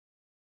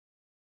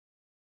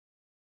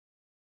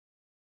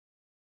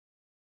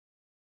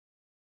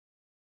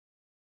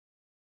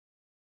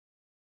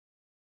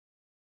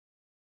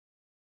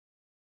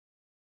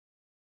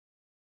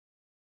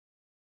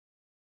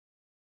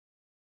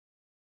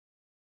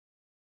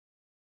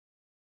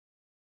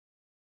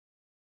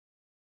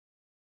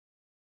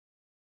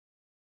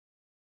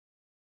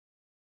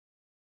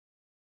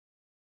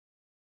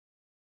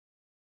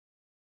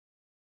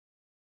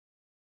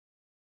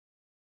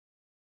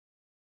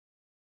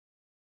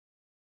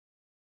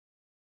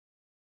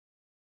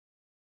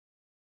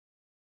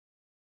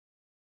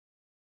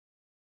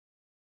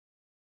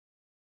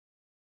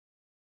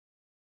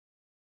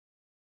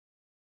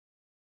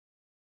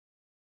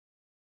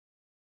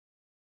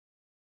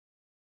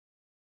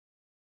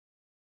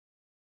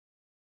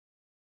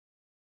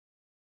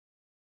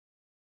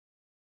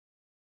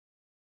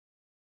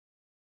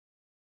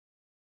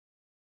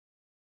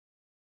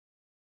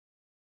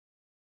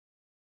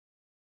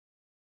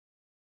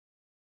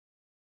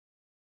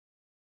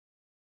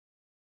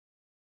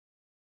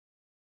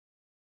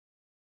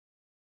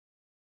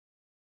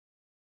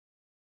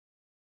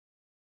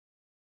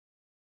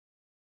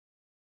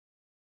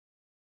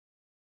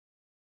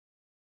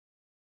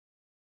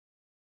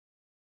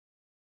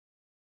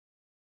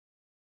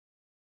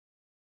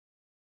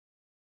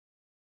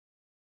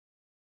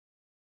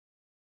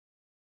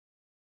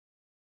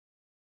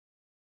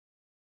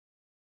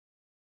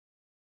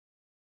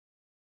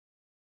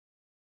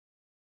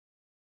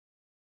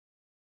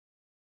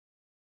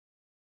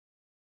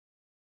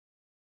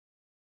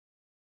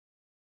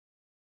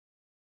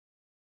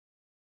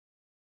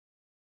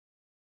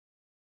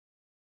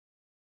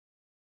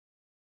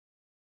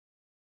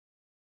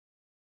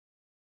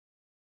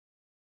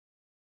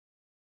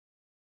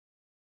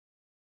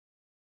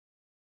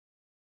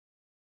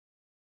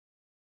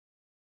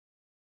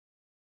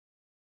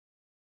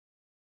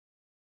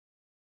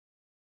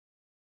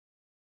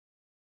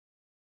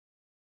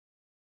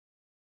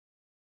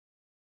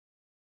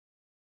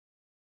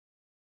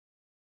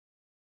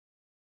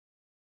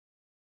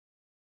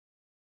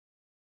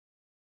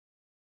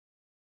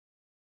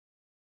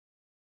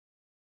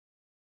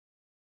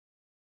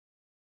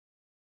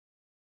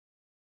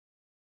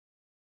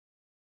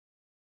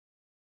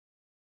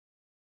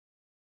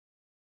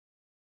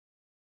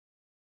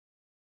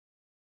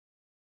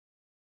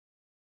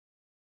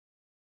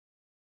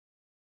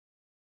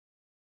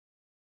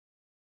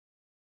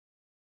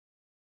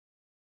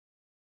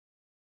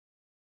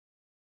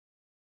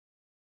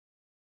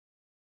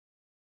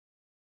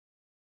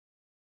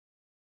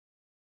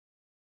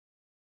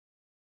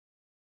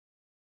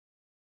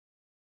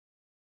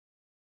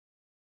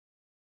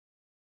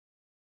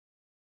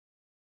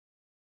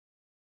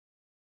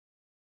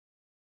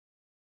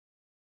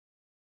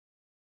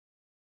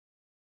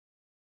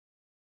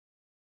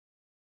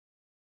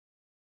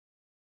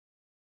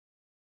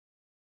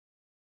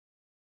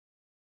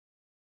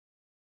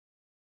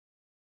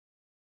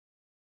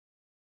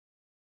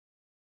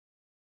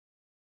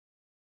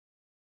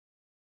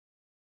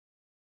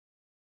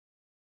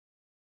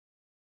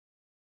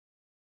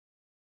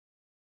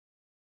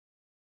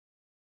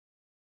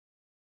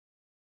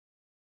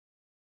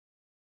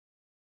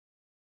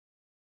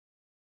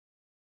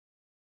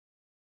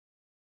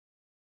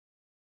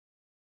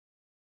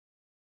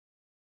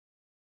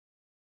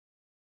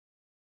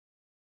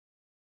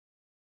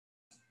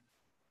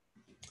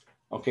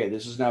Okay,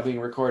 this is now being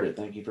recorded.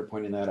 Thank you for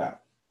pointing that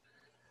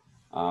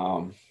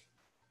out.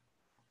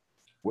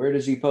 Where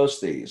does he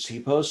post these? He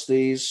posts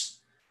these,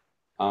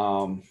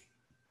 it's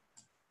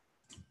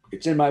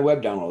in my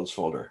web downloads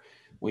folder.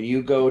 When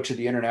you go to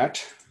the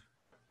internet,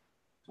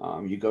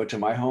 you go to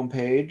my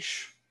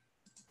homepage,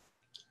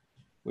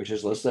 which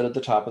is listed at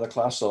the top of the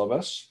class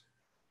syllabus.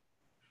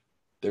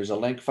 There's a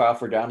link file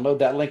for download.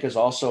 That link is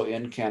also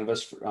in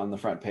Canvas on the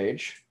front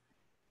page.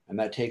 And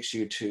that takes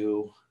you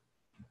to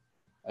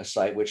a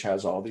site which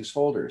has all these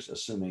folders,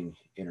 assuming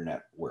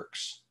internet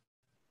works.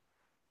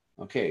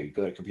 Okay, you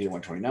go to computer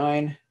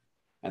 129,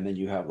 and then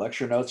you have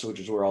lecture notes, which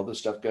is where all this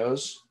stuff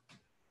goes.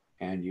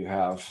 And you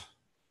have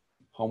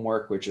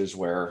homework, which is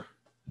where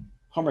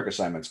homework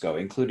assignments go,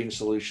 including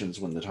solutions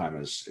when the time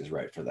is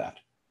right for that.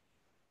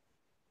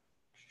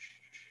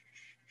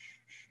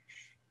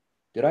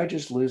 Did I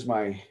just lose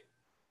my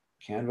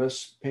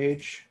Canvas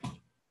page?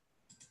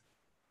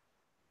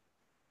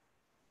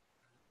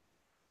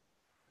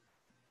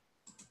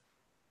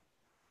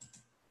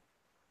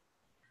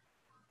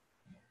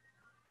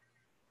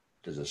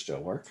 Does it still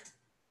work?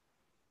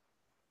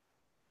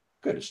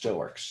 Good, it still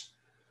works.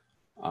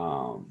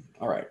 All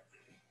right.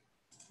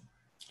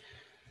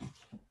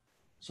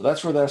 So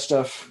that's where that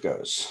stuff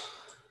goes.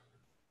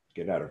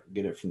 Get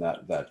it from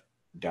that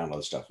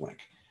download stuff link.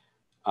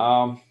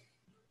 I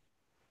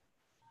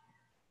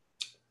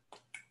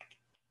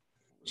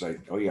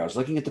was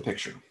looking at the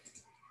picture.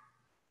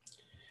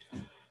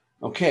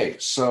 Okay,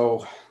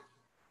 so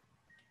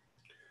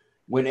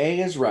when A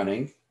is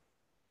running,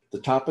 the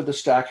top of the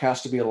stack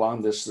has to be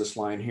along this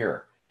line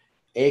here.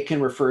 A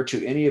can refer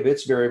to any of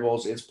its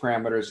variables, its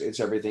parameters, its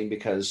everything,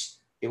 because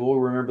it will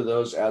remember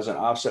those as an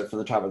offset from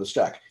the top of the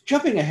stack.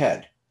 Jumping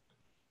ahead,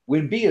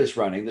 when B is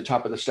running, the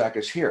top of the stack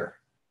is here.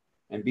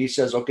 And B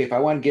says, okay, if I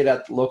want to get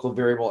at the local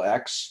variable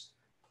X,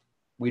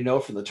 we know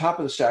from the top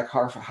of the stack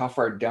how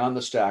far down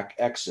the stack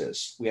X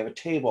is. We have a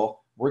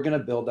table. We're going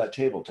to build that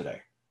table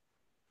today.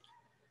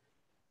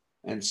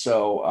 And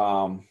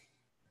so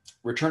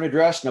return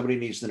address, nobody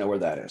needs to know where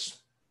that is.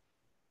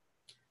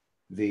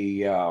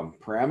 The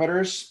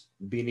parameters,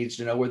 B needs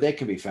to know where they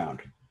can be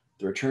found.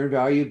 The return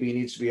value, B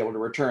needs to be able to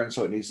return,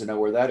 so it needs to know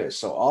where that is.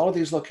 So all of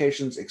these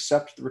locations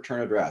except the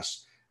return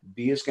address,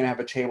 B is going to have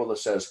a table that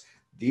says,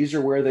 these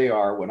are where they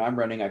are. When I'm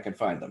running, I can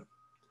find them.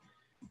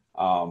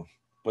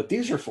 What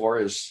these are for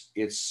is,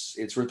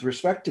 it's with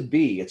respect to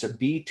B, it's a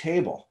B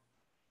table.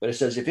 But it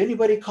says, if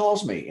anybody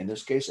calls me, in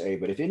this case A,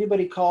 but if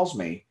anybody calls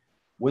me,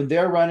 when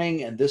they're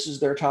running and this is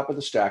their top of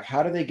the stack,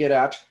 how do they get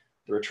at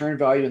the return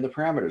value and the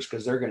parameters?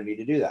 Because they're going to need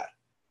to do that.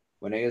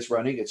 When A is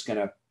running, it's going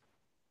to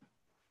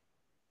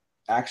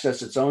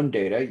access its own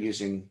data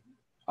using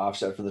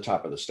offset from the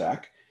top of the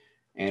stack.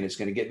 And it's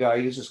going to get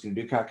values, it's going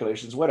to do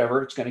calculations,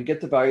 whatever. It's going to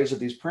get the values of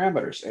these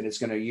parameters. And it's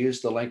going to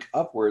use the link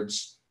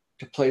upwards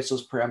to place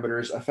those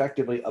parameters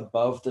effectively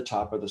above the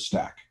top of the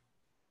stack.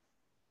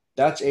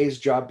 That's A's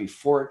job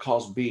before it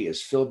calls B,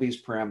 is fill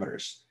B's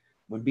parameters.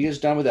 When B is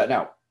done with that,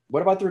 now,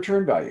 what about the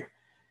return value?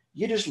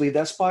 You just leave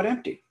that spot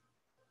empty.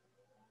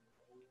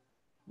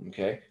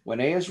 Okay, when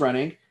A is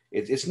running,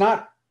 it's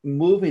not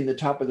moving the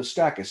top of the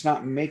stack. It's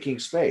not making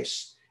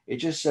space. It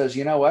just says,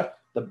 you know what?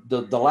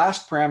 The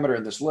last parameter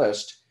in this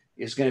list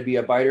is going to be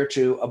a byte or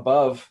two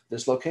above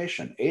this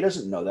location. A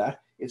doesn't know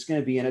that. It's going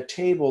to be in a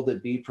table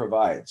that B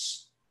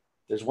provides.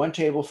 There's one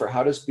table for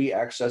how does B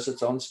access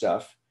its own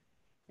stuff,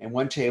 and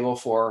one table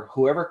for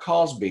whoever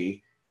calls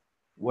B,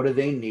 what do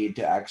they need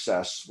to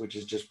access, which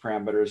is just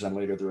parameters and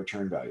later the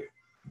return value.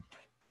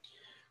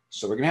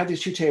 So we're going to have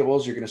these two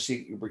tables. You're going to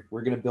see,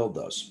 we're going to build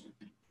those.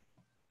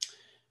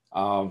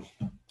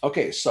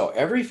 Okay, so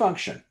every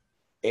function,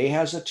 A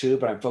has a 2,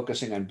 but I'm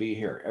focusing on B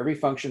here. Every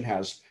function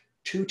has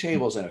two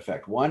tables in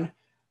effect. One,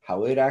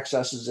 how it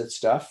accesses its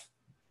stuff,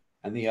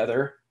 and the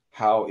other,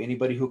 how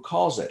anybody who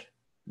calls it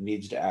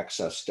needs to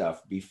access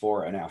stuff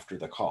before and after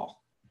the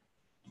call.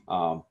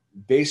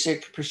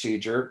 Basic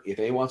procedure, if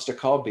A wants to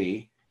call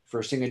B,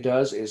 first thing it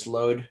does is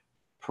load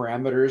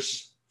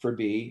parameters for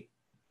B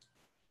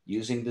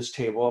using this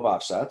table of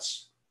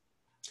offsets.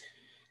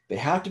 They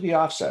have to be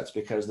offsets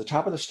because the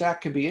top of the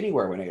stack can be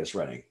anywhere when A is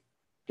running.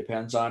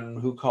 Depends on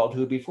who called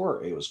who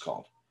before A was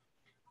called.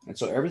 And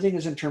so everything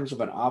is in terms of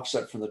an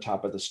offset from the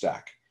top of the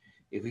stack.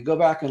 If we go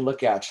back and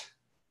look at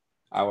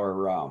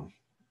our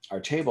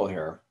table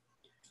here,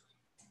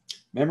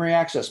 memory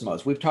access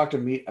modes. We've talked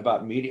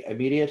about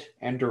immediate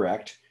and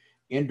direct.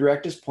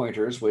 Indirect is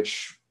pointers,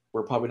 which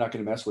we're probably not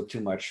going to mess with too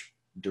much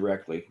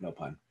directly, no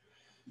pun.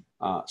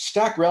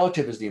 Stack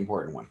relative is the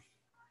important one.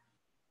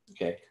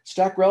 Okay,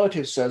 stack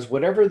relative says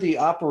whatever the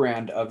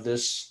operand of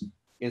this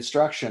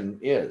instruction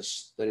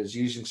is that is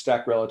using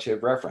stack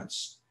relative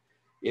reference.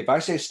 If I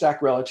say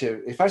stack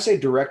relative, if I say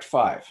direct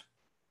 5,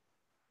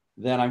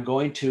 then I'm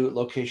going to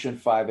location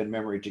 5 in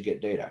memory to get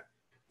data.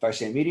 If I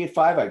say immediate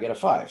 5, I get a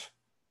 5.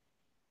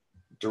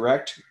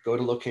 Direct, go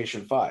to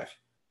location 5.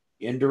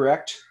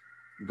 Indirect,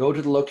 go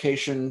to the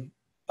location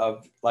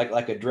of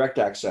like a direct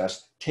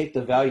access, take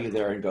the value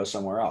there and go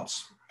somewhere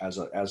else as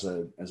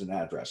an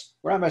address.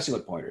 We're not messing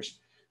with pointers.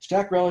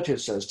 Stack relative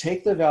says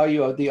take the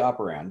value of the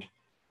operand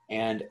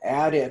and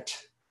add it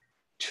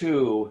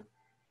to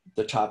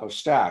the top of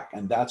stack,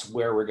 and that's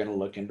where we're going to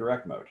look in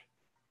direct mode.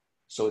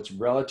 So it's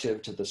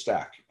relative to the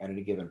stack at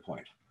any given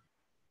point.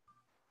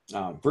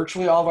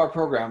 Virtually all of our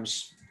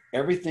programs,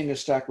 everything is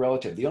stack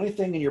relative. The only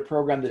thing in your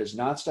program that is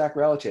not stack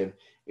relative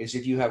is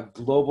if you have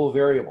global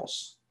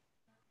variables.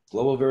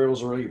 Global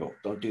variables are evil.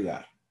 Don't do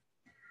that.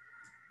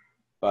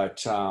 But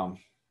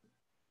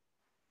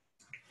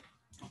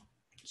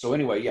so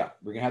anyway, yeah,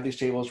 we're going to have these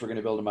tables. We're going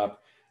to build them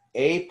up.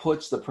 A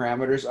puts the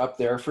parameters up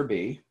there for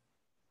B.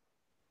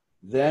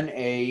 Then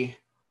A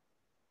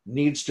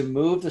needs to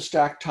move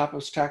the top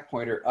of stack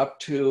pointer up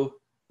to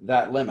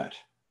that limit.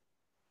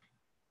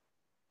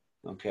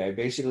 Okay,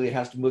 basically it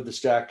has to move the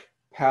stack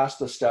past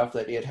the stuff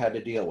that it had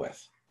to deal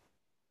with.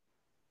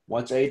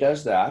 Once A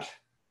does that,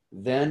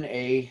 then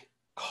A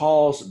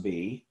calls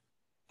B.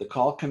 The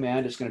call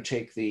command is going to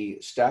take the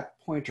stack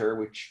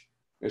pointer,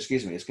 it's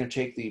going to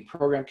take the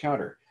program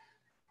counter.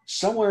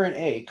 Somewhere in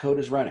A, code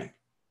is running.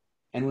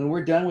 And when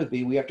we're done with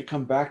B, we have to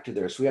come back to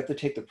there. So we have to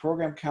take the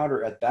program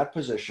counter at that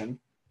position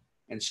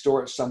and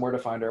store it somewhere to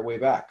find our way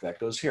back. That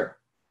goes here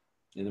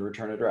in the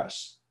return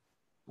address.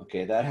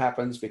 Okay, that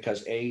happens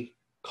because A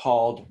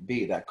called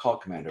B, that call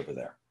command over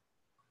there.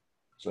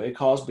 So A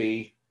calls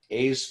B,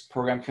 A's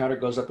program counter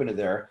goes up into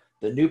there.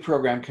 The new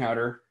program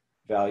counter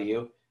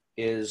value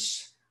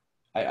is,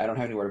 I don't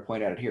have anywhere to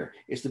point at it here.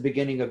 It's the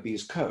beginning of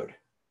B's code.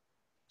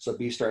 So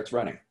B starts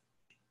running.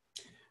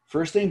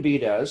 First thing B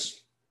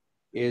does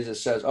is it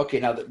says, okay,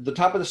 now the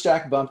top of the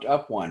stack bumped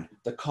up one.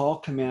 The call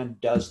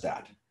command does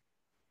that.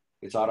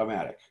 It's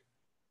automatic.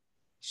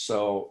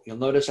 So you'll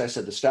notice I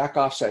said the stack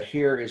offset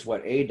here is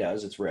what A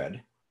does, it's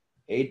red.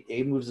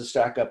 A moves the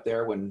stack up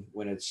there when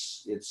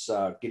it's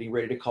getting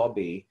ready to call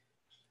B.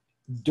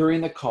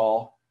 During the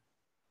call,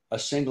 a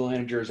single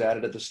integer is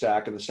added at the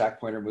stack and the stack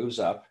pointer moves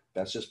up.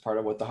 That's just part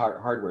of what the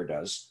hardware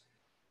does.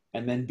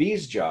 And then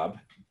B's job,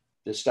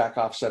 the stack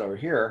offset over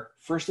here,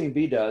 first thing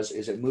B does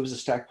is it moves the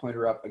stack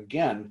pointer up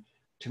again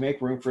to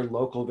make room for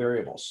local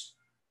variables.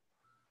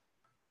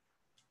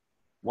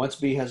 Once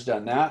B has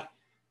done that,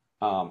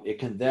 it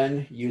can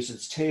then use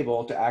its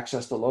table to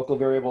access the local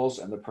variables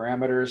and the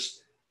parameters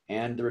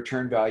and the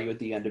return value at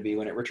the end of B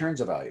when it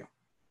returns a value.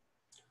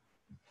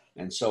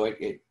 And so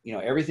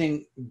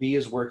everything B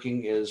is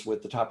working is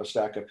with the top of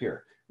stack up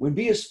here. When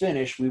B is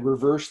finished, we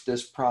reverse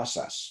this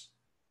process.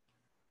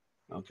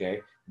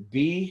 Okay,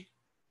 B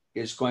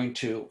is going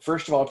to,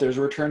 first of all, if there's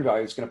a return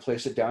value, it's going to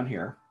place it down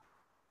here.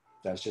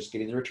 That's just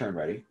getting the return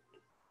ready.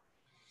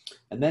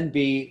 And then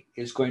B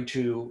is going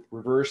to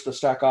reverse the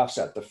stack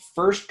offset. The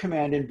first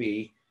command in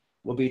B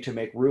will be to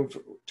make room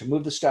to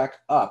move the stack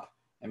up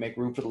and make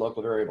room for the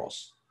local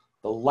variables.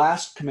 The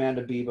last command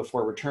of B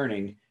before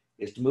returning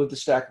is to move the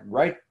stack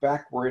right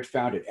back where it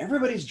found it.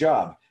 Everybody's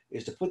job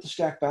is to put the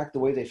stack back the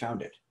way they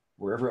found it,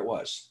 wherever it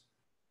was.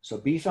 So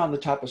B found the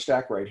top of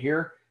stack right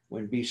here.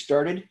 When B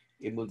started,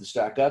 it moved the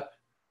stack up,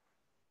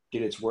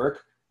 did its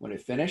work. When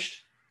it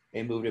finished,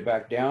 it moved it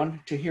back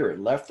down to here.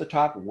 It left the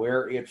top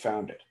where it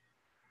found it.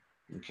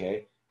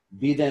 Okay.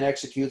 B then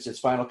executes its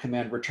final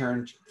command,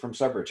 return from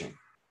subroutine.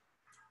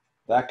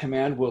 That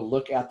command will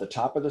look at the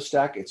top of the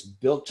stack. It's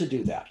built to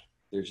do that.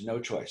 There's no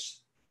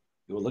choice.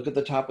 It will look at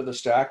the top of the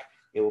stack.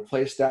 It will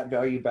place that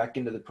value back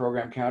into the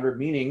program counter,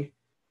 meaning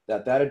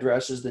that that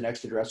address is the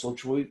next address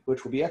which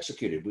will be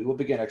executed. We will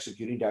begin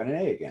executing down in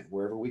A again,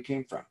 wherever we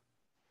came from.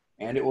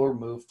 And it will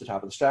move the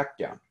top of the stack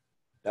down.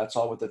 That's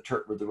all what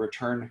the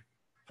return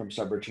from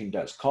subroutine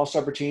does. Call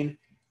subroutine,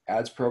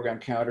 adds program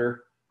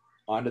counter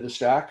onto the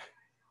stack,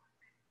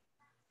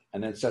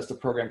 and then sets the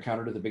program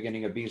counter to the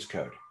beginning of B's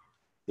code.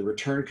 The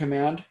return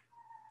command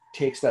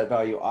takes that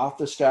value off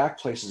the stack,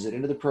 places it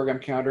into the program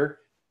counter,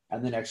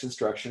 and the next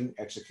instruction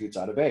executes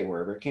out of A,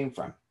 wherever it came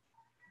from.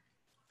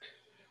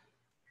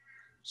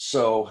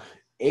 So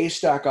A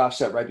stack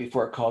offset right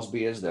before it calls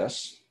B is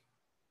this.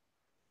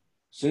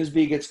 As soon as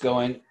B gets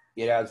going,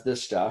 it adds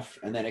this stuff,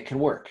 and then it can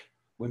work.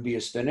 When B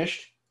is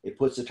finished, it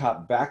puts the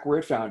top back where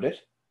it found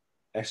it,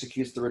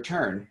 executes the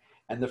return,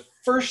 and the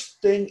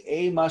first thing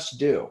A must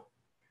do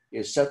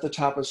is set the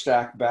top of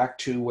stack back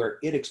to where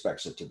it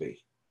expects it to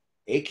be.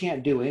 A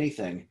can't do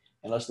anything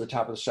unless the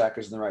top of the stack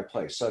is in the right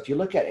place. So if you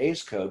look at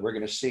A's code, we're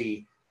going to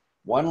see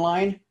one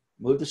line,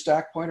 move the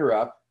stack pointer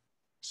up,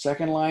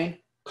 second line,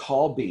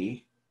 call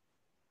B,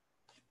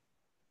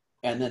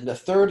 and then the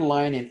third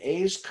line in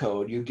A's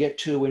code you get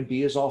to when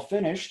B is all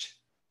finished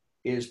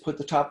is put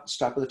the top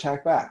of the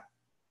stack back.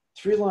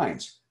 3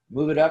 lines,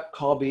 move it up,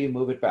 call B,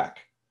 move it back.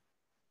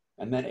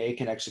 And then A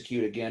can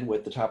execute again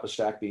with the top of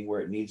stack being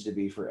where it needs to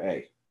be for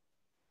A.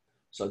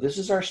 So this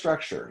is our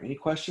structure. Any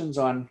questions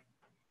on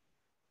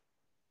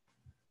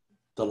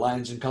the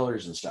lines and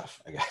colors and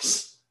stuff, I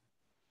guess?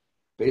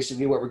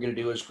 Basically what we're going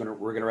to do is we're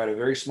going to write a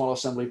very small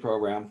assembly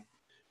program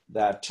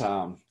that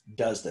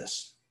does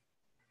this.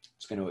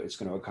 It's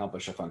going to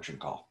accomplish a function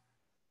call.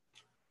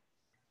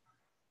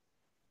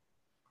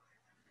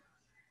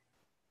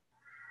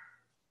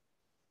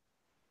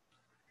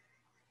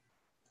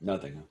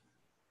 Nothing.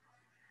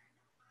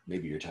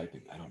 Maybe you're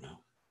typing, I don't know.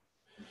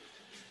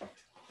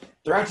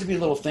 There have to be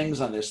little things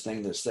on this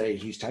thing that say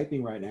he's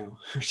typing right now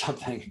or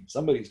something.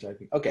 Somebody's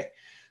typing. Okay,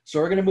 so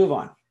we're gonna move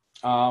on.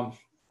 I'm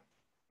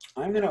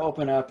gonna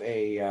open up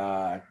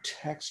a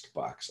text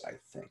box, I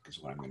think is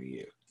what I'm gonna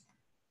use.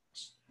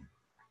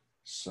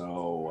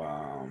 So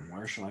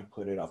where shall I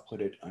put it? I'll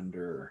put it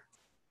under,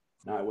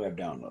 not web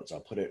downloads. I'll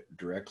put it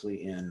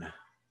directly in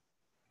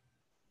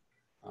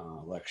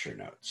lecture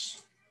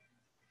notes.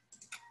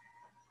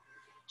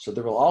 So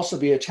there will also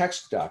be a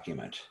text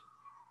document.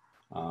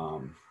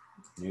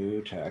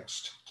 New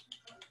text,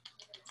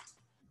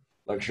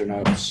 lecture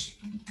notes,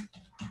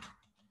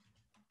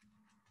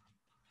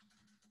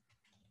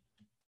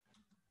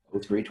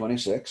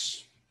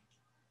 0326.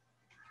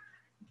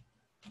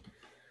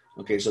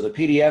 Okay, so the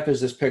PDF is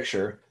this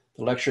picture.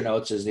 The lecture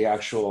notes is the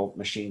actual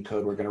machine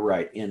code we're going to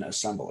write in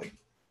assembly.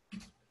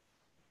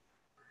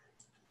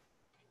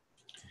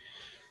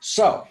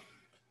 So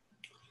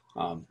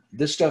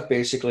this stuff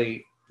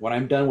basically, when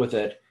I'm done with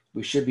it,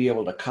 we should be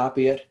able to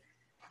copy it,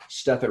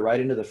 stuff it right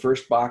into the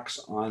first box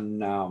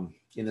on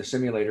in the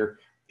simulator,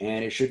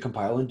 and it should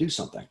compile and do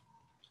something.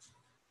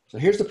 So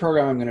here's the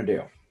program I'm going to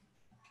do.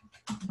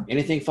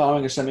 Anything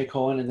following a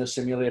semicolon in the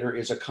simulator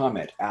is a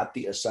comment at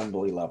the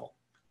assembly level.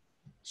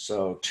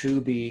 So to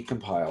be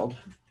compiled,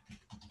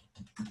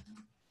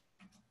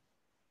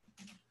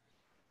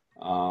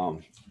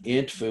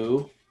 int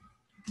foo,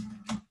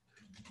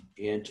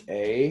 int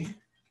a,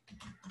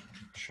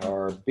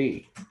 char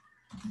b.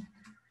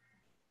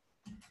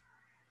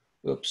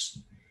 Oops,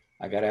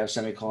 I got to have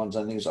semicolons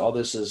on these. All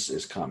this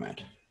is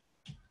comment.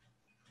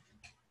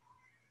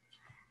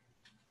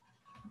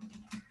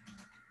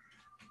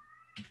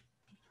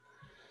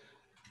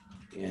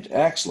 Int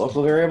x,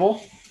 local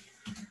variable.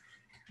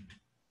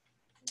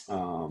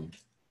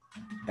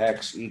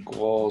 X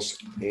equals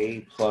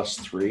a plus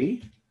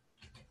 3.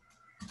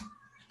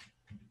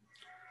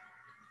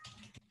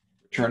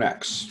 Return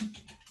x.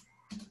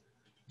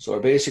 So we're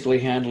basically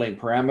handling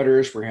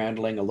parameters. We're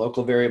handling a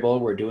local variable.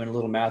 We're doing a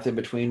little math in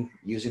between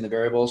using the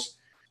variables,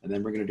 and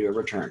then we're going to do a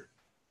return.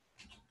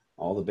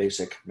 All the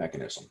basic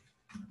mechanism.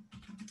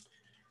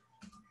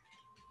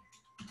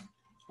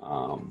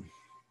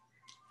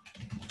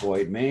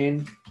 Void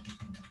main,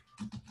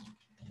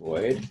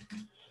 void.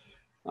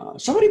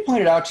 Somebody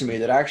pointed out to me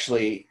that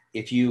actually,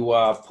 if you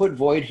put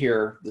void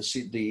here,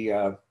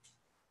 the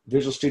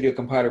Visual Studio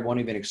compiler won't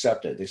even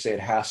accept it. They say it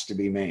has to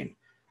be main.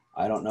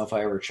 I don't know if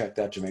I ever checked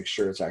that to make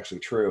sure it's actually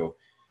true.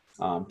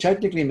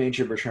 Technically, main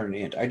should return an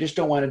int. I just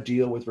don't want to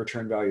deal with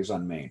return values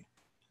on main.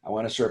 I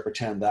want to sort of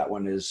pretend that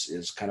one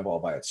is kind of all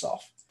by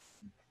itself.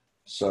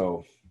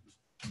 So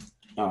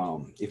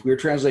if we were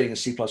translating a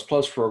C++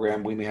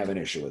 program, we may have an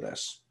issue with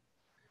this.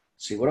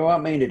 See, what do I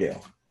want main to do?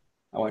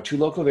 I want two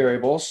local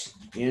variables,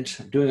 int,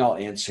 I'm doing all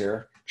ints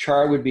here.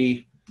 Char would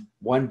be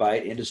 1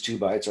 byte, int is 2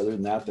 bytes. Other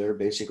than that, they're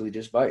basically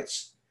just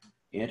bytes.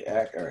 Int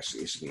x, or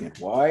excuse me, int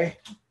y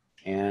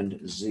and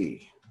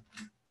z.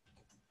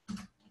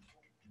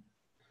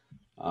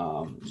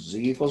 Z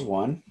equals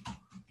 1.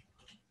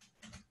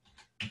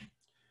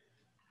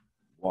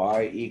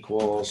 Y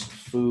equals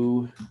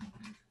foo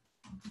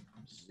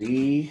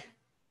z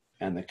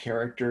and the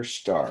character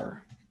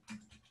star.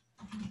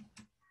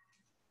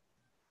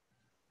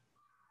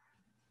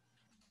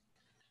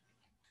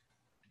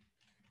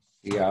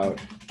 Cout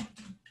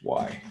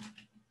y.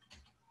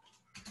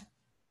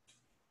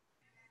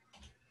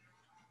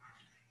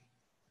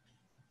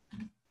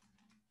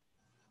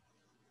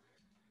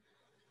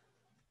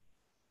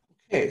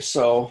 Okay,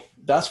 so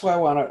that's why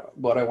what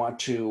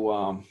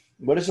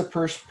is the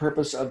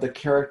purpose of the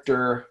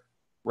character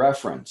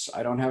reference?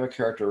 I don't have a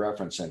character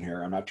reference in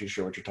here. I'm not too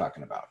sure what you're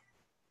talking about.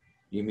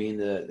 You mean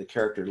the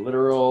character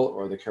literal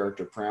or the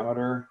character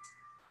parameter?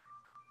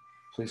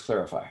 Please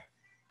clarify.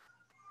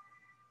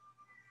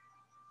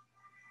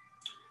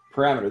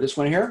 Parameter, this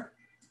one here?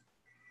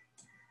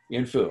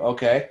 Info,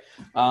 okay.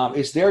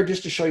 It's there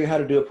just to show you how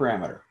to do a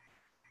parameter.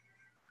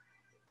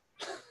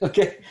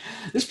 Okay,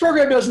 this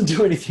program doesn't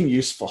do anything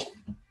useful.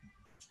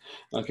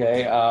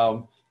 Okay,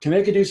 to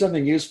make it do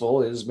something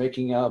useful is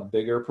making a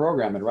bigger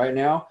program. And right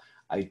now,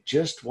 I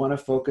just want to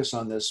focus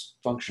on this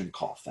function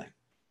call thing.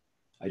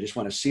 I just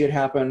want to see it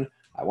happen.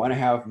 I want to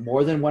have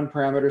more than one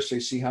parameter, so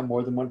you see how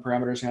more than one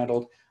parameter is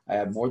handled. I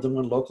have more than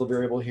one local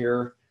variable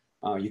here.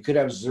 You could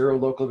have 0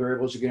 local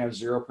variables, you can have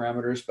 0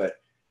 parameters, but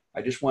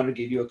I just want to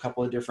give you a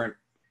couple of different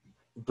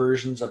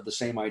versions of the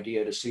same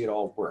idea to see it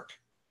all work.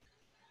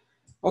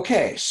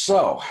 Okay,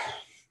 so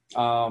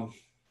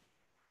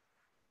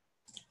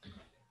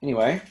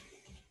anyway,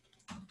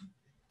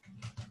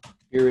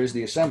 here is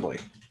the assembly.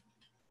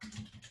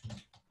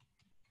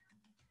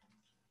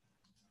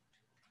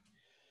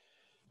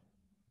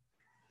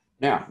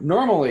 Now,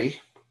 normally,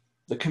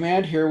 the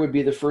command here would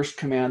be the first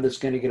command that's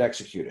going to get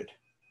executed.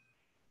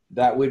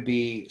 That would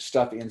be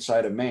stuff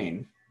inside of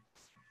main.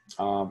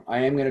 I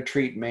am going to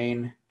treat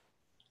main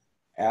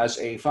as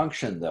a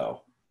function,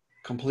 though,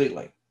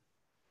 completely.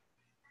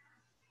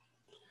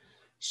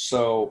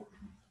 So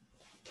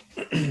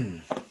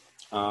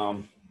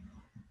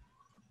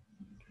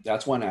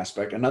That's one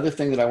aspect. Another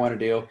thing that I want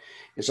to do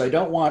is I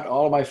don't want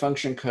all of my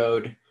function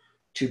code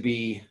to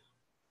be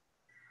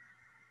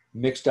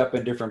mixed up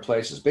in different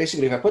places.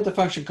 Basically, if I put the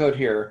function code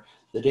here,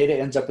 the data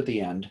ends up at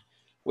the end,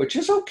 which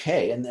is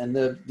okay, and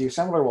the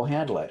assembler will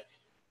handle it.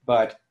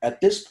 But at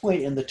this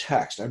point in the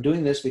text, I'm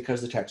doing this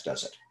because the text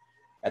does it.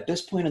 At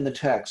this point in the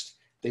text,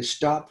 they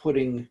stop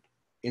putting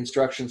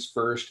instructions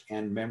first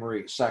and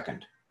memory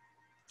second.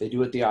 They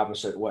do it the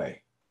opposite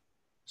way.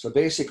 So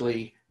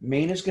basically,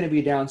 main is going to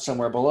be down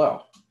somewhere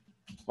below.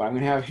 What I'm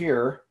going to have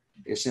here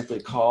is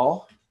simply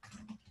call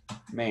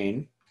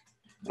main,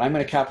 and I'm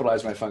going to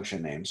capitalize my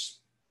function names.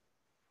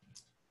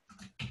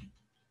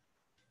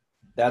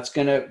 That's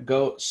going to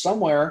go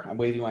somewhere. I'm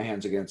waving my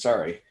hands again,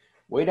 sorry.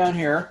 Way down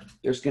here,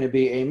 there's going to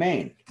be a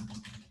main.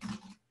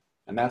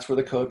 And that's where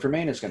the code for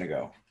main is going to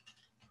go.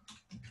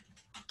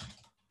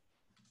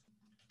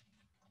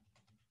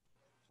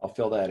 I'll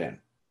fill that in.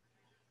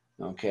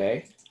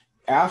 Okay.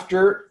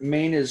 After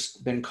main has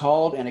been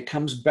called and it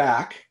comes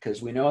back,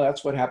 because we know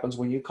that's what happens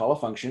when you call a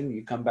function,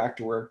 you come back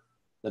to where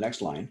the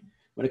next line.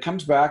 When it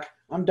comes back,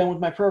 I'm done with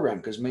my program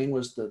because main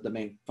was the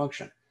main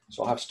function.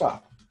 So I'll have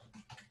stop.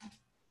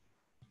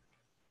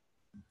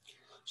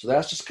 So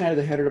that's just kind of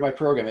the header to my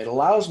program. It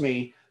allows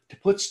me to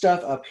put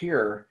stuff up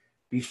here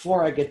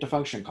before I get to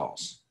function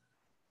calls.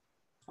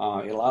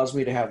 It allows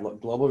me to have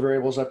global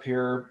variables up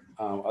here,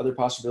 other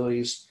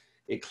possibilities.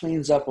 It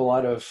cleans up a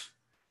lot of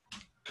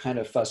kind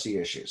of fussy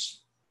issues.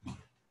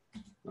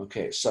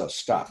 Okay, so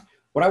stop.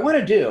 What I want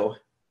to do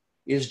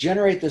is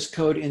generate this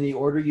code in the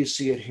order you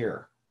see it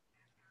here.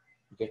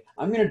 Okay,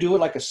 I'm going to do it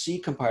like a C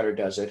compiler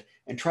does it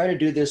and try to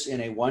do this in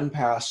a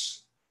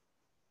one-pass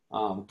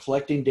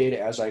collecting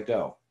data as I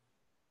go.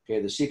 Okay,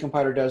 the C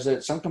compiler does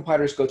it. Some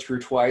compilers go through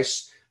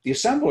twice. The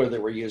assembler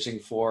that we're using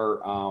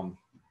for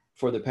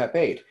the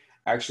PEP8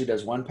 actually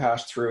does one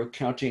pass through,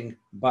 counting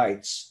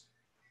bytes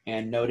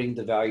and noting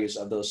the values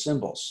of those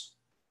symbols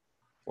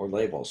or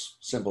labels.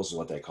 Symbols is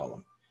what they call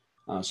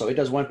them. So it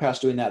does one pass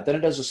doing that. Then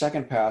it does a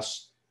second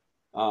pass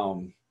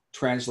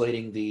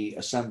translating the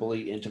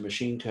assembly into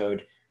machine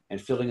code and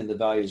filling in the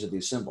values of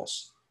these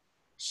symbols.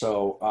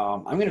 So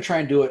I'm going to try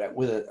and do it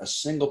with a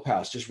single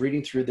pass, just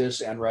reading through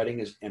this and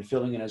writing and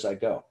filling in as I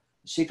go.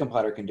 The C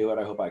compiler can do it.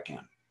 I hope I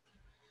can.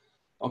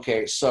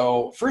 Okay,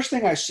 so first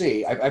thing I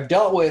see, I've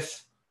dealt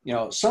with,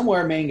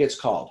 somewhere main gets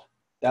called.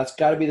 That's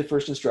got to be the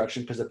first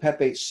instruction because the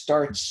PEP8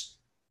 starts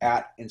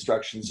at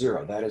instruction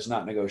 0. That is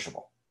not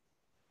negotiable.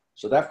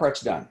 So that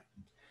part's done.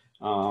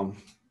 I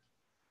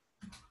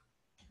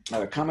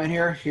have a comment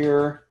here.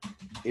 Here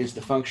is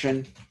the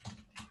function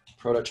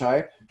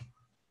prototype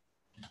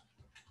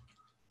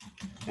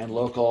and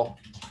local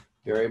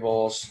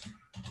variables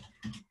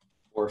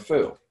for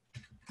foo.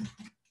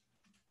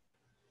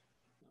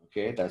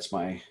 Okay, that's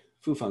my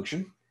foo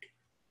function.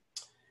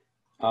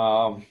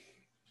 I'm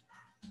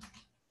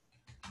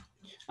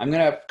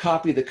going to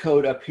copy the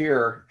code up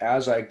here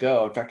as I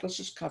go. In fact, let's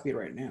just copy it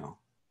right now.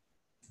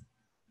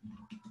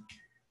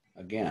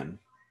 Again,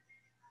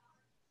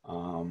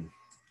 I'm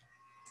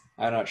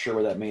not sure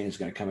where that main is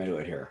going to come into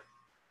it here.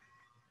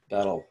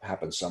 That'll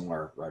happen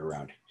somewhere right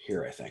around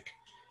here, I think.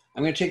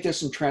 I'm going to take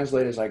this and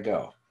translate as I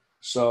go.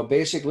 So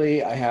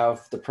basically, I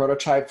have the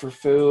prototype for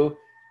foo,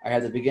 I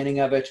have the beginning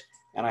of it,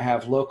 and I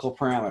have local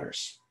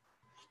parameters.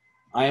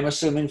 I am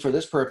assuming for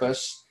this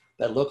purpose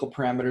that local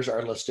parameters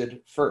are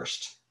listed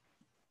first.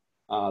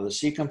 The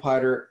C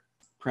compiler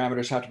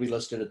parameters have to be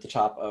listed at the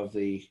top of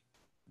the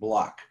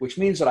block, which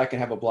means that I can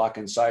have a block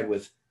inside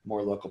with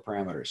more local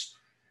parameters.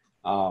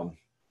 How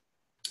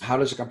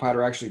does a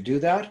compiler actually do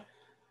that?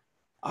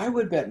 I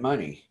would bet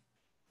money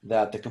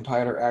that the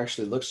compiler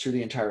actually looks through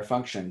the entire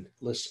function,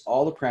 lists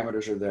all the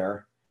parameters are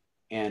there,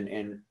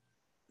 and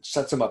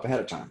sets them up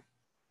ahead of time.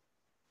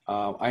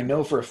 I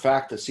know for a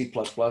fact that C++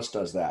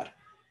 does that.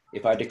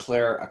 If I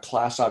declare a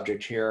class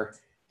object here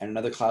and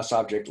another class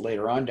object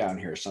later on down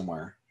here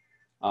somewhere,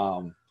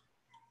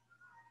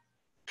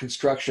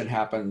 construction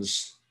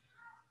happens.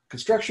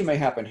 Construction may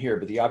happen here,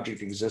 but the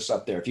object exists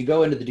up there. If you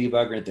go into the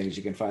debugger and things,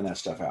 you can find that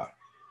stuff out.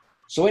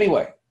 So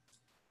anyway,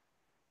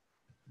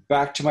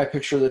 back to my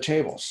picture of the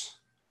tables.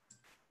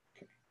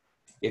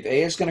 If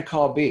A is going to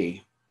call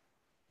B,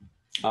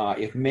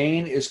 if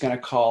main is going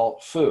to call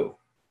foo,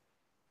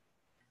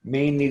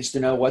 main needs to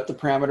know what the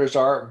parameters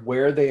are,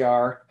 where they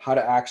are, how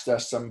to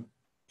access them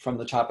from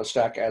the top of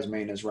stack as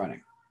main is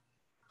running.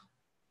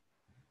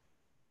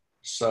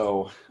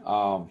 So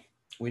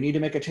we need to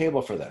make a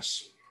table for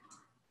this.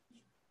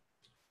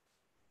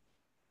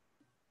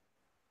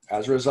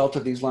 As a result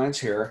of these lines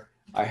here,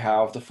 I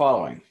have the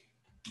following.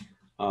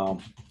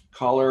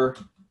 Caller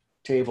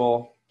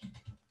table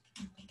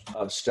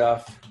of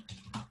stuff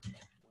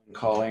when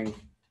calling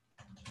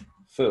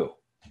foo,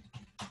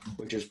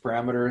 which is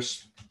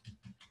parameters.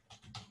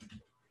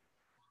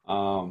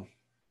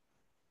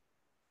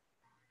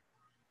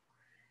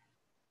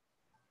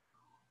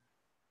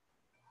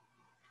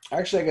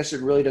 Actually, I guess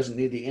it really doesn't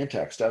need the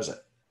in-text, does it?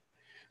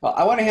 Well,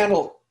 I want to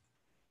handle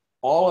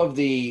all of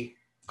the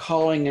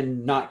calling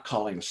and not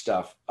calling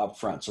stuff up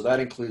front. So that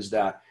includes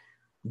that.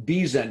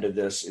 B's end of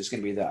this is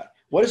going to be that.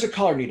 What does a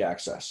caller need to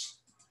access?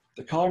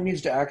 The caller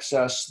needs to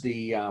access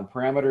the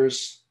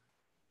parameters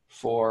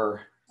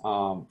for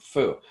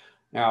foo.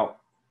 Now,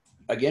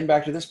 again,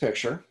 back to this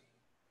picture.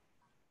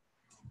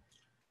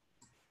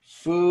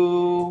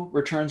 Foo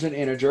returns an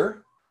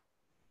integer.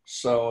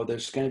 So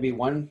there's going to be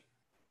one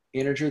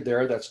integer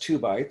there. That's 2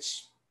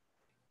 bytes.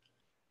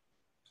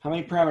 How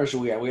many parameters do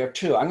we have? We have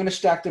 2. I'm going to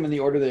stack them in the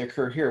order they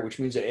occur here, which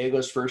means that A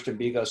goes first and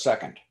B goes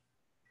second.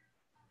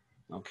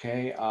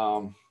 Okay.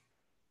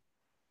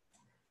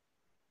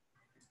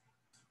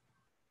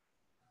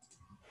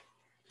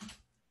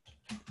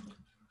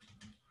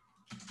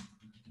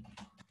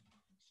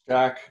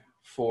 Stack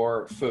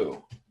for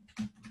foo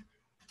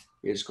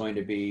is going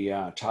to be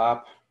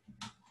top.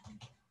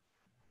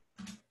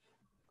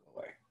 Go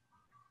away.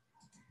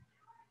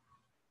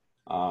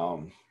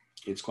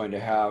 It's going to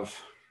have,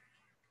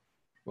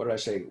 what did I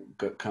say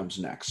comes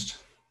next?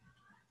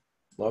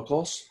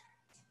 Locals.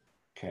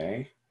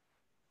 Okay.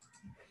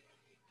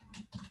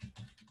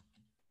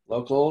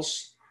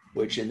 Locals,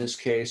 which in this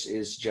case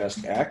is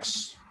just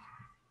X.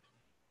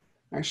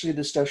 Actually,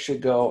 this stuff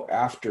should go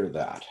after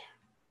that.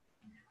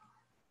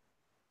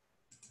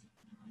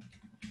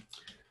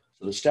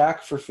 So the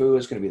stack for foo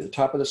is going to be the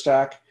top of the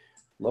stack,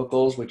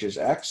 locals, which is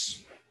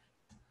X,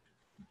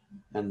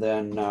 and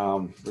then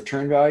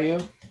return value,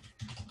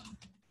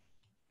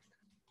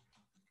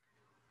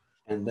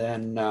 and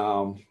then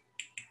the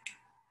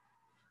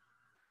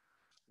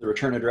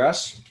return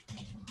address.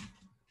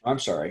 I'm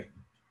sorry,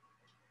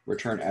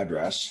 return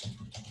address,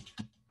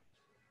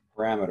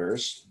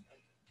 parameters,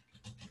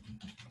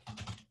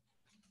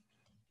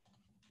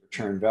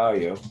 return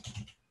value,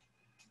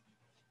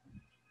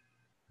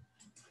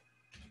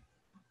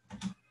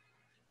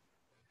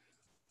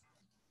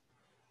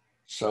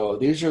 so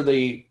these are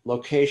the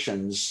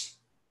locations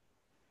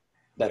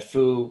that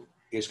foo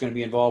is going to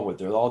be involved with.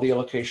 They're all the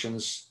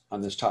locations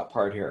on this top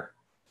part here.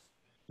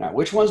 Now,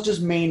 which ones does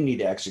main need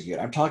to execute?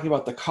 I'm talking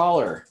about the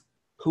caller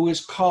who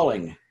is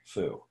calling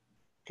foo.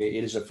 Okay,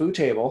 it is a foo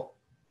table,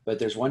 but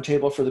there's one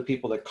table for the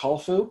people that call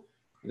foo,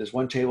 and there's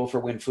one table for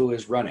when foo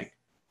is running.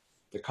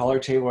 The caller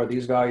table are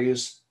these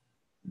values.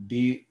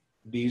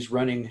 B's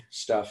running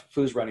stuff,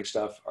 foo's running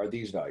stuff are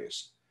these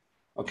values.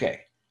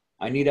 Okay,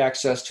 I need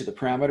access to the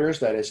parameters,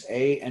 that is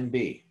A and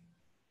B.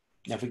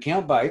 Now, if we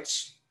count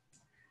bytes,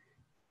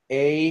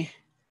 A,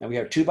 and we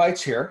have 2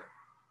 bytes here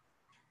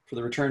for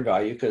the return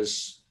value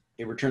because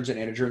it returns an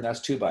integer and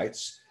that's 2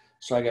 bytes.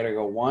 So I got to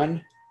go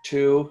 1,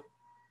 2.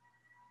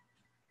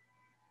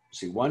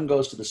 See, 1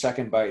 goes to the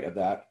second byte of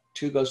that.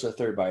 2 goes to the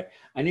third byte.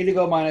 I need to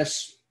go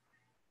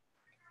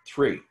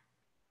 -3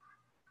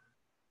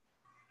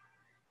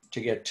 to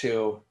get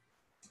to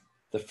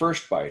the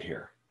first byte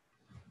here.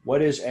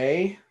 What is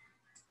A?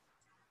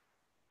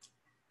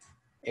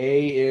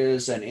 A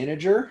is an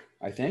integer,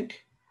 I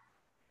think.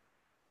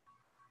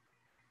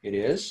 It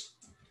is.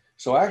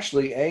 So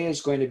actually, A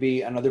is going to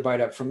be another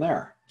byte up from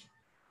there.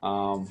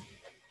 A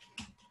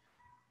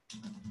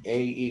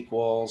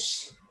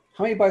equals,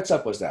 how many bytes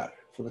up was that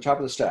from the top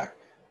of the stack?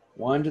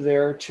 1 to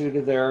there, 2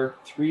 to there,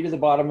 3 to the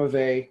bottom of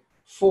A,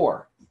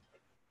 4.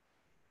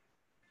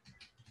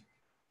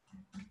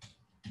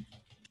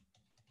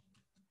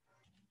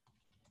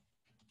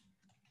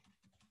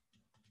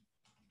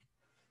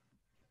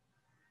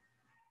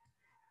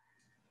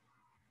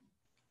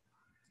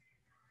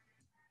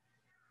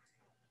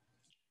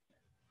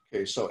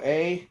 Okay, so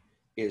A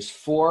is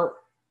 4.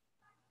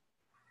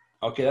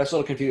 Okay, that's a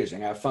little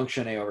confusing. I have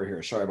function A over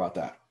here. Sorry about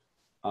that.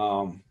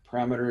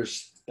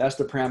 Parameters, that's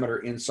the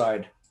parameter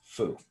inside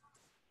foo.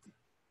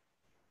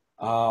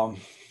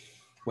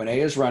 When A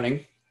is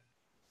running,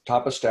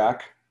 top of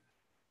stack,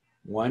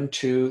 1,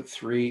 2,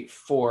 3,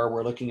 4,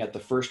 we're looking at the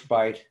first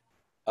byte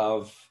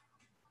of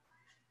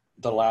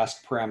the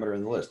last parameter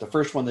in the list, the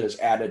first one that is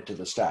added to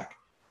the stack.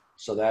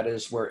 So that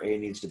is where A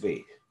needs to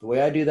be. The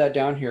way I do that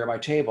down here in my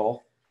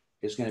table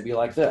is going to be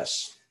like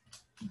this.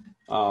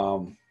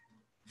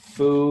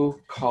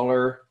 Foo,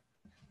 color,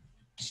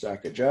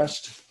 stack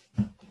adjust.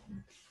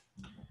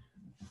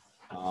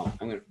 I'm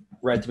going to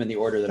write them in the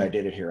order that I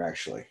did it here,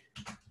 actually.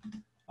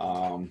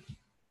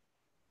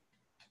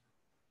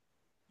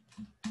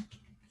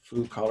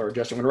 Foo, color,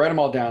 adjust. I'm going to write them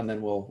all down,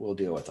 then we'll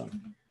deal with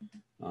them.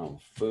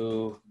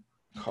 Foo,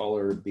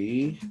 color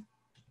B.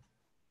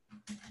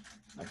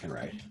 I can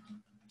write.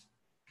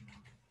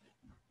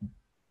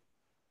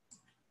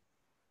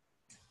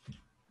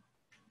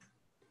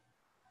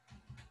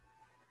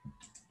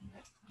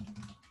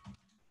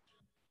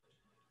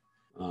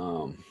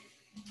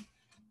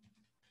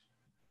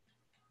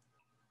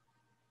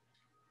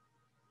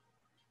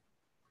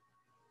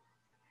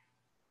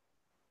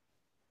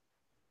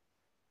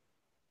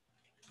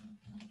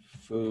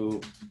 Foo,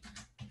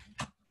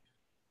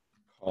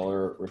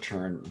 color,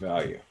 return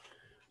value.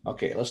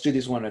 Okay, let's do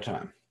these one at a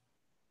time.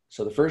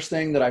 So the first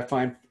thing that I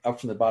find up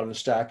from the bottom of the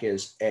stack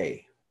is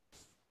A.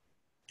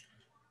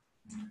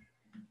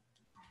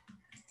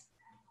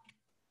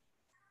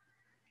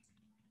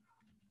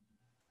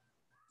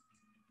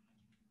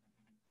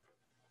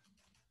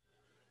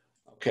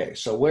 Okay,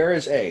 so where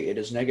is A? It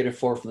is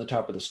 -4 from the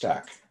top of the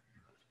stack.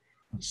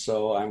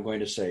 So I'm going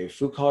to say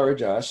foo color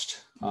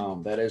adjust.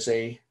 That is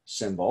a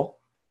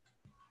symbol.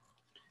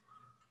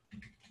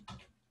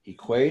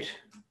 Equate.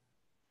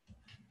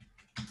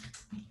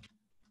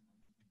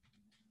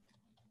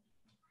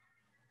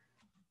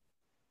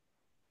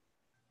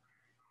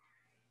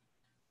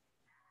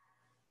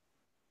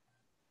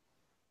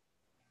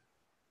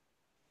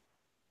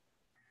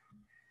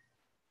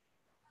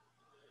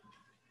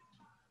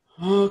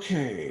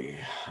 Okay,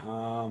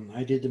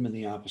 I did them in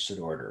the opposite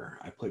order.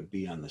 I put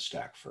B on the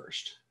stack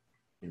first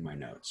in my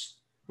notes.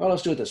 Well,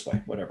 let's do it this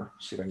way, whatever.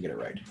 See if I can get it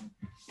right.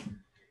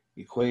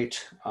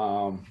 Equate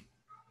 4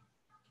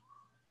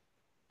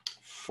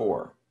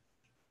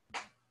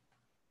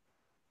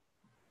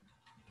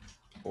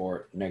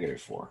 or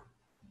 -4.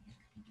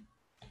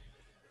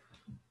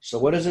 So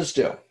what does this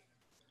do?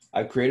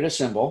 I've created a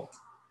symbol.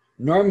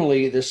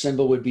 Normally, this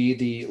symbol would be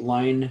the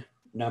line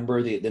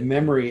number, the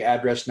memory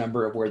address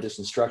number of where this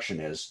instruction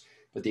is.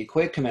 But the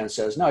equate command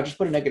says, no, just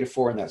put a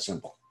 -4 in that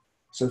symbol.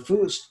 So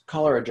foo's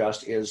color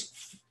adjust is,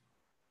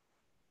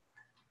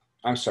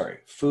 I'm sorry,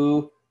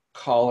 foo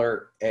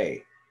color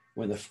A.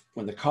 When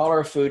the caller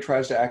of foo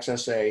tries to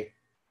access A,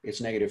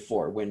 it's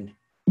 -4.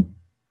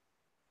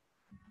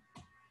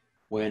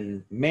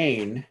 When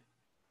main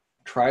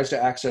tries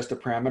to access the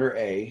parameter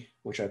A,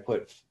 which I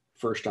put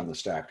first on the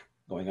stack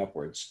going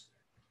upwards,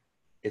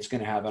 it's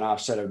going to have an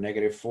offset of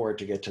 -4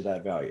 to get to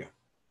that value.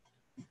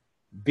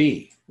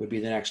 B would be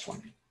the next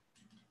one.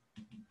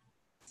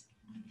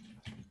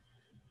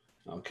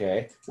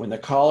 Okay, when the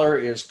caller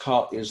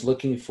is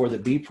looking for the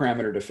B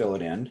parameter to fill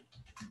it in,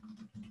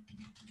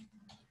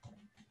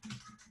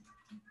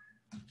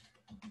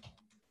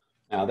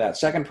 now that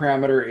second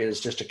parameter is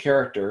just a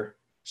character,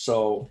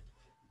 so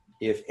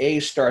if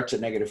A starts at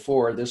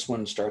 -4, this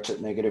one starts at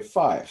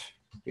 -5.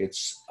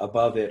 It's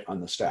above it on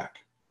the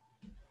stack.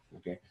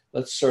 Okay,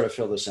 let's sort of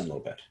fill this in a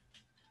little bit.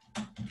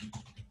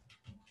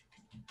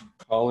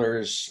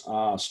 Caller's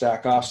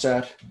stack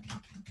offset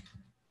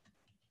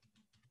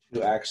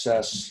to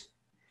access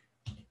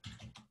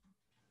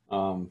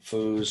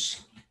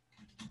foo's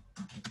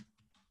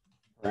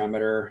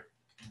parameter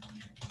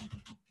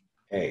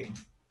A.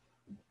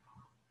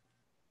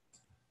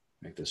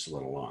 Make this a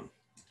little long.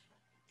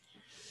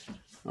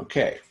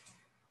 Okay,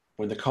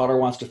 when the caller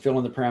wants to fill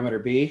in the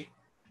parameter B,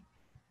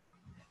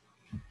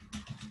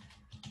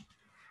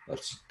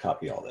 let's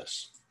copy all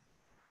this.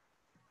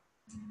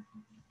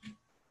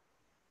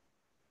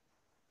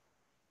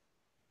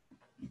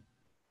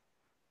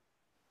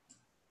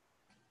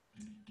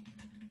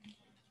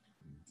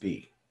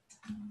 B.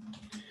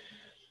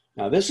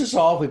 Now this is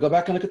all, if we go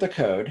back and look at the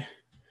code,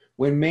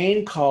 when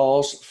main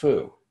calls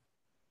foo,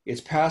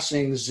 it's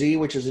passing Z,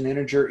 which is an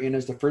integer, in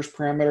as the first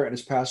parameter, and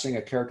it's passing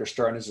a character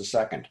star in as the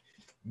second.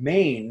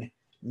 Main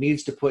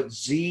needs to put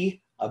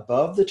Z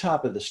above the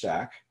top of the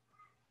stack,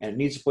 and it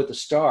needs to put the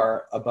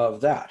star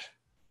above that,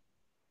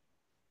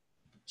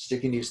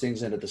 sticking these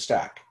things into the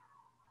stack.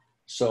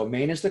 So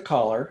main is the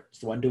caller, it's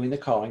the one doing the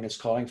calling, it's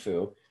calling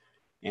foo,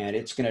 and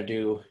it's going to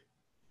do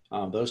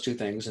those two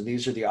things, and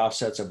these are the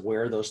offsets of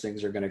where those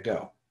things are going to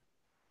go.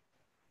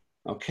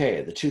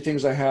 Okay, the two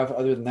things I have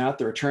other than that,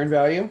 the return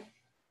value.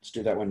 Let's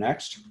do that one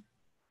next.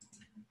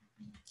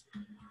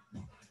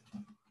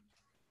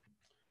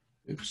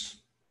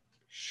 Oops,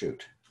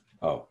 shoot.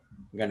 Oh,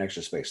 we got an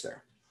extra space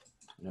there.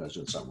 I know I was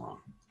doing something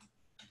wrong.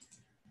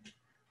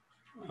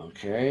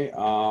 Okay,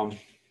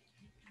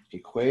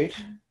 equate.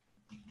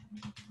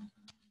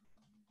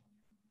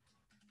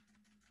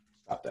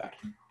 Stop that.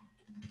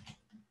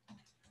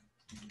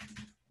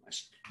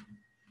 Nice.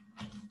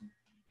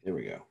 There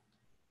we go.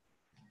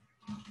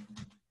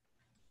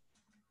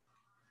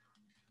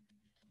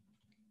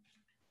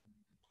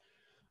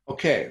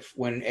 Okay,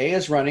 when A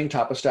is running,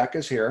 top of stack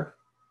is here.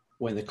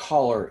 When the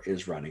caller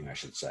is running, I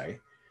should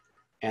say.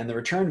 And the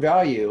return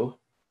value,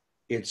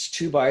 it's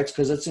 2 bytes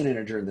because it's an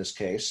integer in this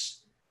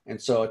case. And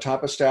so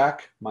top of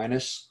stack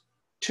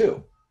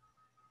 -2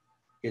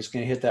 is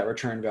going to hit that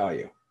return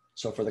value.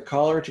 So for the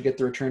caller to get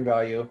the return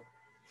value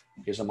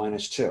is a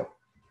 -2.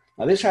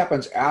 Now this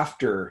happens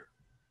after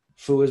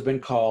foo has been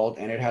called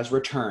and it has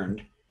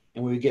returned.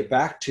 And when we get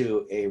back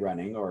to A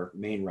running or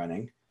main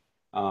running,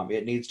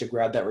 it needs to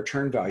grab that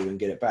return value and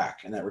get it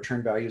back. And that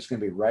return value is going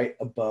to be right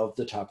above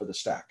the top of the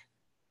stack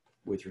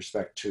with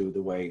respect to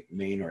the way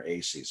main or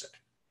A sees it.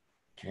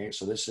 Okay,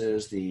 so this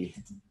is the,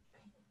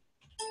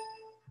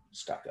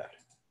 stop that.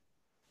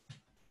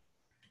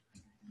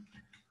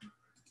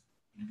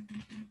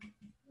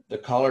 The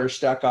caller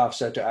stack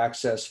offset to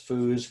access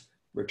foo's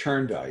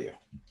return value.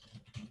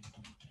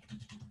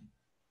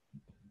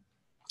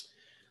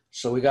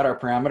 So we got our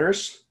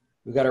parameters,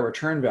 we got our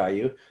return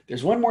value.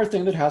 There's one more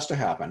thing that has to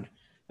happen,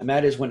 and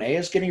that is when A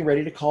is getting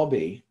ready to call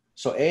B.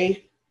 So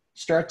A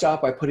starts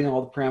out by putting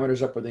all the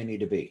parameters up where they need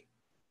to be.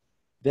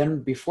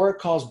 Then before it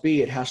calls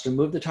B, it has to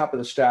move the top of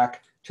the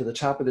stack to the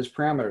top of this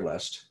parameter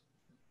list.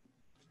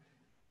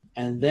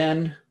 And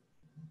then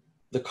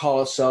the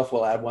call itself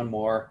will add one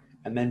more,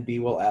 and then B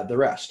will add the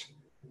rest.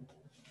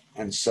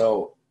 And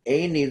so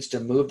A needs to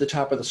move the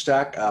top of the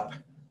stack up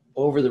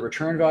over the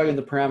return value and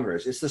the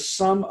parameters. It's the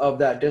sum of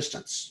that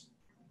distance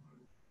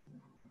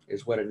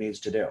is what it needs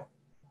to do.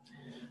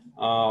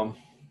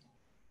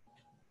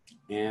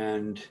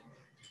 And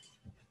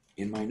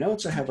in my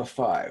notes, I have a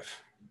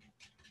 5.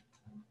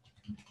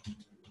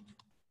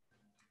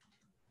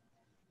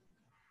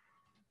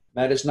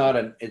 That is not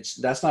an,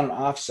 that's not an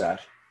offset.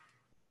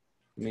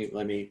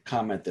 Let me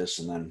comment this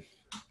and then.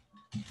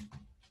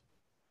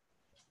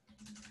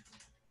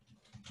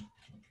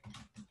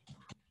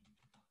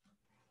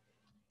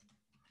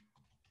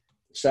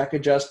 Stack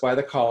adjust by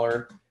the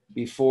caller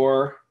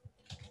before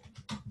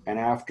and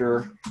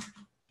after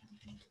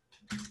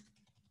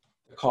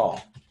the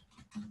call.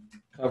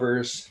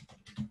 Covers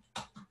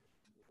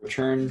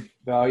return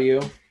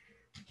value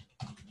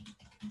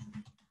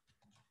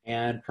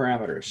and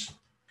parameters.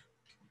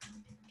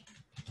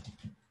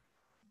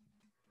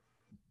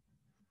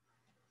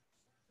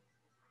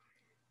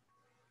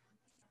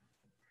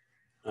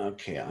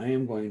 Okay, I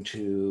am going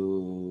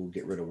to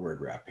get rid of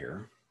word wrap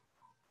here.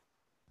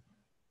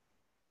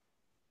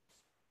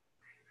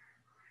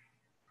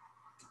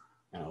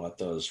 And I'll let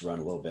those run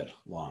a little bit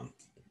long.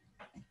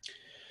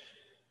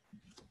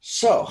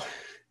 So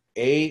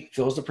A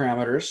fills the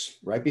parameters.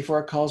 Right before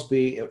it calls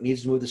B, it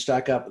needs to move the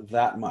stack up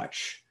that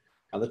much.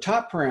 Now the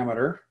top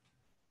parameter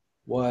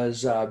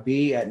was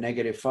B at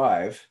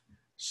 -5.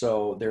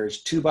 So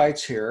there's 2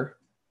 bytes here,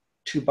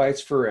 2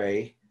 bytes for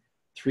A,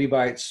 3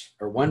 bytes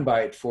or 1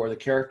 byte for the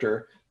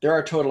character. There are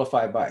a total of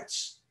 5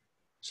 bytes.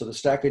 So the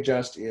stack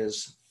adjust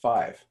is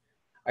 5.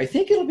 I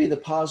think it'll be the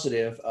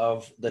positive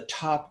of the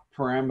top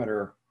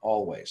parameter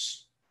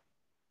always.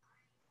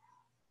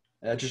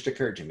 That just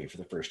occurred to me for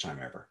the first time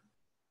ever.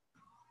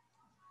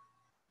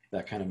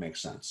 That kind of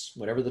makes sense.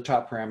 Whatever the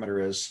top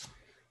parameter is,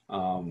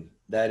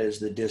 that is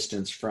the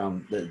distance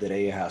from that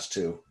A has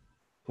to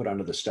put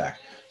onto the stack.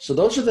 So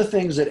those are the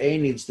things that A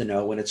needs to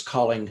know when it's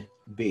calling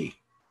B.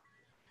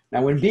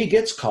 Now when B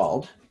gets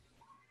called,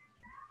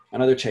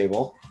 another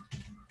table,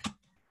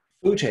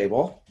 foo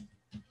table,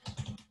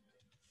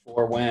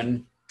 for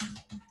when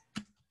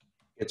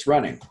it's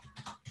running.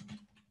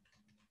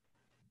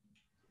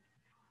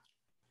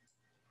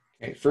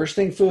 Okay, first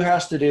thing foo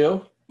has to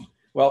do,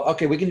 well,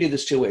 okay, we can do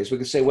this 2 ways. We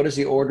can say what is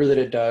the order that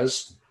it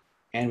does,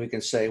 and we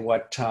can say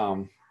what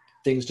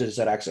things does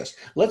that access.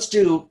 Let's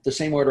do the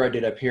same order I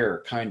did up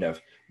here, kind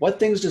of. What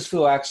things does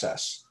foo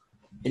access?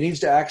 It needs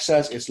to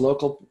access its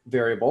local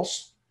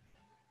variables.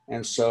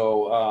 And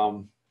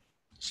so,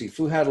 see,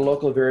 foo had a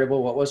local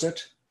variable. What was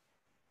it?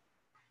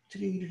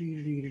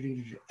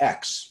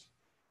 X.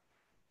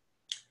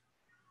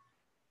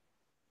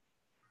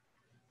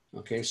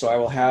 Okay, so I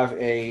will have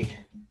a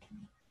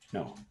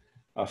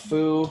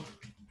foo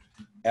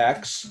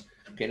X.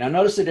 Okay, now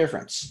notice the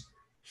difference.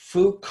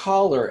 Foo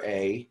caller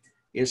A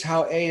is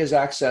how A is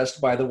accessed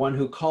by the one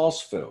who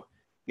calls foo.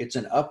 It's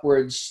an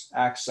upwards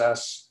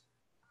access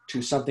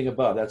to something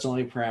above. That's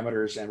only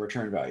parameters and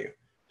return value.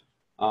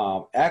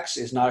 X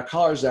is not a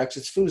caller's X,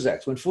 it's foo's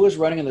X. When foo is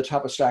running and the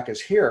top of stack is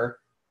here,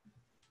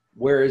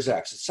 where is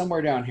X? It's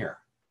somewhere down here.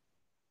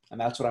 And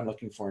that's what I'm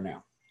looking for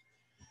now.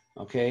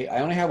 Okay,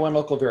 I only have one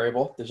local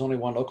variable. There's only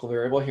one local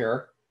variable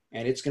here,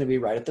 and it's going to be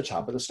right at the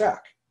top of the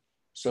stack.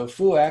 So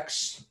foo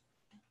X,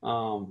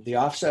 the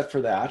offset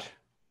for that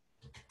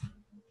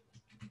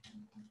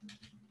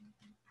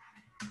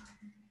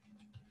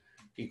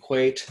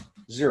equate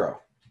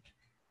 0.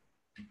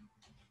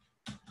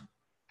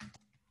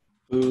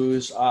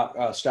 Foo's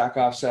stack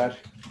offset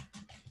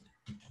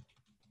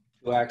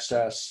to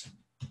access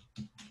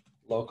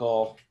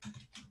local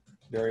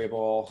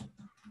variable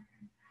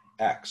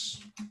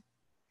X.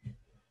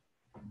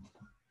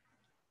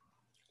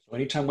 So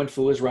anytime when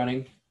foo is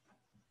running,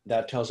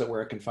 that tells it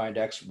where it can find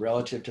X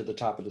relative to the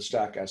top of the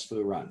stack as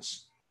foo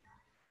runs.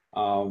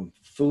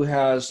 Foo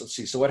has, let's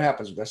see, so what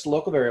happens? That's the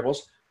local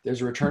variables.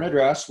 There's a return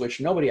address,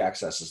 which nobody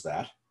accesses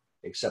that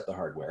except the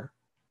hardware.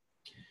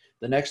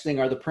 The next thing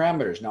are the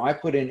parameters. Now I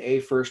put in A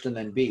first and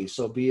then B.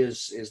 So B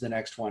is the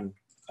next one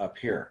up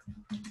here.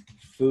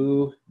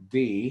 Foo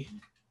B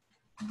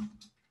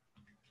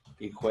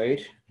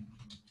equate.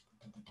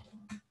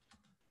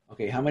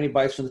 Okay, how many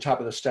bytes from the top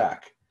of the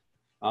stack?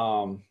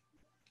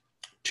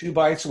 2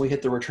 bytes and we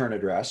hit the return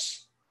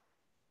address.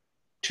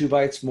 2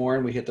 bytes more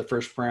and we hit the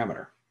first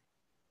parameter.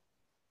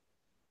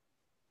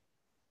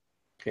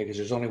 Okay, because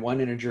there's only one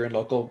integer in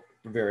local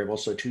variable,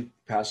 so 2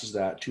 passes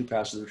that, 2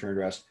 passes the return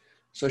address.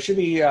 So it should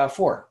be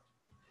 4.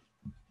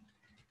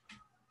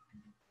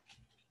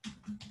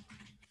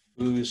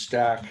 Foo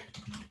stack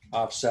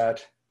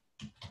offset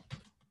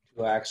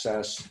to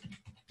access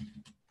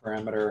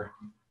parameter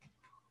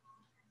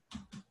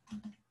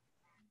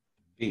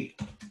B.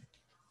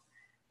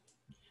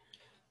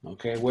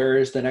 Okay, where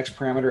is the next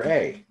parameter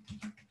A?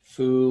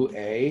 Foo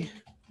A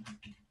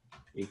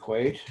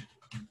equate.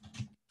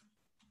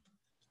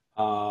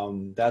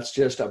 That's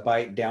just a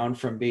byte down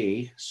from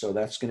B, so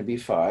that's going to be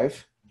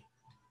 5.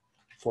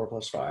 4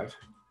 plus 5.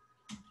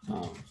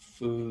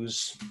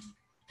 Foo's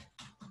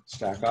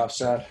stack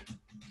offset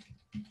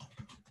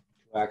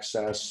to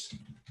access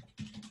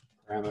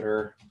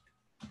parameter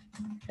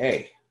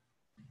A.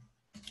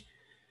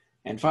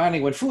 And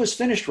finally, when foo is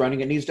finished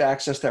running, it needs to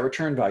access that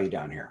return value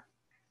down here.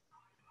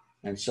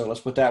 And so let's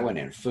put that one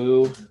in.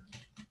 Foo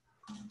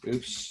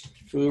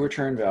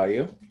return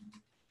value,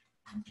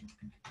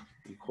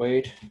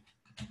 equate.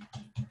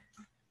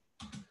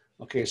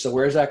 Okay, so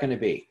where's that going to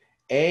be?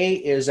 A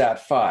is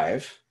at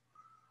 5.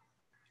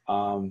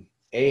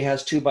 A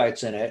has 2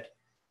 bytes in it.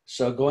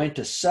 So going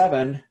to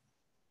 7,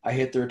 I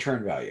hit the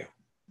return value.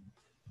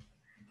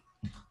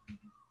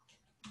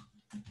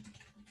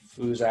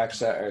 Foo's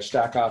access or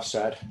stack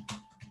offset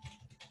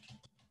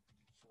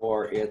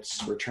for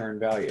its return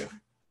value.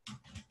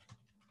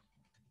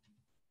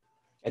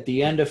 At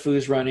the end of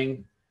foo's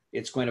running,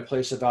 it's going to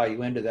place a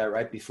value into that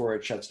right before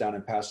it shuts down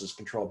and passes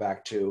control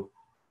back to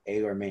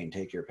A or main,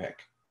 take your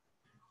pick.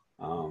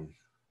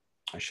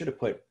 I should have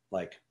put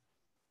like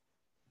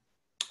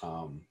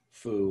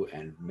foo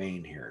and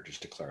main here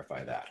just to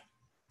clarify that.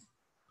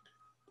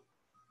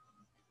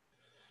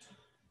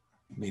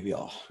 Maybe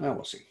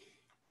we'll see.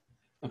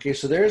 Okay,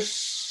 so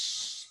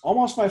there's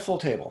almost my full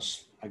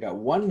tables. I got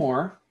one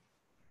more.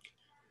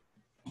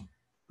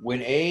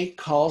 When A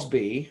calls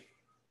B,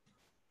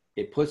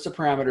 it puts the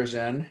parameters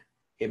in,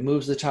 it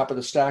moves the top of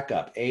the stack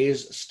up,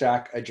 A's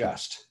stack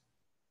adjust.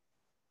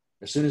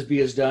 As soon as B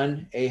is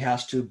done, A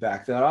has to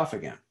back that off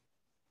again.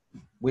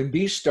 When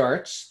B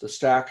starts, the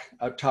stack,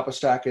 top of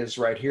stack is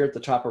right here at the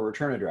top of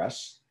return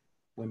address.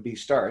 When B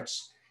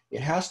starts,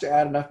 it has to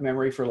add enough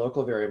memory for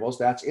local variables,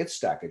 that's its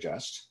stack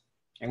adjust.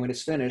 And when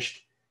it's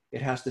finished,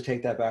 it has to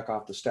take that back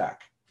off the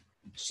stack.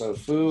 So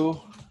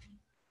foo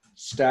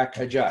stack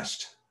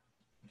adjust.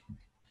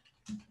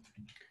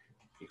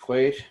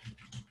 Equate.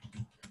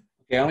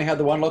 Okay, I only have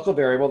the one local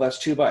variable, that's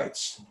 2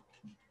 bytes.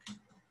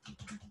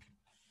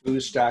 Foo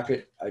stack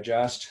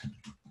adjust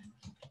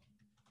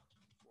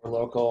for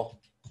local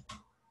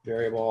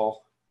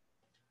variable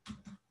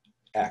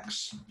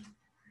X.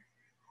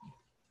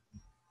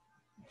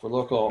 For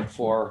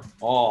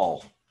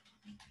all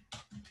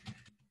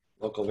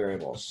local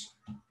variables,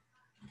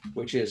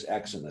 which is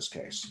X in this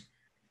case.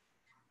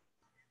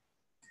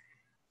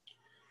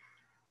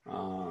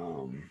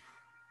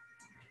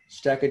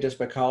 Stack adjust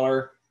by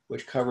caller,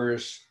 which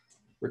covers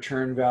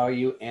return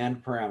value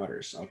and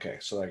parameters. Okay,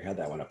 so I had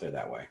that one up there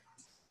that way.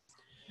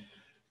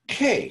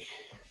 Okay.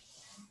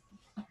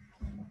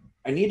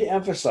 I need to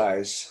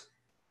emphasize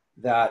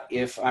that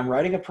if I'm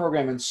writing a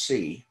program in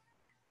C,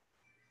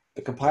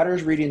 the compiler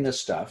is reading this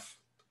stuff,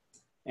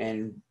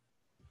 and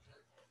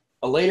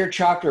a later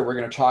chapter, we're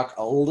going to talk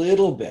a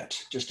little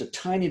bit, just a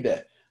tiny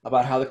bit,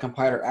 about how the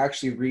compiler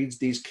actually reads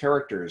these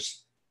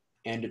characters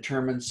and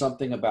determines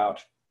something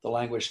about the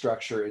language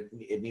structure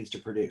it needs to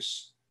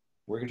produce.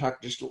 We're going to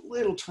talk just a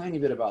little tiny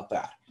bit about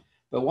that.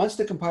 But once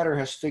the compiler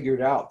has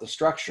figured out the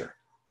structure,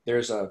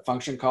 there's a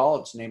function call,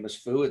 its name is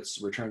foo, it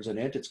returns an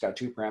int, it's got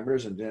 2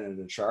 parameters, and then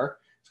a char,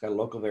 it's got a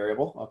local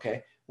variable,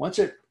 okay. Once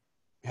it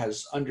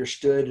has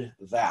understood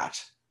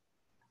that,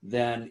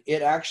 then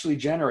it actually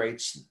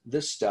generates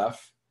this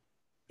stuff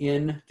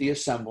in the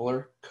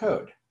assembler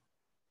code.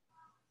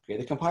 Okay,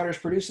 the compiler is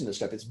producing this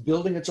stuff, it's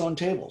building its own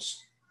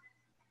tables.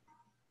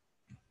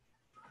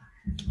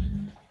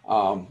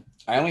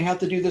 I only have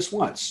to do this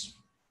once.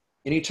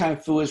 Anytime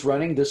foo is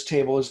running, this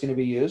table is going to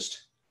be used.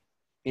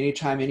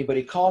 Anytime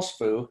anybody calls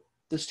foo,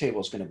 this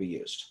table is going to be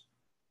used.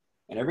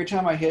 And every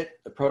time I hit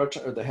the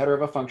prototype or the header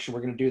of a function,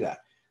 we're going to do that.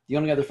 The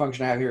only other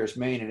function I have here is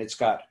main, and it's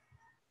got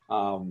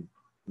no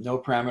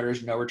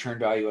parameters, no return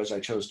value as I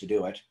chose to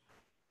do it,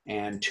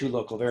 and 2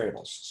 local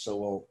variables. So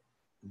we'll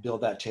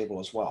build that table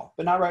as well,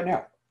 but not right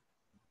now.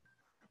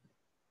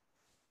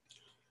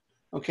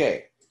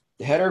 Okay,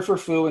 the header for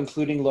foo,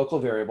 including local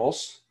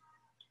variables,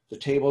 the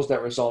tables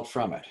that result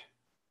from it.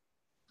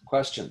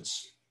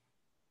 Questions?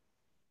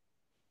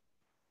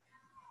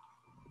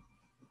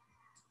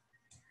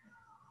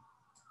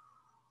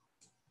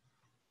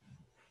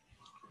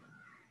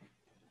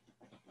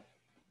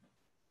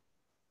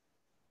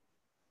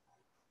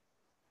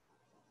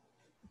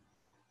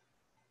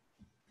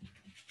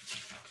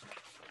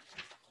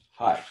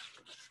 Hi.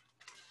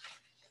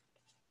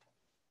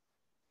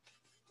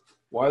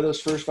 Why are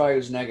those first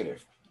values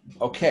negative?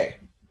 Okay.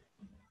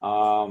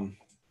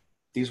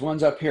 These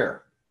ones up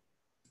here.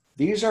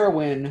 These are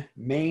when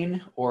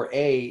main or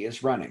A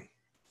is running.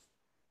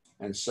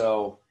 And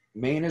so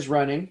main is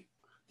running.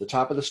 The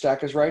top of the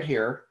stack is right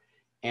here.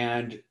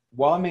 And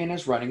while main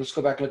is running, let's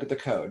go back and look at the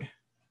code.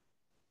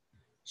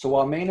 So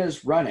while main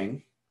is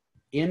running,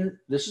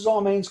 this is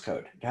all main's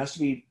code. It has to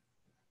be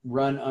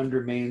run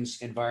under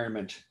main's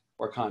environment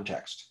or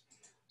context.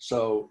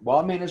 So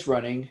while main is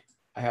running,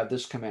 I have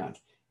this command.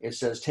 It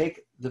says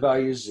take the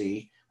value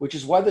Z, which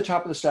is why the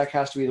top of the stack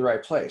has to be the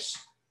right place.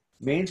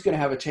 Main's going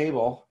to have a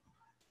table.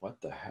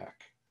 What the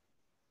heck?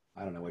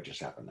 I don't know what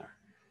just happened there.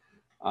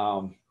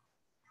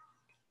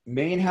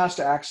 Main has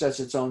to access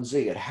its own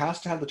Z. It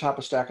has to have the top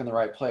of stack in the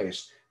right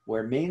place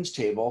where main's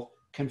table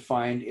can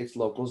find its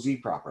local Z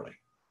properly.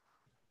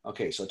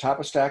 Okay, so top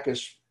of stack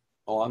is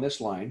along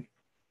this line.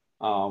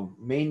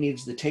 Main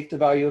needs to take the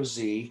value of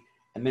Z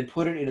and then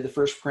put it into the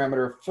first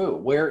parameter of foo.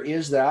 Where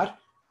is that?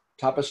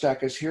 Top of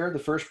stack is here. The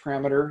first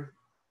parameter,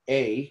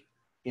 A,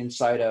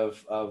 inside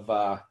of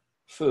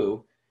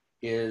foo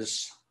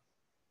is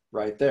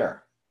right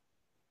there.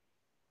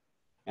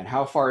 And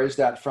how far is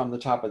that from the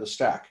top of the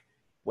stack?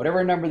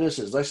 Whatever number this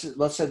is,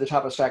 let's say the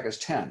top of stack is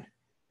 10.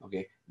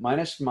 Okay,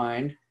 minus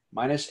 9,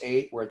 minus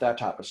 8, we're at that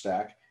top of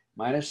stack.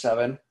 Minus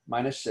 7,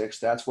 minus 6,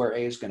 that's where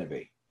A is going to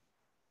be.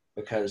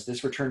 Because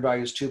this return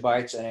value is 2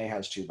 bytes and A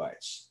has 2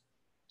 bytes.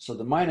 So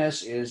the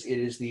minus is, it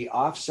is the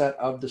offset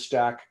of the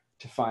stack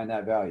to find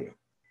that value.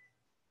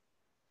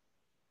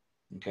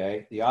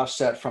 Okay, the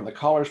offset from the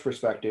caller's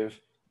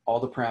perspective, all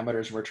the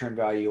parameters and return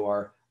value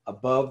are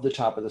above the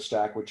top of the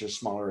stack, which is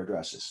smaller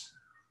addresses.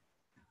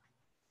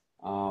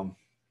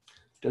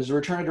 Does the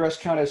return address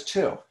count as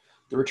 2?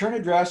 The return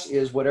address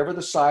is whatever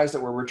the size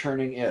that we're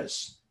returning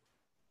is.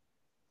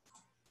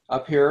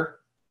 Up here,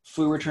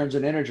 foo returns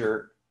an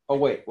integer. Oh,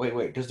 wait.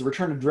 Does the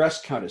return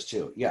address count as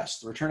 2? Yes,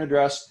 the return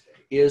address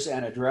is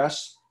an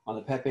address. On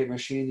the Pepe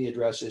machine, the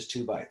address is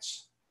 2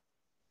 bytes.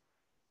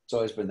 It's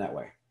always been that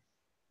way.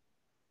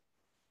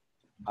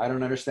 I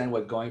don't understand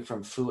what going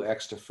from foo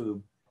X to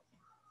foo.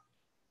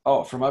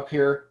 Oh, from up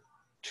here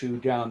to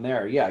down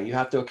there. Yeah, you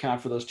have to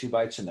account for those 2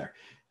 bytes in there.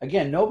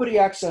 Again, nobody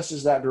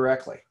accesses that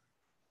directly.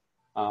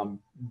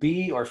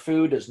 B or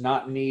foo does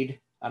not need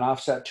an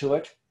offset to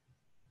it.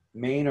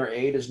 Main or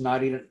A does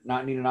not need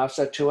an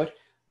offset to it.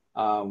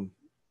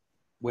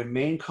 When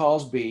main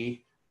calls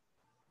B,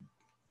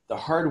 the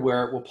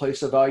hardware will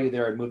place a value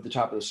there and move the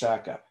top of the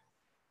stack up.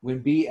 When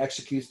B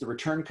executes the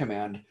return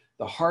command,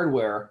 the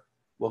hardware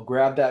will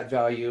grab that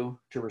value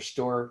to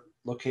restore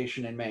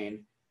location in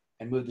main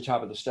and move the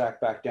top of the stack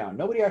back down.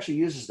 Nobody actually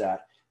uses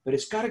that, but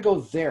it's got to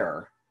go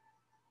there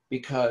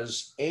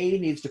because A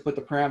needs to put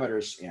the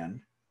parameters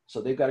in.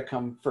 So they've got to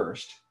come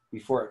first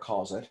before it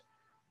calls it.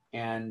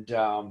 And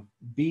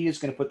B is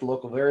going to put the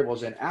local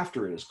variables in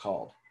after it is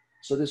called.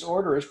 So this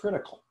order is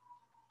critical.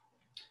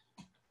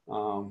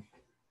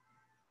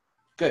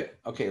 Good.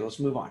 Okay, let's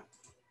move on.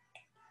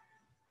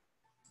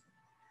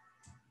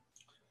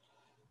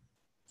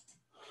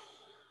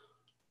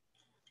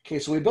 Okay,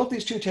 so we built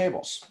these 2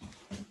 tables.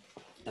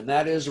 And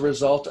that is a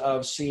result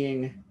of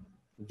seeing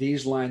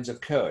these lines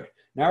of code.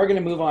 Now we're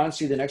going to move on and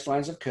see the next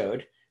lines of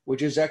code,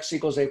 which is x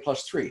equals a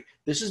plus 3.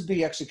 This is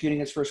B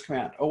executing its first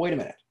command. Oh, wait a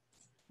minute.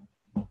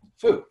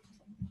 Foo.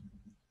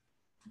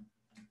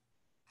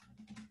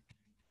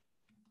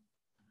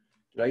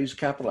 Did I use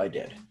capital? I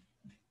did.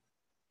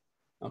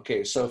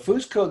 Okay, so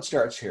foo's code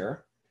starts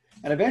here,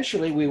 and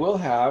eventually we will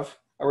have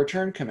a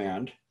return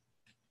command.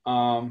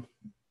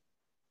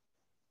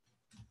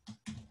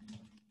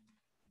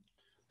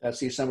 That's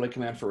the assembly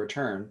command for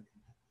return.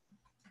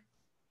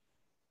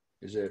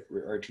 Is it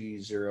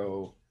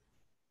RT0?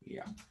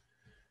 Yeah.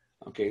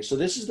 Okay, so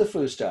this is the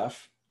foo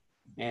stuff.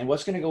 And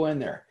what's going to go in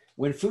there?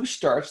 When foo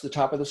starts, the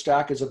top of the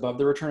stack is above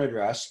the return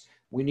address.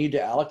 We need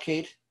to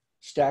allocate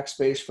stack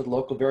space for the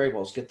local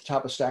variables, get the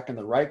top of stack in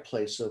the right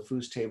place so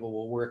foo's table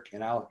will work in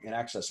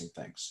accessing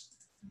things.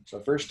 So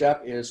first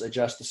step is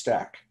adjust the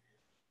stack.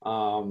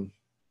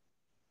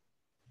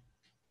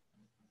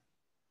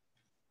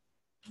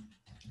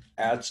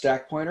 Add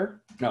stack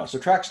pointer. No,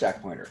 subtract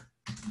stack pointer.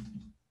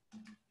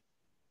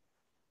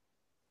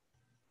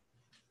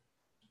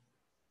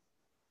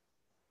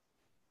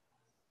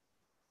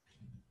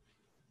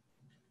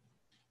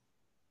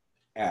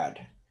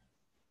 Add.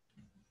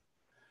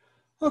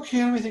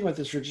 Okay, let me think about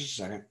this for just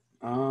a second.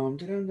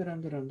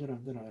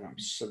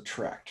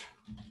 Subtract.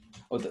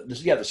 Oh,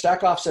 the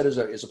stack offset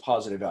is a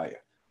positive value.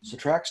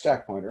 Subtract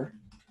stack pointer.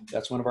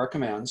 That's one of our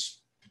commands.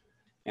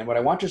 And what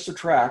I want to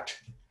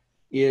subtract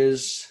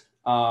is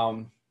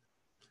the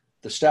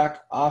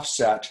stack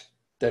offset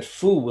that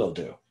foo will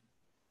do.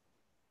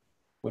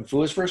 When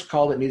foo is first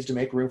called, it needs to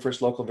make room for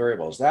its local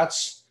variables.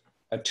 That's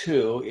a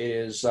 2. It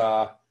is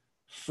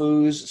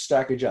foo's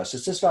stack adjust.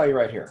 It's this value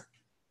right here.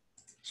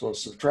 So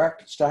let's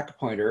subtract stack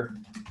pointer,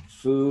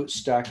 foo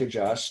stack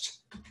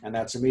adjust, and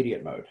that's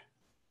immediate mode.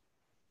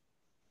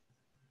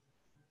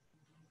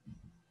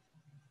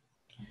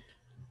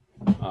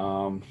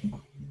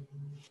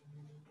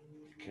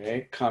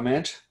 Okay,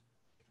 comment.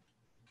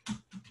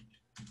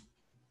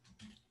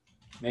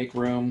 Make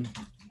room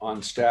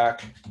on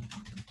stack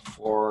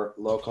for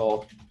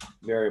local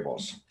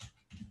variables.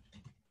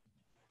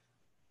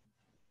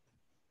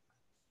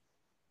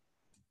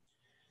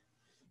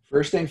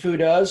 First thing foo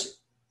does,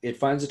 it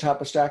finds the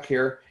top of stack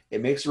here.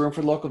 It makes room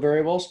for local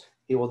variables.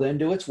 It will then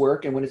do its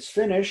work. And when it's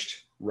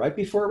finished, right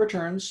before it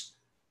returns,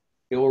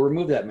 it will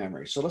remove that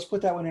memory. So let's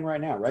put that one in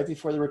right now, right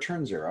before the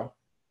return 0.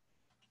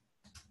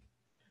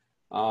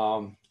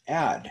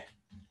 Add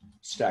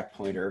stack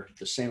pointer,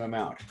 the same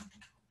amount.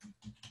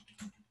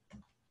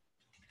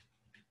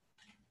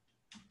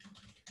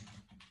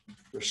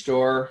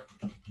 Restore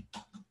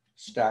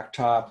stack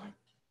top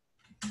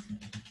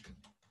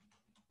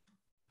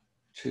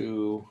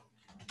to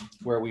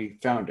where we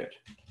found it.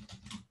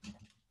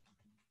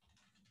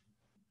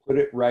 Put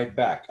it right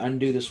back.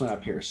 Undo this one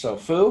up here. So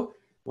foo,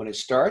 when it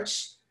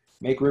starts,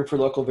 make room for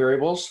local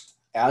variables.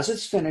 as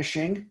it's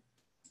finishing,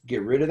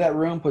 get rid of that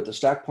room, put the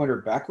stack pointer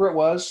back where it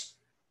was,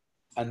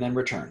 and then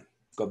return.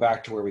 Go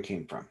back to where we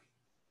came from.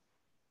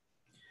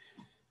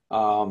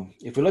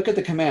 If we look at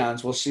the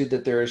commands, we'll see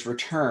that there is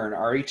return,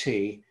 RET.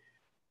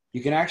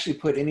 You can actually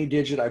put any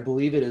digit, I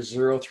believe it is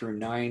 0 through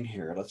 9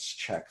 here. Let's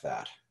check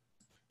that.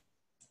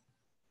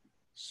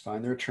 Let's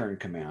find the return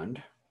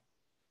command.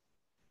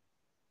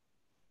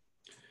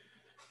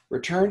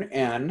 Return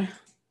N,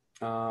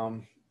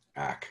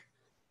 ACK.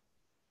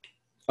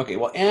 Okay,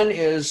 well, N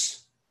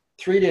is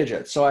 3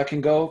 digits, so I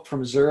can go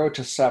from 0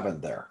 to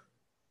 7 there.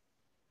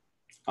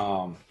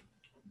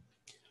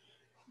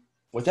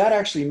 What that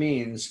actually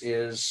means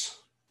is,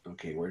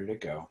 okay, where did it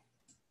go?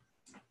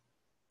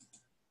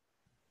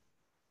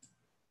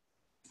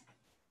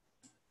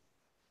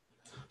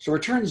 So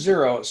return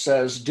 0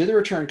 says do the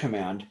return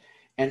command,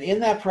 and in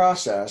that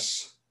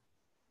process,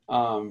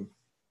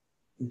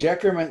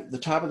 decrement the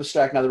top of the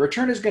stack. Now the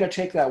return is going to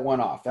take that 1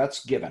 off.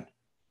 That's given.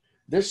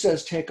 This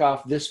says take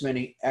off this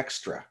many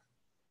extra.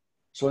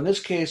 So in this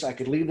case, I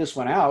could leave this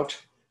one out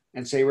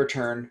and say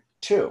return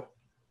 2.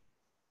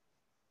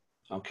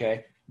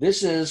 Okay,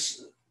 this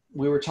is,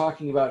 we were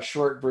talking about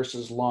short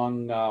versus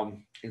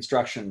long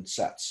instruction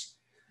sets.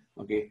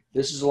 Okay,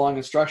 this is a long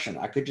instruction.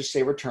 I could just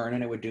say return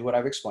and it would do what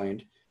I've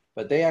explained,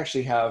 but they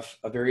actually have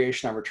a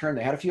variation on return.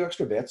 They had a few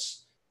extra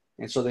bits,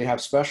 and so they have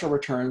special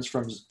returns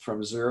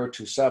from 0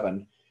 to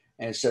 7,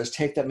 and it says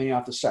take that many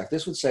off the stack.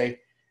 This would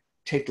say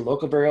take the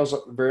local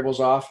variables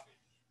off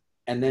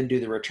and then do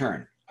the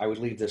return. I would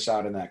leave this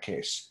out in that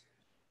case.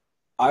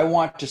 I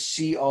want to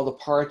see all the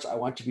parts. I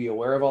want to be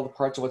aware of all the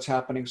parts of what's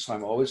happening, so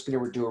I'm always going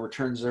to do a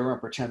return 0 and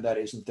pretend that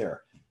isn't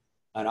there.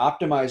 An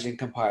optimizing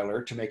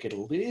compiler, to make it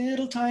a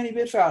little tiny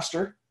bit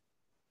faster,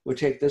 would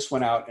take this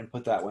one out and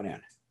put that one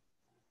in.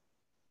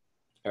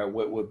 Or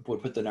would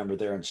put the number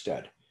there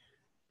instead.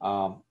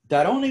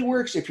 That only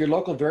works if your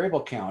local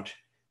variable count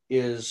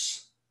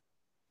is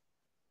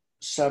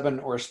 7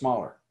 or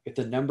smaller. If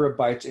the number of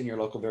bytes in your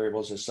local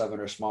variables is 7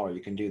 or smaller,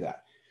 you can do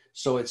that.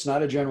 So it's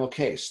not a general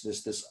case,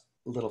 this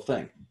little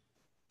thing.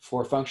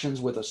 For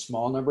functions with a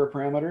small number of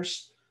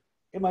parameters,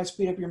 it might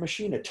speed up your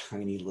machine a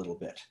tiny little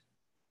bit.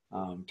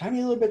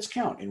 Tiny little bits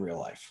count in real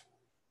life.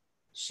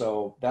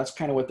 So that's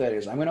kind of what that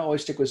is. I'm going to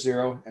always stick with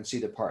 0 and see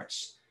the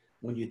parts.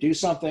 When you do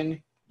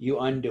something, you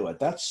undo it.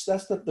 That's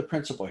the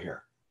principle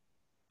here.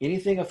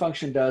 Anything a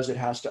function does, it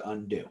has to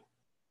undo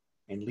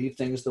and leave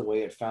things the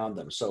way it found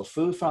them. So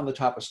foo found the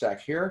top of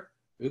stack here.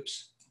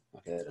 Oops.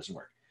 Okay, that doesn't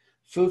work.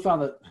 Foo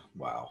found the,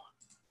 wow.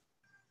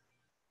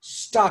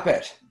 Stop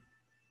it.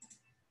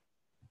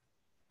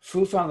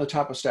 Foo found the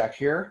top of stack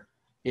here.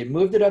 It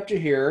moved it up to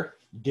here,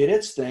 did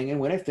its thing, and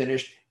when it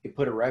finished, it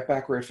put it right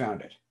back where it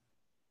found it.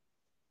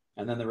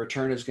 And then the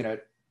return is going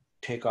to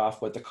take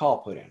off what the call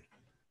put in.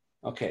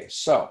 Okay,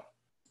 so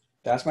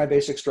that's my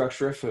basic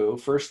structure of foo.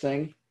 First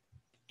thing,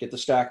 get the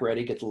stack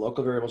ready, get the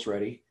local variables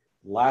ready.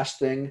 Last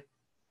thing,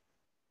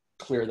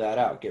 clear that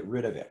out, get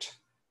rid of it.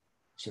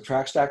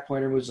 Subtract stack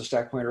pointer moves the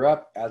stack pointer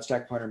up, add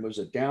stack pointer moves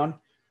it down.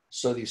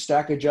 So the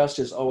stack adjust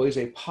is always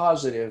a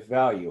positive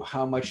value,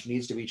 how much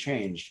needs to be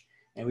changed,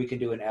 and we can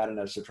do an add and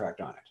a subtract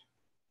on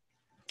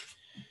it.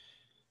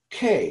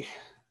 Okay,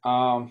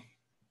 so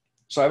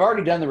I've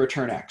already done the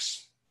return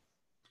X.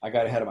 I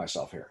got ahead of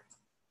myself here.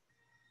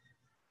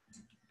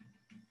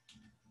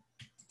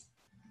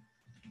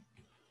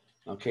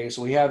 Okay,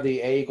 so we have the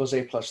a equals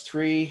a plus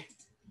 3,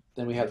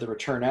 then we have the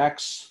return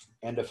X,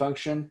 end of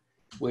function,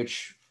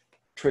 which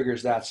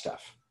triggers that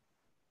stuff.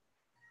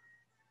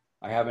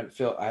 I haven't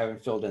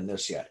filled in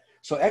this yet.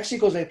 So X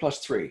equals a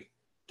plus 3.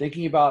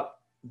 Thinking about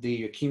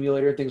the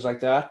accumulator, things like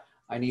that,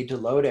 I need to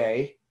load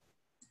a,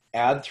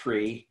 add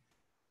 3,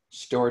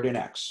 store it in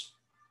X.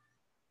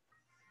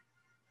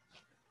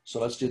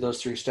 So let's do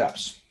those 3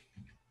 steps.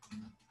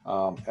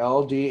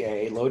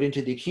 LDA, load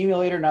into the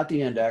accumulator, not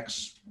the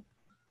index.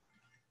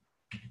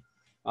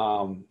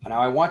 Now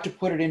I want to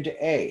put it into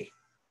A.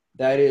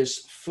 That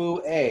is foo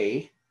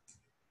A.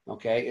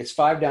 Okay, it's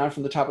 5 down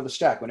from the top of the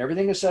stack. When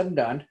everything is said and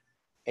done,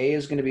 A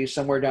is going to be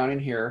somewhere down in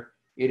here.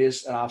 It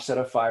is an offset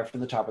of 5 from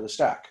the top of the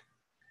stack.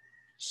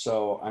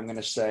 So I'm going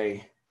to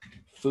say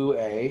foo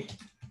A.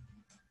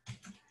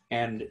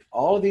 And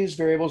all of these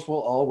variables will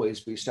always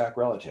be stack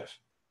relative.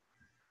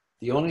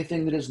 The only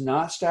thing that is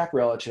not stack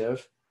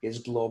relative is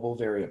global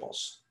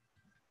variables.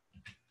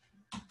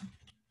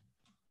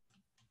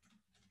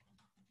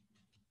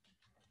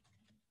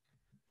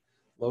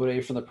 Load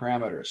A from the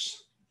parameters.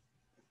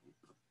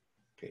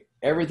 Okay,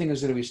 everything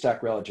is going to be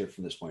stack relative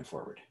from this point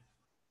forward.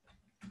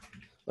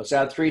 Let's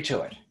add 3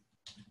 to it.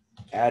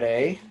 Add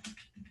A,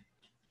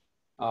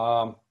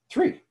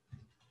 3.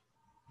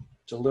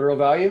 It's a literal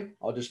value.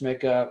 I'll just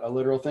make a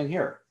literal thing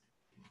here.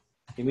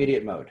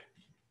 Immediate mode.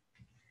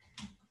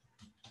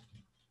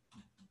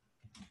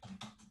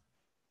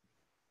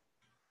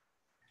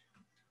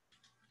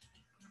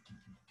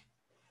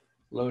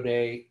 Load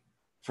A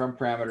from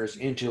parameters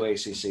into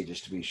ACC,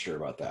 just to be sure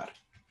about that.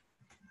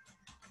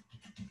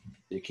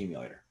 The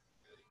accumulator.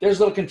 There's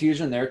a little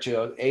confusion there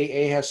too.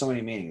 A has so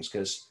many meanings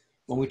because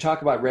when we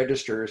talk about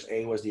registers,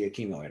 A was the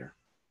accumulator.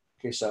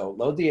 Okay, so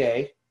load the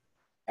A,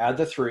 add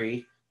the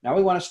 3. Now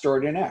we want to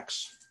store it in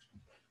X.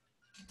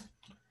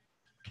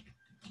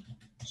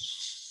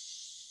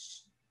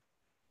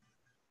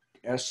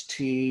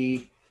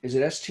 ST, is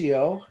it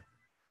STO?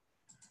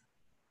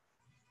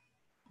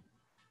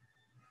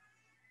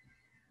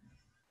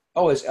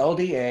 Oh, it's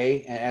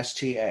LDA and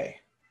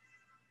STA.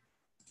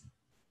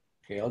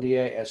 Okay,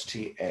 LDA,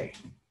 STA.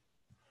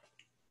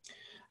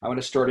 I want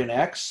to store it in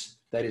X.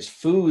 That is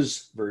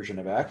foo's version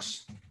of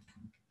X.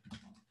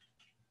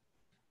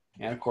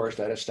 And of course,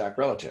 that is stack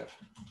relative.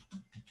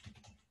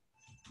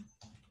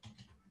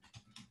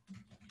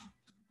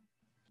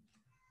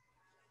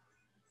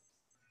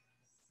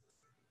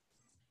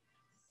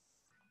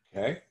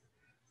 Okay,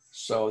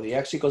 so the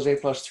X equals A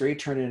plus 3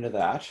 turned into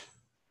that.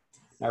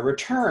 Now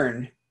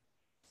return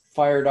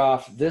fired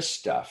off this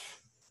stuff.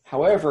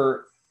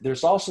 However,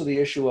 there's also the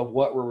issue of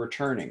what we're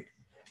returning.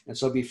 And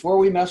so before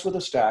we mess with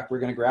the stack, we're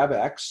going to grab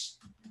X,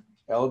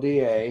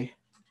 LDA,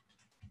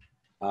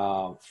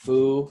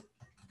 foo,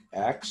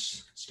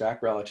 X,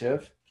 stack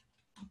relative,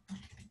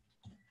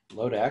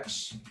 load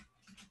X,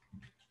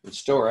 and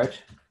store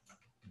it,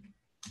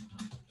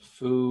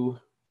 foo,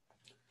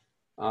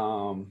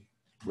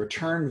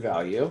 return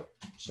value,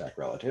 stack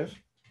relative,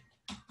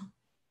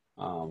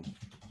 okay,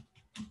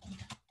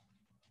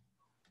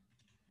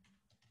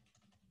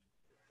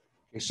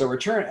 so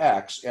return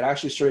X, it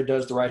actually sort of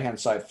does the right-hand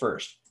side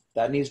first.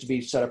 That needs to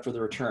be set up for the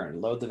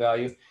return. Load the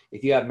value.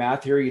 If you have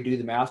math here, you do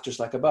the math just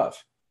like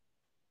above.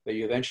 But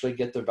you eventually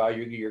get the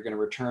value you're going to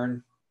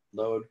return,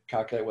 load,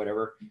 calculate,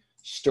 whatever.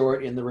 Store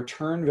it in the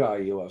return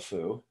value of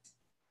foo.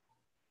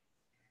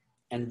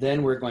 And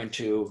then we're going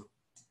to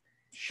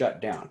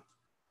shut down.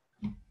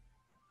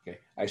 Okay.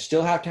 I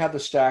still have to have the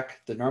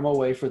stack the normal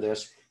way for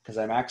this because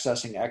I'm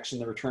accessing X in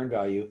the return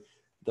value.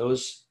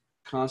 Those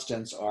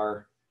constants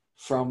are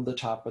from the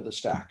top of the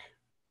stack.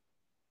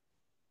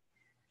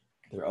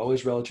 They're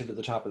always relative to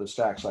the top of the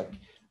stack. So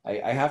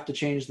I have to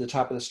change the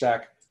top of the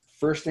stack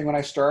first thing when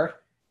I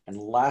start and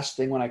last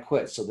thing when I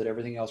quit so that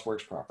everything else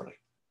works properly.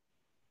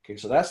 Okay,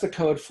 so that's the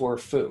code for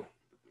foo.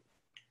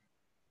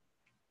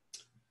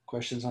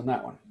 Questions on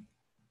that one?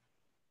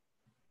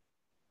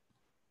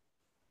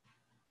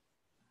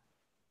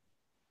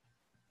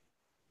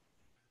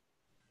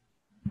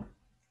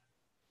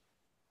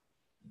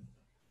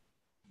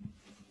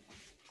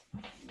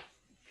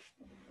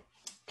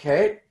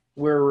 Okay,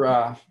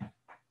 we're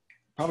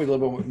probably a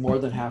little bit more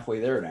than halfway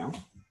there now.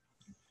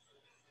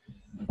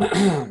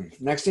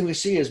 Next thing we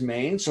see is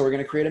main, so we're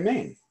going to create a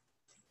main.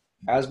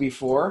 As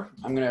before,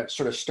 I'm going to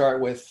sort of start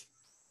with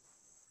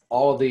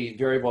all of the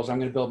variables. I'm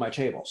going to build my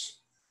tables.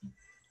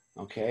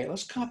 Okay,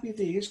 let's copy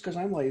these because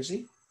I'm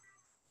lazy.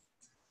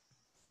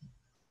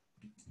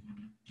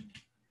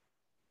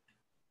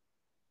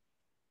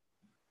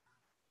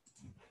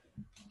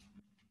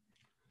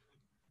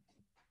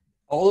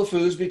 All the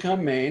foods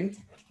become main.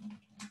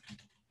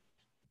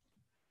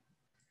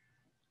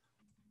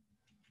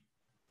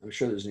 I'm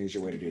sure there's an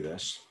easier way to do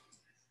this.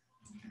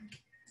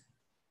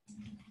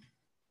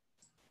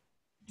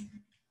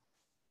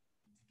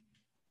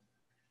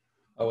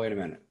 Oh, wait a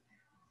minute.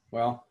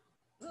 Well,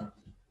 we'll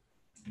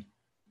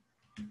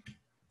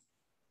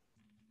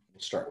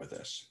start with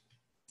this.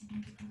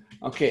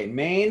 Okay,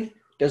 main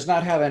does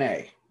not have an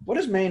A. What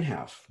does main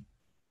have?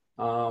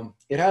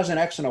 It has an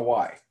X and a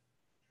Y.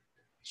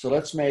 So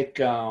let's make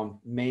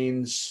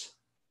main's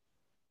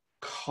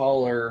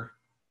caller.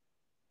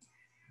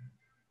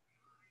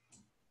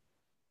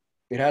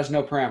 It has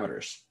no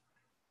parameters.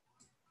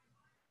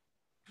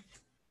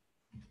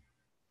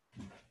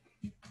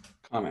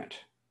 Comment.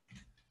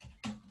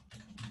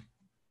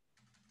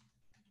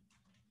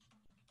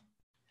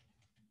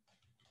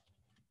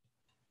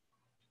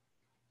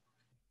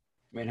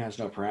 Main has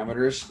no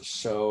parameters,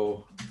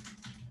 so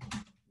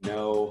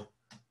no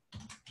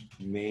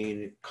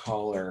main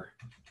caller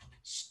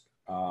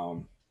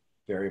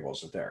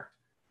variables are there.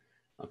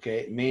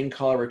 Okay, main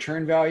caller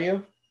return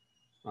value.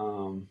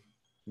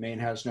 Main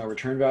has no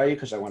return value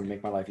because I want to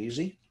make my life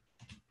easy.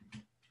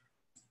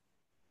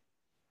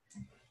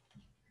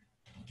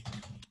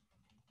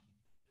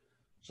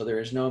 So there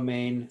is no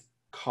main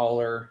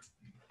caller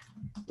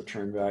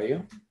return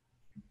value.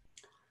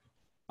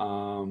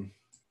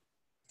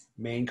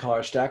 Main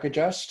caller stack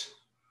adjust.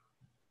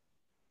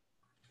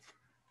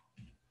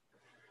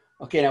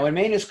 Okay, now when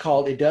main is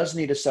called, it does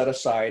need to set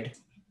aside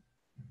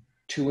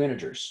 2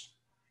 integers.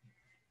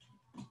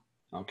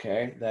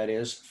 Okay, that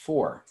is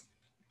 4.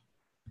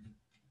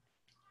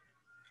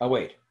 Oh,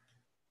 wait.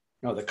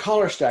 No, the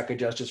caller stack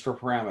adjust is for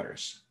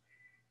parameters.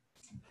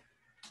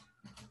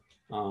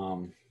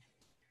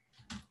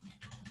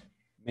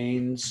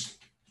 Main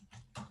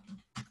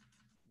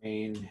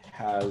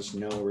has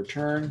no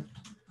return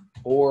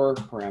or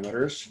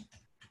parameters.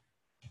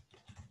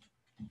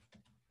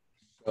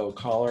 So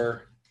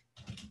caller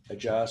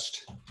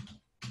adjust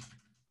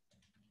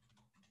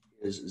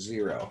is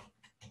 0.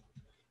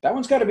 That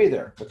one's got to be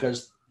there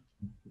because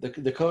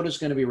the code is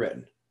going to be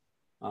written.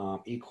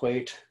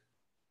 Equate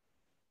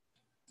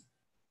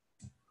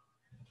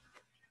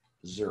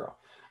 0.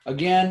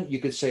 Again, you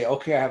could say,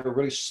 okay, I have a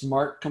really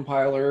smart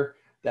compiler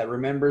that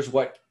remembers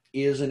what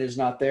is and is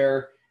not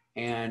there.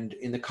 And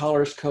in the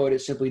colors code,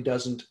 it simply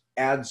doesn't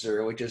add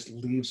 0. It just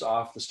leaves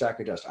off the stack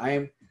adjust.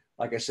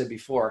 Like I said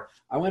before,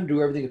 I want to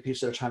do everything a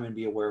piece at a time and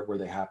be aware of where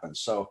they happen.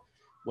 So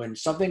when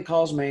something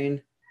calls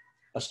main,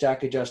 a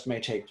stack adjust may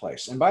take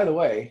place. And by the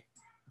way,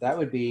 that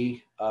would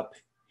be up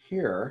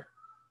here,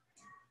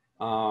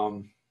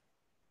 call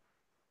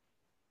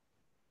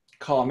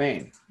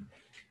main.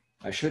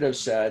 I should have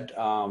said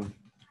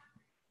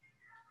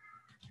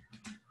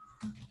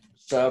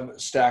sub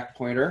stack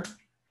pointer,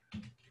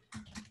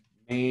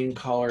 main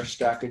caller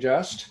stack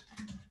adjust,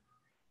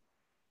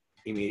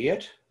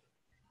 immediate.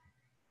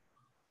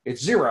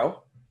 It's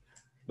 0,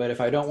 but if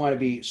I don't want to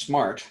be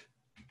smart,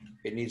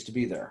 it needs to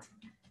be there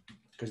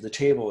because the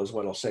table is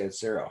what will say it's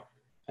 0.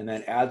 And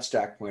then add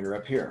stack pointer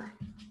up here.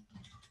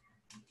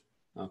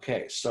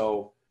 Okay,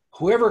 so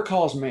whoever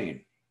calls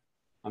main,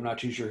 I'm not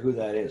too sure who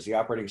that is, the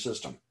operating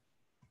system,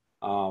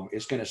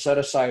 is going to set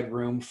aside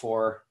room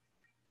for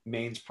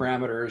main's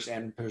parameters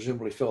and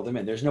presumably fill them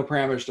in. There's no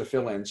parameters to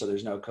fill in, so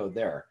there's no code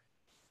there.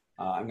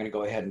 I'm going to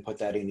go ahead and put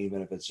that in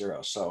even if it's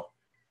 0. So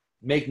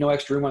make no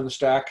extra room on the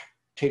stack,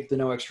 take the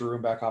no extra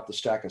room back off the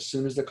stack as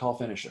soon as the call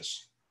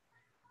finishes.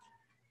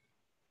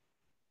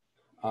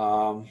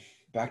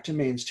 Back to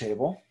mains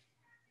table.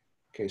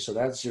 Okay, so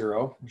that's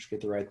 0. We should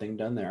get the right thing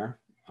done there.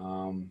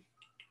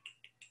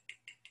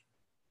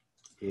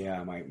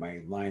 Yeah,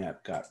 my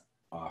lineup got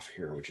off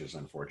here, which is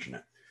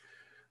unfortunate.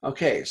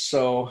 Okay,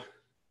 so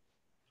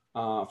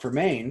for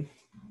main's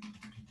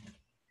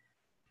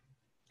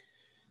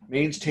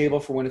table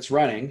for when it's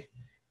running,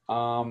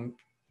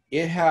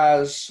 it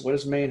has, what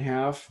does main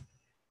have?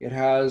 It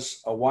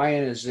has a Y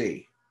and a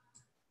Z.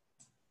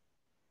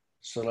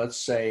 So let's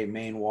say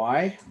main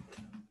Y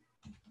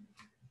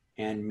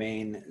and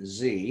main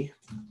Z.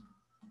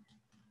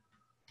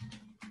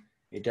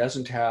 It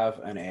doesn't have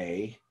an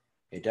A.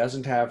 It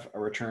doesn't have a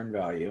return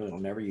value. It'll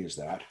never use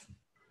that.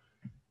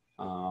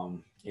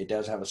 It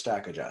does have a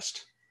stack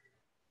adjust.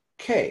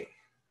 Okay.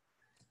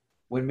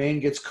 When main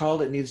gets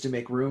called, it needs to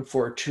make room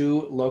for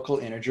 2 local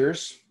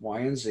integers, Y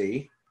and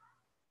Z.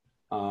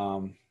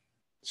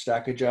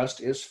 Stack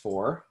adjust is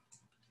 4.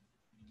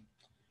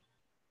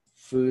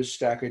 Foo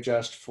stack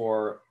adjust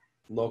for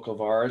local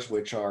vars,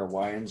 which are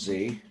Y and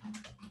Z.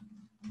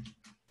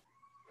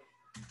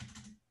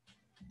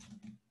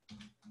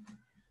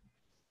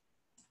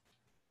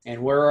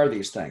 And where are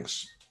these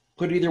things?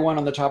 Put either one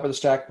on the top of the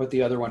stack, put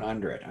the other one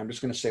under it. I'm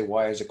just going to say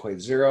Y is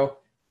equate 0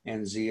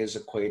 and Z is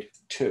equate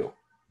 2.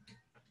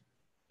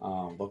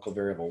 Local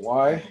variable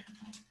Y,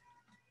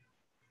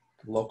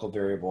 local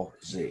variable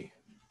Z.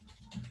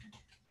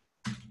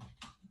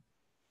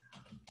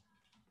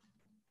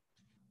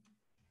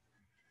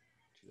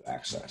 To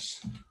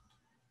access.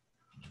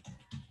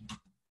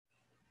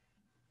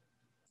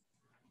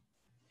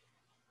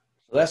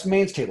 So that's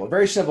mains table.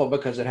 Very simple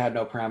because it had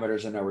no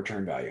parameters and no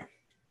return value.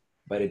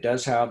 But it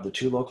does have the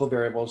 2 local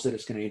variables that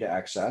it's going to need to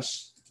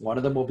access. One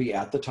of them will be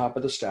at the top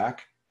of the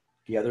stack.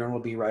 The other one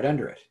will be right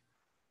under it.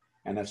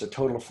 And that's a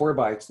total of 4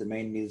 bytes that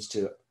main needs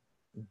to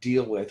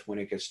deal with when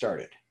it gets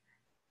started.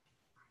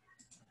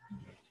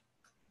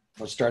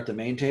 Let's start the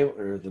main table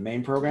or the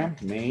main program.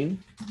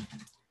 Main,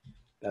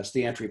 that's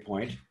the entry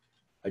point.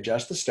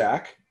 Adjust the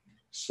stack.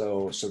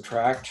 So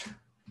subtract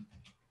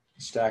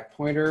stack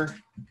pointer,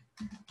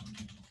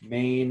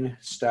 main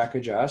stack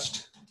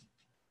adjust,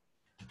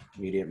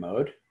 immediate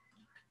mode.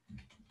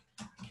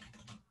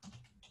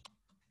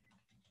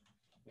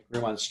 Make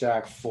room on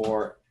stack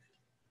for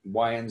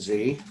Y and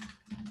Z.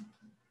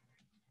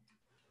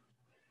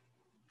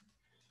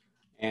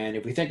 And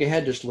if we think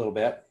ahead just a little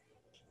bit,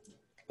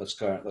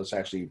 let's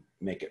actually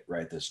make it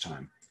right this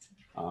time.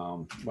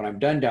 When I'm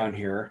done down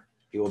here,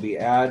 it will be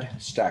add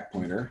stack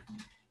pointer,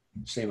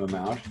 same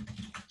amount,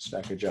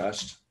 stack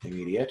adjust,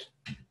 immediate,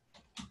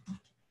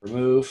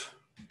 remove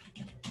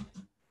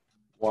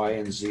Y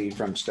and Z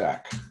from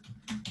stack.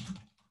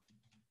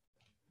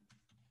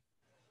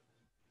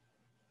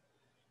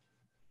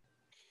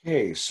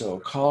 Okay, so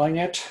calling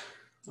it,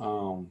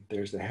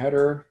 there's the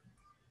header.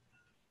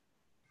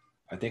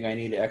 I think I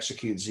need to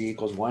execute Z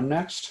equals 1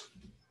 next.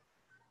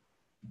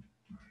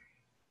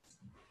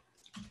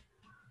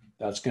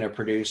 That's going to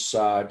produce,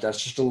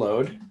 that's just a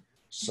load.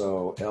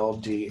 So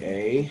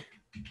LDA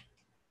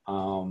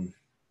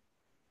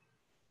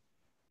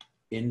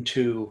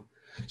into,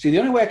 see, the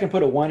only way I can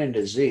put a 1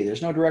 into Z,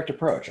 there's no direct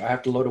approach. I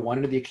have to load a 1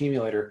 into the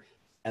accumulator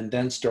and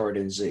then store it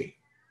in Z.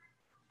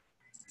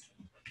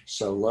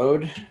 So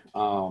load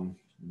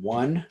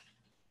 1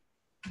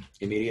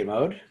 immediate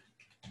mode,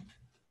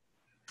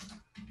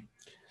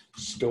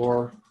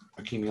 store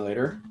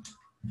accumulator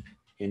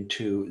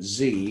into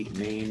Z,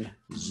 main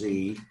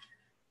Z,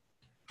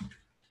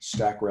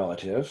 stack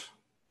relative.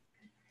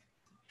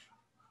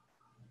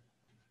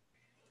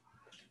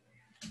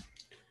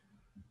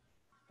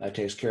 That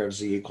takes care of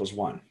Z equals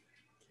 1.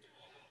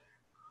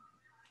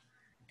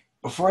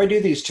 Before I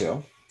do these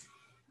two,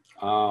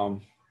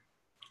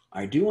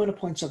 I do want to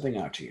point something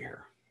out to you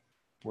here.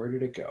 Where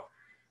did it go?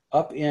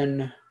 Up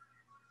in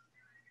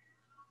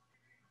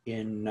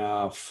in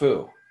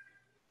foo.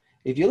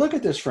 If you look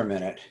at this for a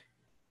minute,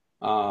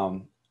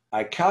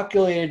 I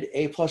calculated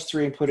a plus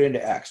 3 and put it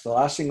into x. The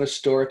last thing was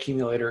store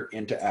accumulator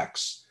into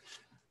x.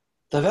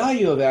 The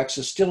value of x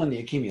is still in the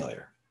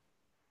accumulator.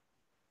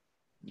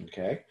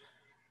 Okay.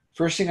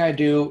 First thing I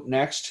do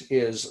next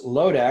is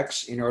load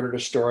x in order to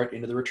store it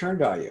into the return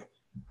value.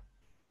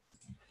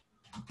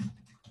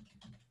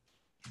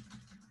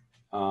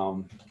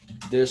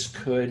 This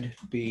could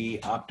be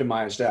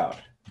optimized out.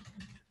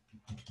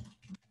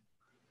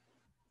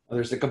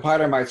 There's the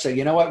compiler might say,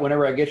 you know what,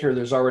 whenever I get here,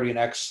 there's already an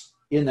x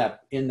in that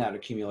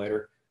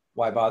accumulator.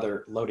 Why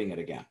bother loading it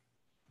again?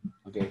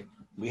 Okay,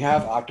 we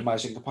have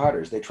optimizing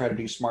compilers. They try to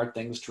do smart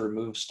things to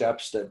remove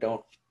steps that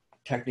don't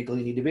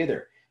technically need to be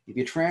there. If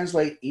you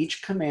translate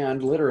each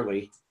command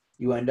literally,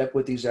 you end up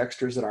with these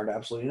extras that aren't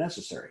absolutely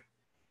necessary.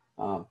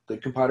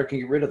 Good compiler can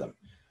get rid of them.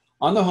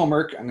 On the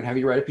homework, I'm going to have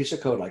you write a piece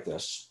of code like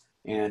this,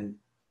 and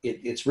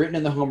it's written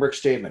in the homework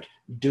statement,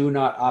 do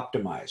not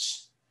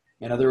optimize.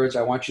 In other words,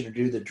 I want you to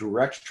do the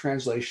direct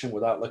translation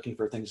without looking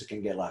for things that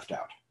can get left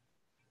out.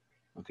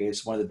 Okay,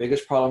 it's one of the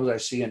biggest problems I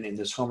see in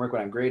this homework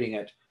when I'm grading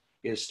it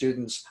is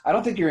students, I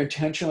don't think you're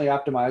intentionally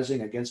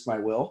optimizing against my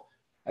will.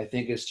 I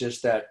think it's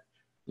just that,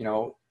 you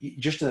know,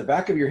 just in the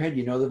back of your head,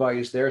 you know the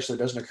value's there, so it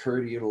doesn't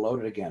occur to you to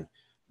load it again.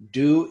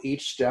 Do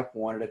each step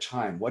one at a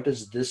time. What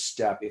does this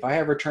step, if I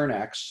have return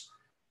x,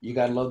 you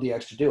got to load the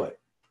x to do it.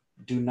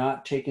 Do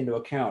not take into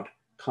account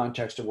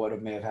context of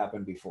what may have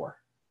happened before.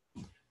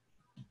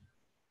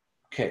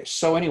 Okay,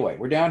 so anyway,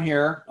 we're down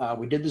here.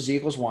 We did the z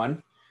equals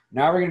 1.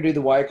 Now we're going to do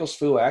the y equals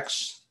foo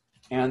x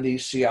and the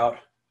c out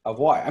of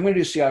y. I'm going to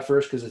do c out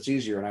first because it's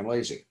easier and I'm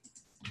lazy.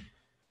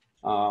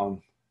 Now,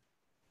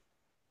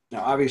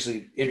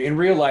 obviously, in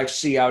real life,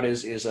 c out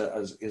is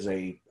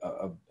a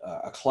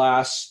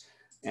class,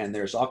 and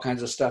there's all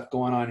kinds of stuff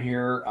going on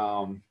here.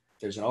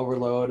 There's an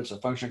overload. It's a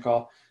function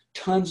call.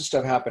 Tons of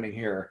stuff happening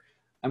here.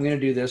 I'm going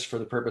to do this for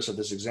the purpose of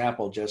this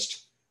example,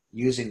 just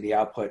using the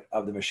output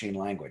of the machine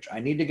language. I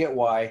need to get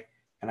y,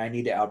 and I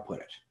need to output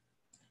it.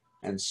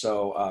 And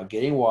so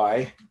getting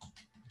y,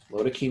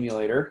 load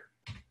accumulator,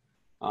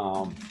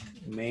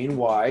 main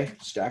y,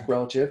 stack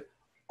relative,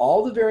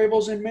 all the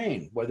variables in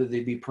main, whether they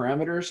be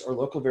parameters or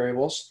local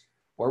variables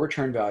or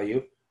return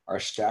value, are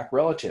stack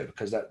relative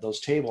because those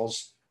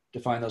tables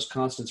define those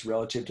constants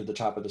relative to the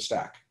top of the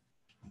stack.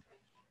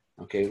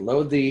 Okay,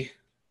 load the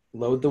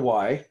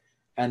y,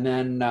 and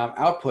then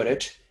output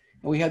it.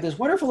 And we have this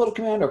wonderful little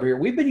command over here.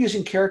 We've been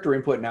using character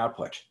input and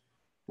output,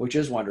 which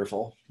is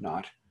wonderful,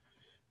 not.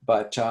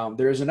 But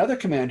there's another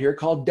command here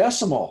called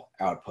decimal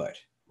output.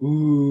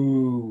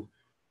 Ooh.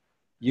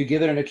 You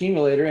give it an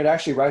accumulator, it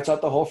actually writes out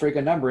the whole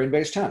freaking number in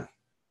base 10.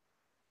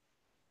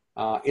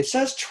 It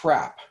says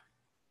trap.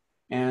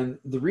 And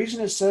the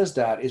reason it says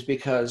that is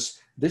because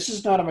this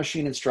is not a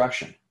machine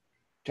instruction.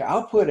 To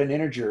output an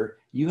integer,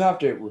 you have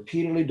to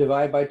repeatedly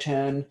divide by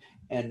 10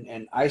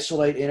 and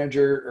isolate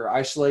integer or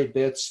isolate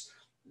bits.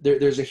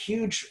 There's a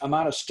huge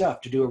amount of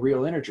stuff to do a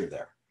real integer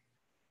there,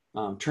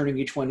 turning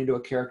each one into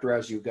a character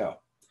as you go.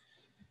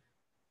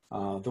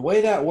 The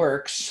way that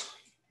works,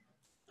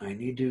 I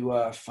need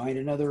to find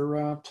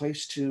another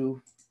place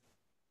to.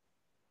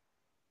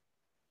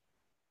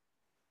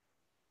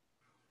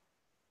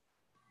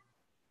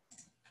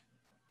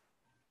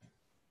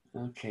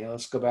 Okay,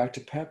 let's go back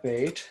to PEP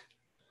 8.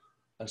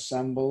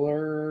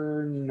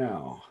 Assembler,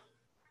 no.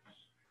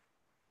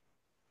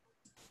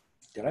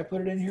 Did I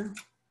put it in here?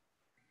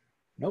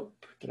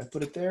 Nope. Did I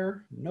put it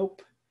there?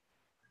 Nope.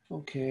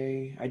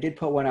 Okay, I did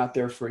put one out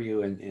there for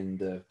you in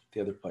the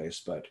other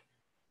place, but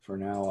for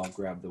now I'll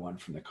grab the one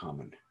from the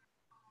common.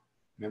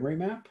 Memory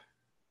map?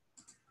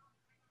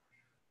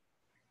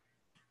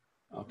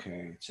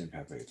 Okay, it's in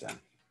PEP 8 then.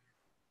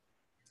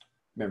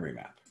 Memory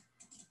map.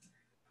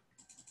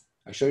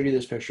 I showed you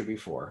this picture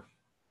before.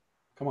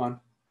 Come on.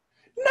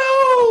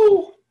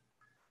 No!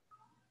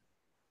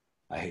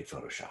 I hate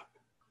Photoshop.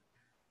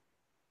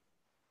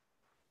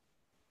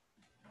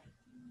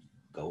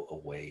 Go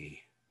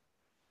away.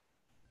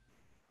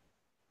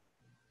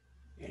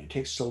 And it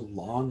takes so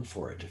long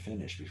for it to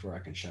finish before I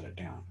can shut it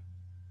down.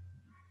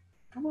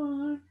 Come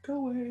on, go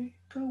away,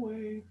 go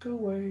away, go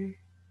away.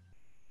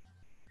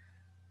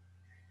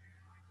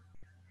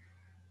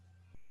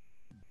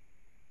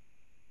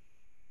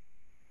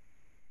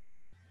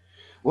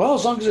 Well,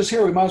 as long as it's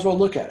here, we might as well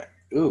look at it.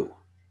 Ooh.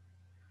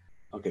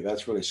 Okay,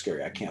 that's really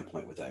scary. I can't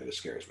point with that. It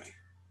scares me.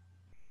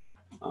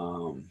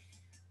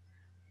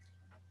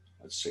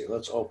 Let's see.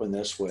 Let's open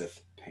this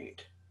with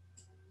Paint.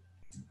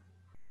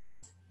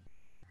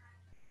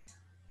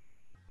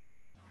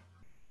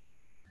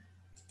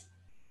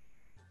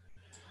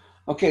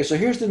 Okay, so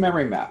here's the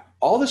memory map.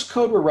 All this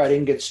code we're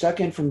writing gets stuck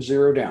in from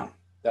 0 down.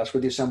 That's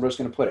where the assembler is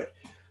going to put it.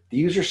 The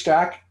user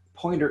stack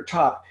pointer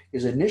top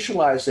is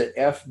initialized at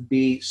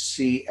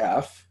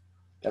FBCF.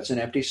 That's an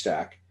empty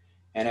stack.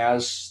 And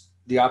as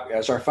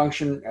our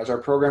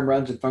program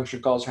runs and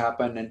function calls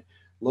happen and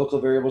local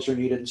variables are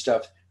needed and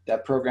stuff,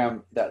 that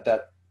program,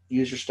 that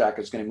user stack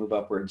is going to move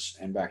upwards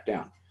and back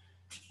down.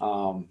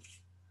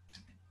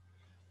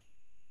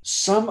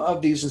 Some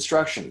of these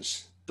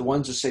instructions, the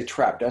ones that say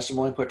trap,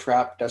 decimal input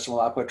trap, decimal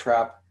output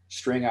trap,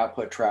 string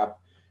output trap,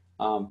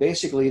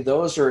 basically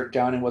those are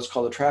down in what's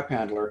called the trap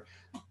handler.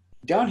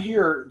 Down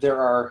here,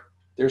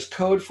 there's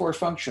code for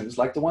functions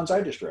like the ones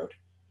I just wrote,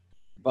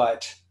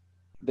 but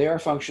they are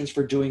functions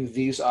for doing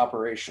these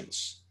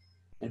operations.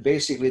 And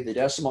basically the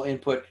decimal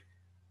input,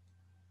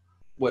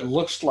 what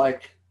looks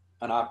like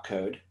an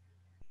opcode,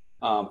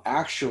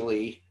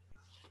 actually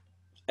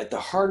at the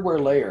hardware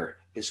layer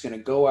is going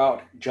to go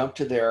out, jump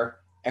to there,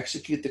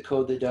 execute the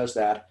code that does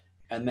that,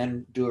 and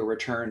then do a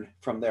return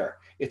from there.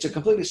 It's a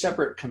completely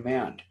separate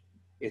command.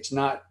 It's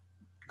not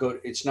call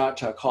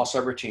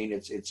subroutine.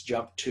 It's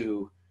jump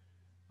to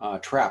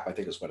trap, I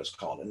think is what it's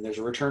called. And there's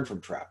a return from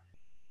trap.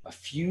 A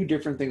few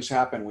different things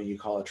happen when you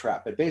call a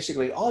trap, but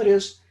basically all it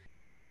is,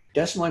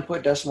 decimal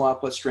input, decimal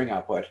output, string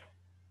output.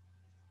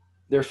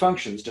 They're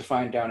functions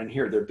defined down in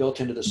here. They're built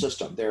into the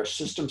system. They're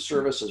system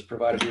services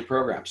provided to your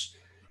programs.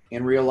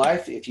 In real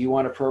life, if you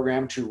want a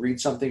program to read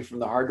something from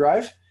the hard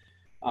drive,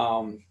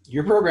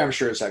 your program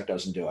sure as heck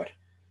doesn't do it.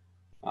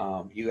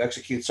 You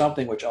execute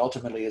something which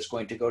ultimately is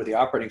going to go to the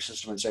operating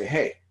system and say,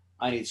 hey,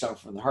 I need something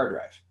from the hard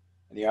drive.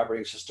 And the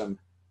operating system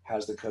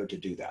has the code to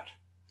do that.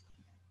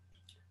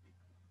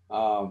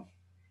 I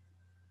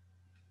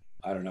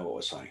don't know what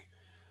was funny.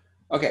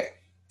 Okay,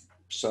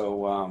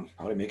 so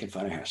probably making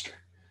fun of Hester.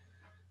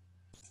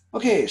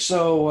 Okay,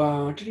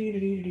 so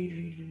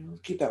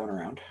keep that one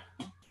around.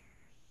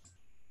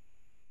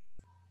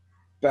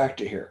 Back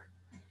to here.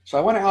 So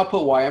I want to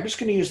output Y. I'm just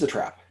going to use the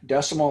trap,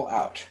 decimal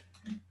out,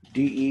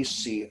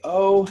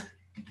 DECO,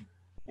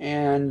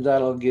 and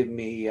that'll give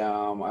me,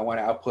 I want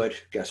to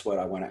output, guess what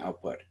I want to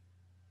output?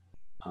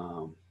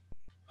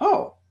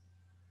 Oh,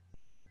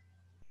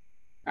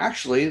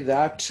 actually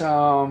that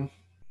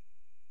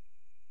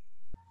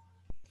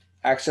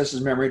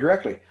accesses memory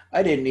directly.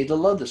 I didn't need to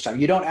load this time.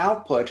 You don't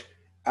output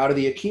out of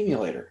the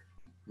accumulator.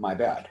 My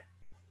bad.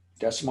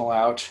 Decimal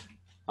out,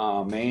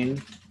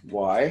 main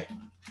Y,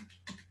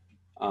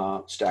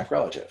 stack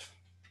relative.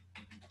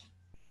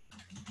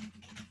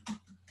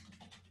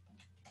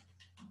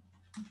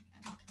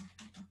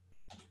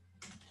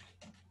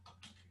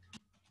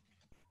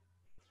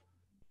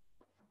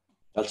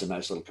 That's a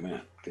nice little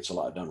command. Gets a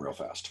lot done real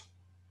fast.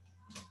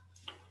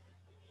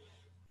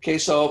 Okay,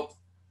 so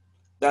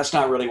that's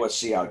not really what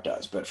cout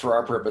does, but for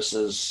our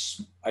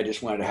purposes, I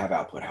just wanted to have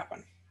output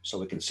happen so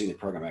we can see the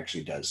program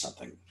actually does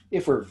something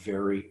if we're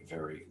very,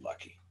 very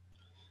lucky.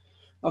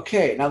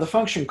 Okay, now the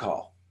function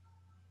call.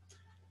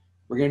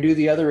 We're going to do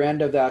the other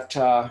end of that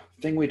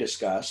thing we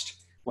discussed.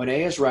 When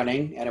A is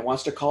running and it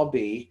wants to call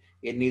B,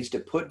 it needs to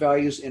put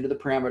values into the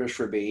parameters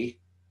for B,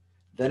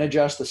 then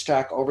adjust the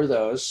stack over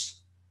those,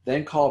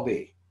 then call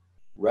B.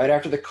 Right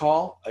after the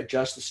call,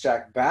 adjust the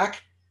stack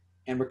back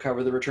and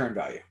recover the return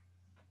value.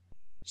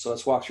 So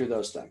let's walk through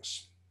those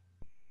things.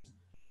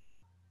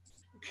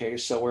 Okay,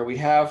 so where we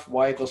have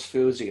Y equals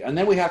foo Z, and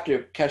then we have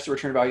to catch the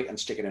return value and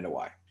stick it into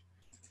Y.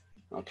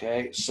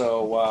 Okay,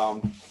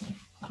 so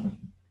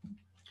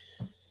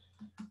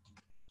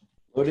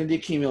load in the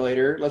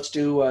accumulator. Let's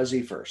do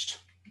Z first.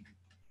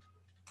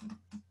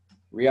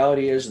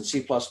 Reality is in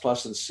C++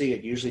 and C,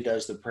 it usually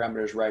does the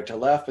parameters right to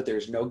left, but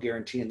there's no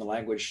guarantee in the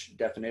language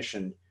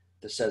definition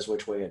that says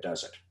which way it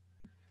does it.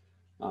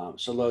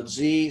 So load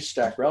Z,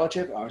 stack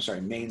relative, oh, I'm sorry,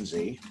 main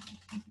Z,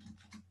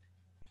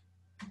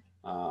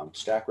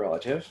 stack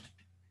relative,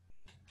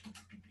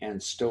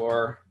 and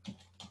store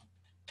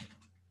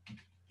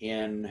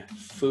in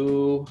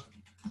foo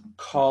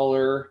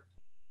caller,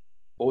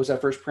 what was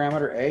that first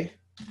parameter, A?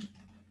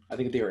 I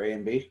think they were A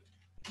and B,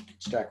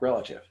 stack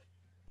relative.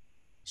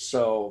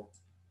 So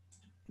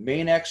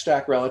main X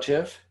stack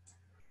relative,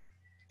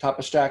 top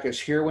of stack is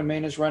here when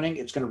main is running.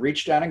 It's going to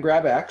reach down and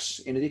grab X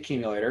into the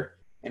accumulator,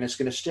 and it's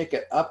going to stick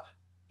it up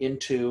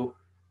into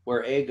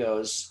where A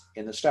goes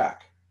in the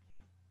stack.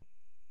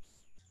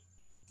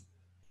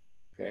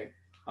 Okay.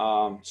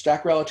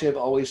 Stack relative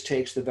always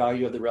takes the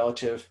value of the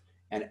relative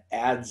and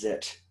adds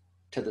it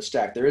to the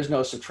stack. There is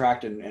no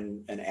subtract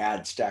and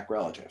add stack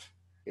relative.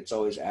 It's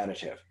always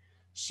additive.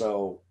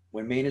 So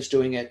when main is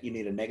doing it, you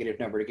need a negative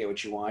number to get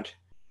what you want.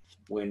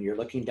 When you're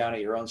looking down at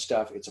your own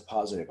stuff, it's a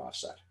positive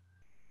offset.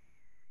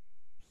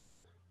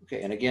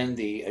 Okay, and again,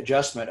 the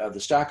adjustment of the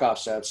stack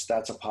offsets,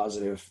 that's a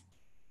positive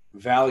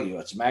value.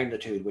 It's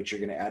magnitude, which you're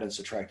going to add and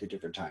subtract at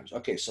different times.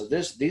 Okay, so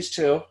these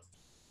two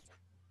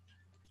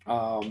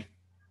are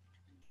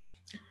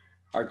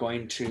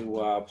going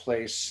to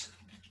place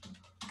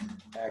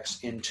X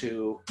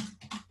into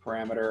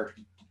parameter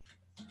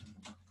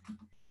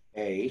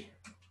A,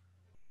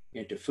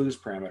 into foo's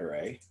parameter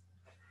A,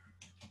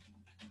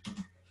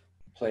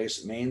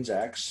 place mains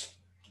X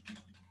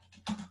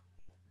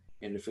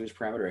into foo's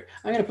parameter A.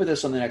 I'm going to put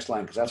this on the next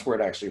line because that's where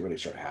it actually really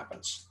sort of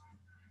happens.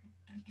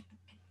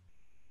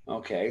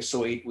 Okay, so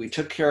we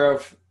took care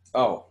of,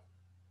 oh,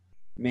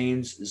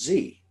 mains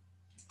Z.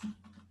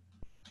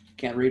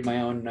 Can't read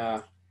my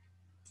own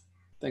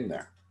thing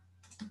there.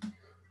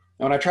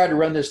 Now, when I tried to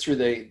run this through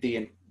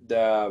the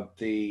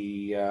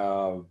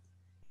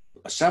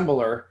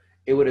assembler,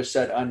 it would have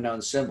said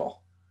unknown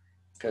symbol.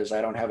 because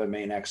I don't have a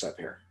main X up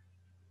here.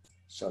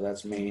 So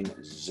that's main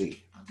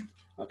Z.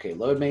 Okay,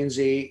 load main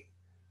Z,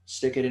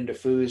 stick it into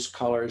foo's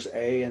colors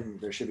A, and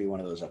there should be one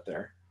of those up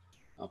there.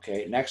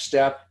 Okay, next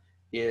step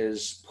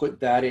is put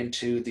that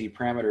into the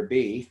parameter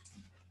B.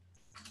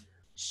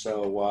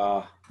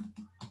 So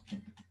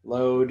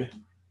load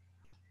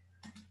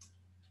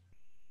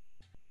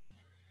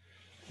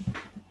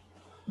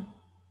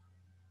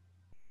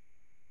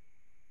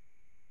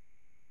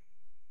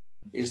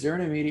is there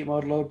an immediate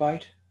mode load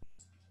byte?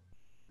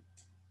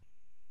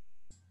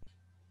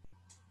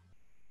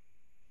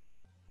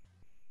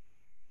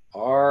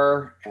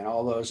 R and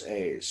all those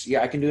A's.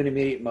 Yeah, I can do an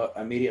immediate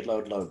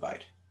mode load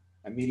byte.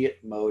 Immediate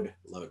mode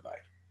load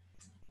byte.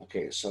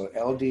 Okay, so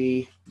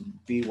LD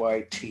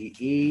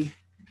BYTE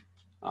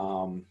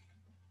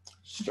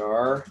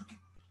star,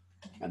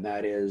 and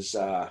that is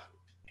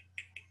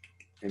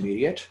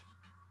immediate.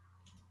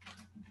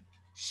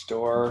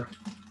 Store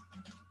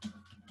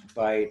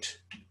byte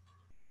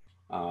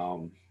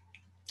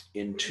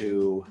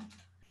into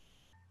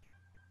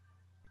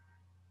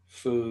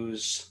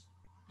foo's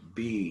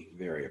B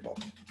variable.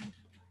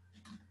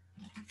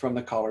 From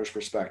the caller's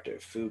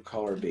perspective, foo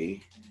color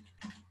B,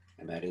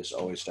 and that is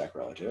always stack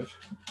relative.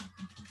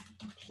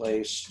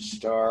 Place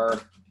star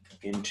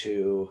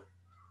into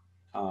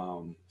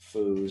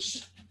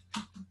foo's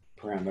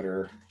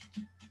parameter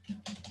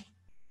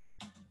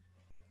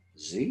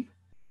Z,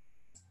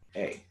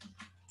 A,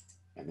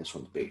 and this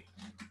one's B.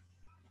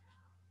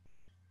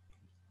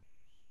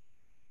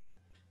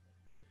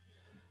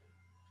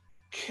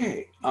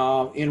 Okay,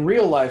 in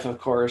real life, of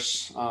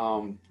course,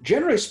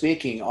 generally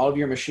speaking, all of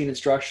your machine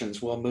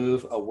instructions will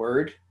move a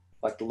word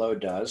like the load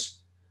does,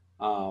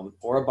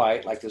 or a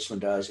byte like this one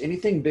does.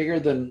 Anything bigger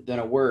than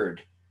a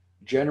word,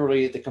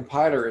 generally the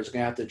compiler is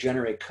going to have to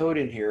generate code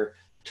in here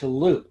to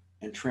loop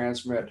and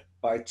transmit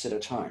bytes at a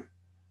time,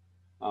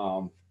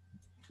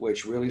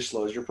 which really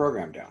slows your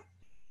program down.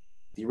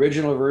 The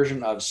original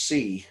version of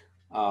C,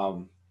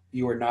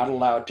 you were not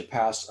allowed to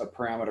pass a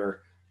parameter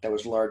that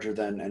was larger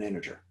than an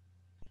integer.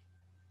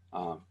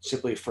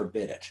 Simply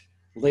forbid it.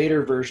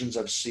 Later versions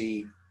of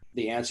C,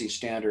 the ANSI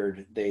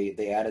standard,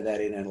 they added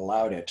that in and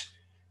allowed it,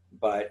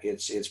 but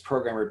it's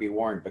programmer be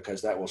warned,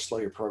 because that will slow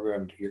your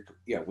program.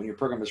 When your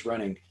program is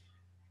running,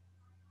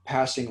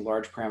 passing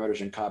large parameters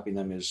and copying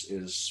them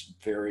is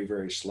very,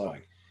 very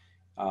slowing.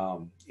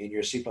 In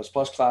your C++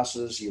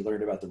 classes, you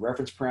learned about the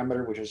reference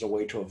parameter, which is a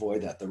way to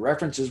avoid that. The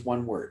reference is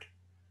one word.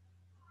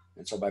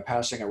 And so by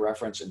passing a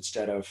reference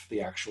instead of the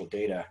actual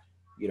data,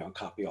 you don't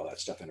copy all that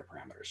stuff into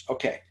parameters.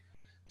 Okay.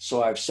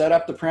 So I've set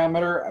up the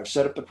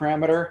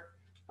parameter.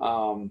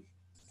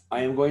 I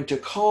am going to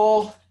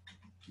call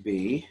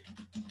B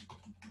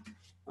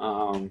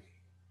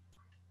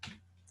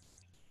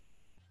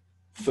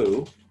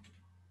foo.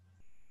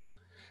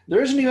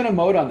 There isn't even a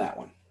mode on that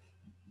one.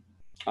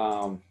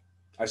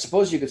 I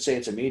suppose you could say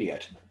it's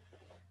immediate,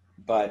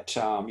 but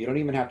you don't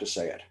even have to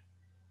say it.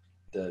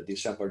 The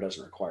assembler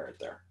doesn't require it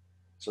there.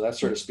 So that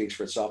sort of speaks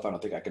for itself. I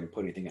don't think I can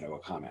put anything into a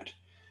comment.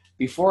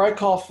 Before I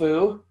call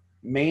foo,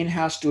 main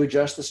has to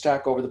adjust the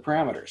stack over the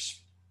parameters.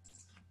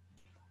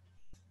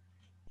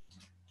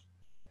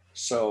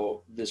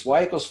 So this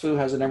y equals foo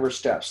has a number of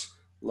steps.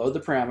 Load the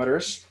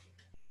parameters.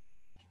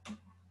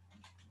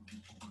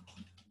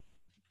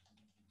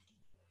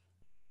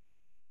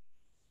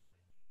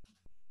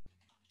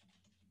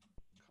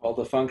 Call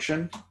the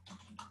function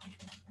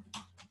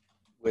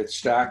with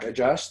stack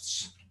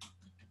adjusts.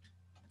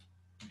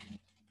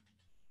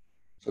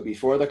 So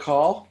before the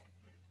call,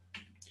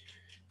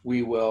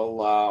 we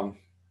will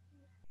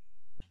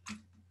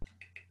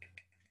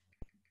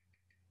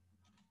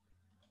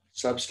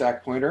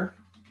substack pointer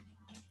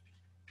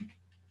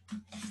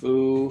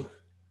foo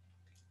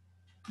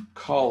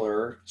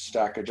caller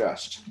stack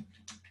adjust.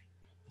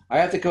 I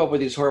have to come up with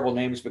these horrible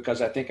names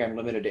because I think I'm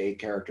limited to 8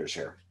 characters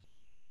here.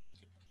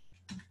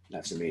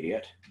 That's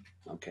immediate.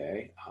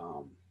 Okay.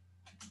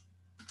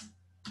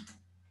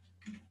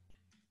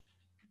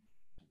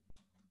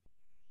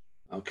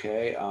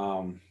 Okay.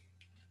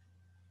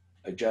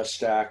 Adjust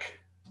stack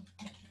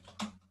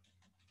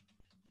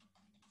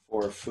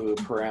for foo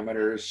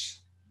parameters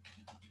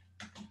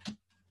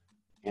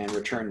and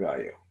return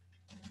value.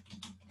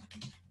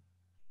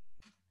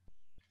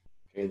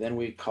 Okay, then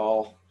we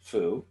call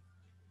foo.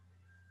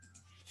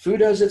 Foo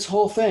does its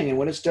whole thing, and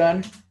when it's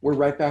done, we're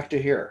right back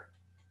to here.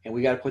 And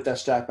we got to put that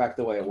stack back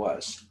the way it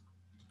was.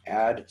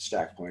 Add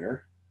stack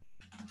pointer.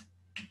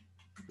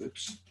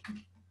 Oops.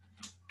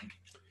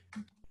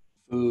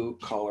 Foo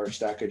caller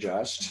stack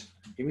adjust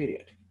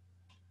immediate.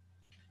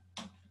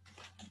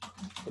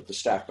 Put the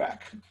stack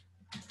back.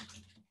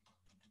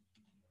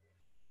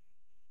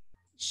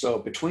 So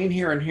between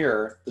here and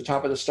here, the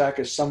top of the stack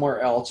is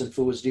somewhere else, and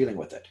foo is dealing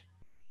with it.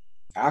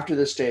 After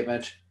this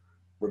statement,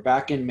 we're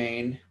back in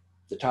main.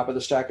 The top of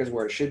the stack is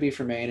where it should be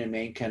for main, and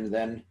main can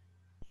then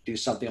do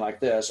something like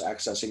this,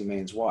 accessing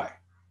main's Y.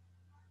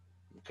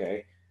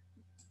 Okay.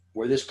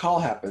 Where this call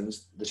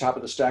happens, the top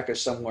of the stack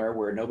is somewhere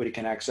where nobody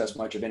can access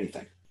much of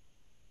anything.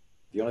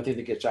 The only thing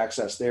that gets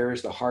accessed there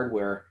is the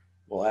hardware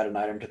will add an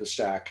item to the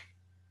stack,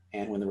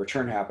 And when the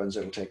return happens,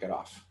 it'll take it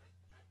off.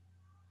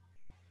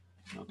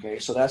 Okay,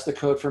 so that's the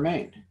code for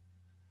main.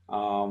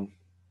 Well,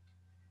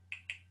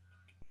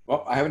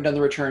 I haven't done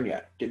the return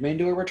yet. Did main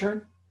do a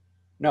return?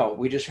 No,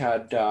 we just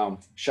had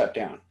shut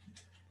down.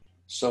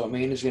 So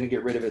main is going to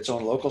get rid of its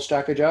own local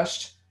stack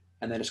adjust,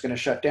 and then it's going to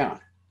shut down.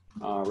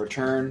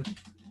 Return,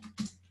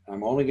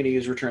 I'm only going to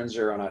use return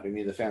 0, not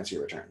any of the fancy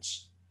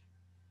returns.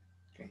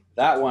 Okay.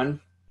 That one,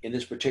 in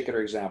this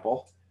particular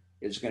example,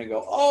 is going to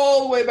go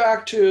all the way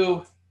back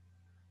to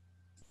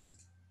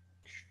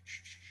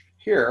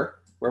here,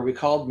 where we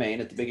called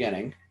main at the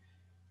beginning.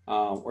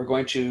 We're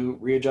going to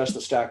readjust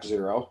the stack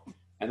 0,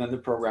 and then the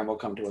program will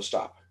come to a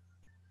stop.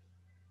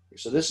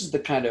 So this is the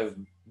kind of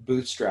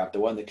bootstrap, the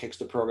one that kicks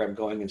the program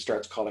going and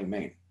starts calling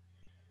main.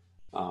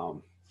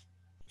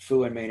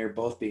 Foo and main are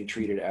both being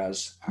treated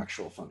as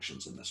actual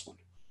functions in this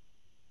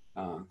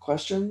one.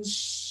 Questions?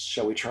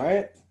 Shall we try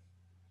it?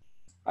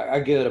 I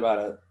give it about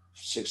a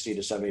 60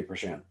 to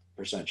 70%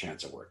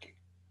 chance of working,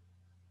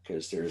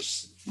 because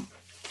there's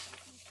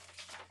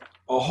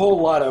a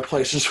whole lot of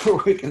places where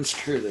we can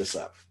screw this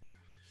up.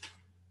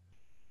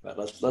 But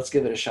let's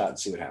give it a shot and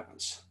see what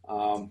happens.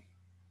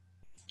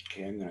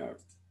 Okay, I'm gonna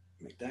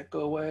make that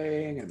go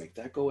away. I'm gonna make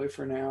that go away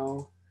for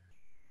now.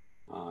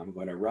 I'm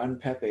going to run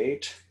pep8.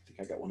 I think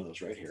I got one of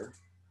those right here.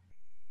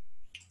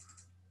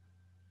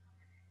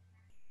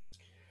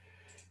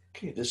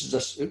 Okay, this is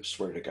just, oops,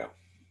 where did it go?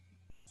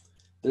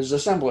 This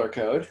is assembler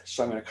code,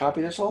 so I'm going to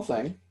copy this whole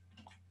thing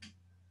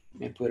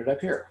and put it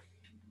up here.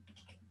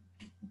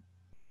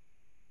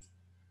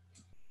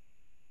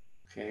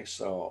 Okay,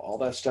 so all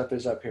that stuff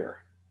is up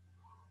here.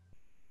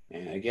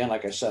 And again,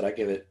 like I said, I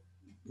give it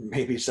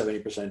maybe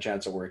 70%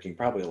 chance of working,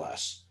 probably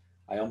less.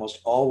 I almost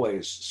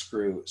always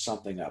screw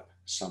something up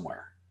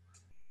somewhere.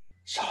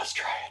 So let's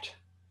try it.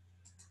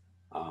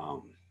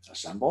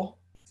 Assemble.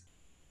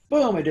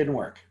 Boom, it didn't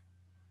work.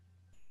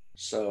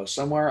 So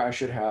somewhere I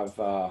should have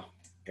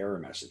error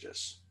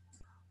messages.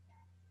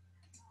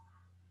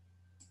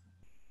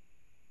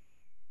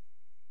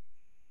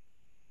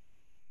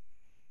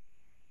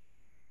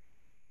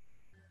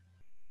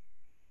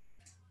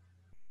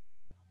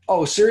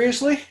 Oh,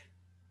 seriously?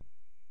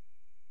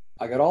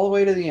 I got all the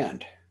way to the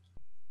end.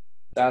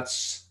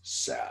 That's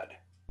sad.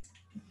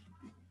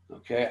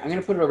 Okay, I'm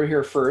gonna put it over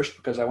here first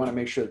because I wanna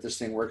make sure that this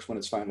thing works when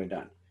it's finally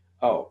done.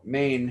 Oh,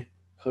 main,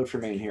 code for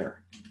main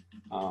here.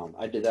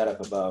 I did that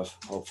up above,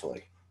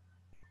 hopefully.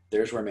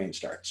 There's where main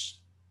starts.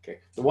 Okay,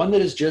 the one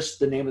that is just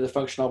the name of the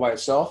function all by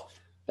itself,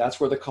 that's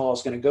where the call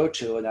is gonna go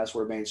to, and that's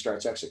where main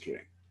starts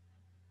executing.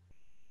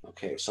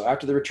 Okay, so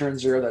after the return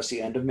 0, that's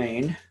the end of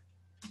main.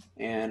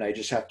 And I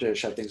just have to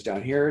shut things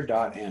down here,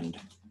 dot end.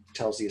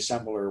 Tells the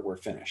assembler we're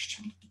finished.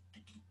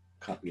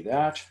 Copy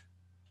that.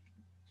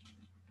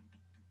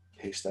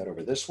 Paste that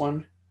over this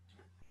one.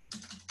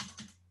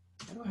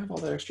 Why do I have all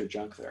that extra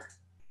junk there?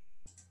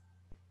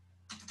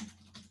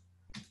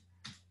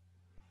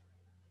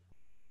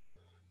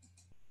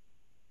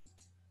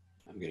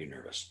 I'm getting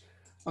nervous.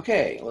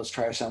 Okay, let's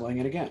try assembling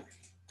it again.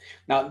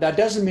 Now, that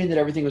doesn't mean that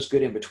everything was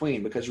good in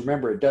between, because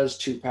remember, it does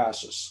 2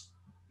 passes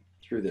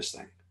through this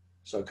thing.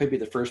 So it could be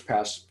the first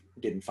pass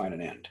didn't find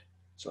an end.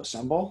 So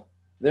assemble.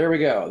 There we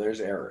go. There's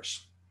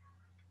errors.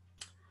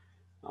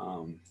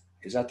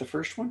 Is that the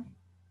first one?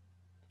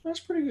 That's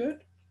pretty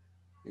good.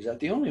 Is that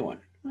the only one?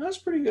 That's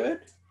pretty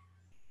good.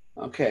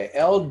 Okay,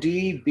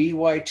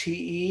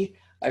 LDBYTE.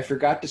 I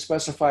forgot to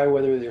specify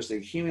whether there's the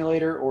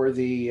accumulator or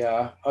the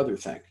other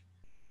thing,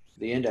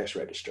 the index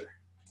register.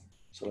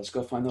 So let's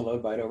go find the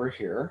load byte over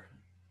here.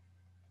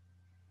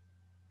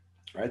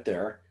 Right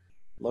there.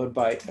 Load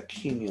byte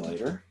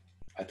accumulator.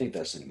 I think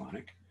that's the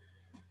mnemonic.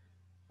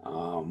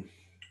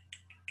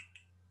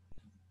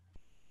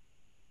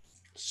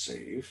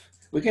 Save.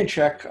 We can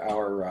check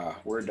our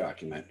Word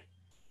document.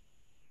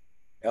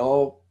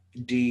 LDBYTE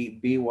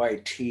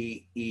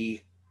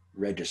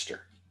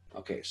register.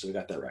 Okay, so we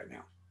got that right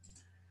now.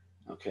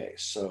 Okay,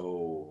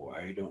 so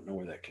I don't know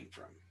where that came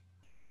from.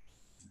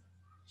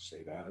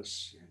 Save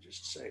as, yeah,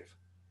 just save.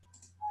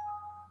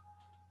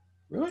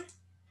 Really?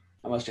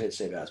 I must have hit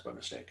save as by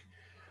mistake.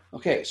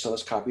 Okay, so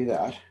let's copy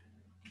that,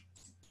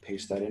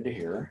 paste that into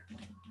here,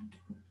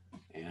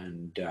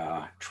 and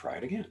try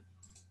it again.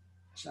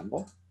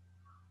 Assemble.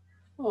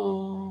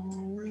 Oh,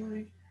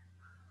 really?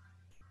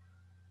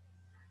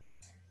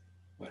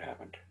 What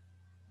happened?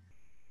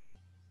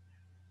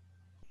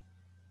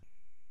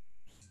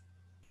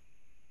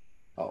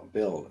 Oh,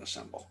 build,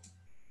 assemble.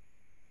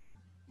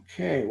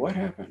 Okay, what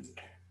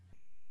happened?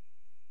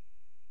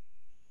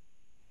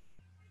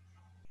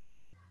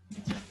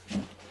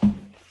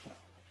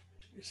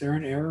 Is there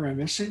an error I'm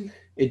missing?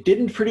 It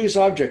didn't produce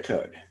object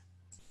code.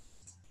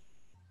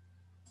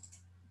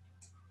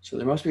 So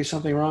there must be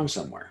something wrong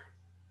somewhere.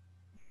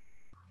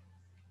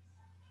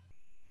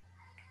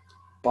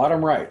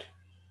 Bottom right.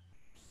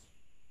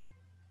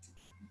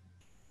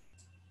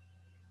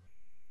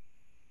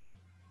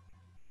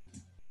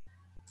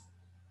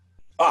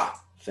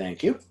 Ah,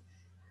 thank you.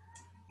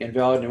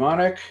 Invalid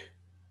mnemonic.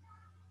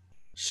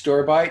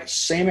 Store byte,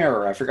 same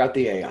error. I forgot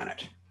the A on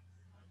it.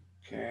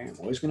 Okay, I'm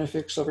always going to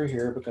fix over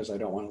here because I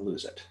don't want to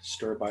lose it.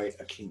 Store by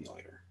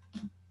accumulator.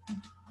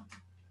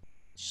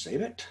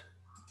 Save it.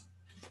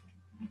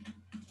 Copy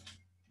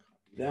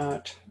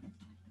that.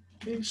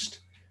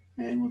 Paste.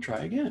 And we'll try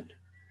again.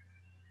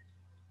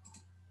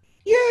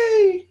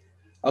 Yay!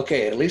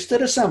 Okay, at least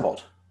it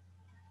assembled.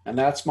 And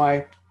that's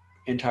my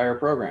entire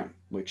program,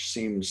 which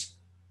seems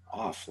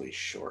awfully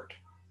short.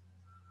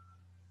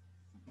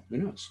 Who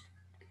knows?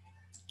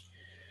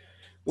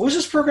 What was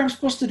this program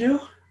supposed to do?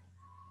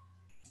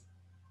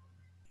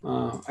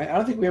 I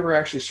don't think we ever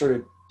actually sort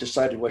of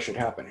decided what should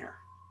happen here.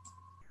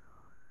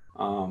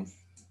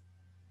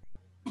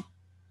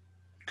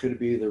 Could it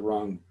be the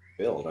wrong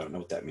build? I don't know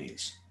what that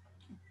means.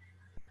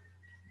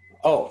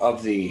 Oh,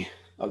 of the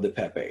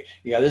PEP8.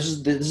 Yeah, this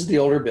is the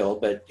older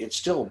build, but it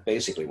still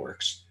basically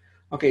works.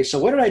 Okay, so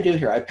what did I do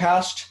here? I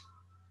passed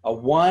a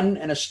 1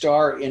 and a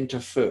star into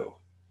foo.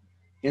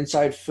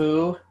 Inside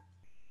foo,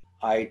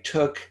 I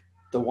took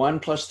the 1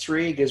 plus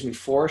 3, gives me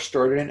 4,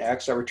 stored it in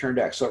X, I returned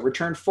X. So it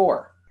returned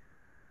 4.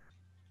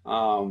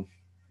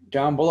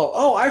 Down below,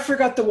 oh, I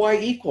forgot the Y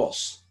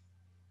equals.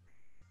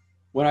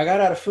 When I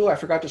got out of foo, I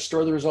forgot to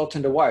store the result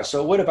into Y.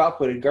 So it would have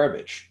outputted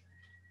garbage.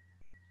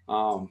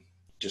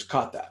 Just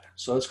caught that.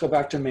 So let's go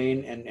back to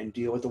main and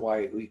deal with the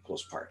Y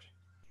equals part.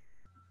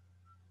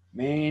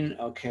 Main,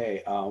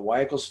 okay,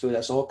 Y equals foo,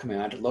 that's the whole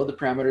command. Load the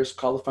parameters,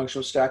 call the function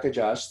with stack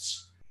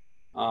adjusts.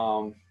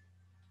 And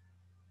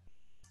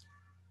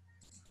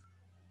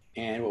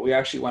what we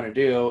actually want to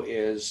do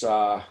is,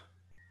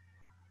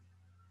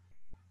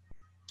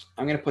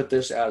 I'm going to put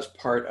this as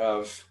part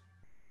of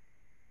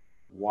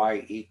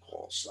Y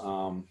equals.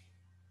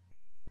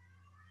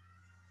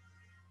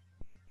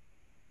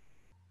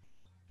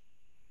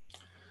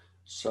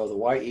 So the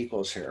Y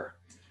equals here,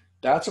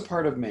 that's a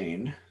part of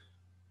main.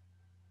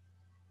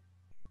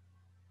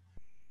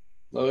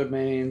 Load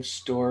main,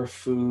 store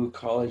foo,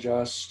 call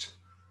adjust.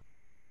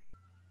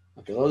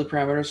 Okay, load the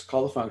parameters,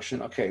 call the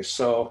function. Okay,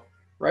 so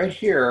right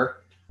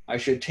here, I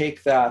should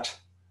take that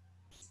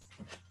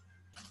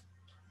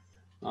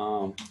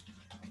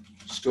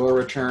store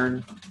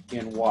return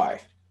in Y.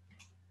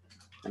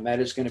 And that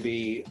is going to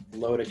be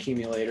load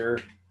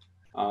accumulator.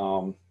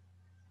 I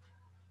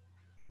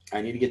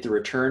need to get the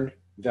return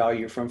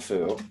value from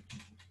foo.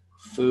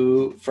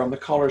 Foo, from the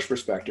caller's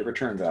perspective,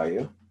 return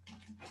value.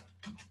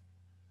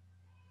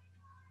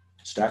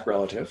 Stack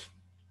relative.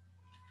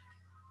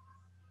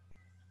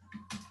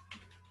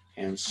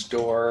 And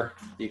store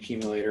the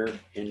accumulator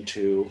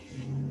into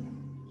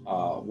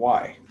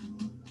Y.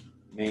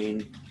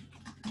 Main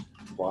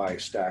Y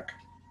stack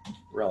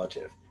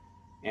relative.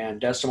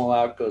 And decimal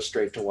out goes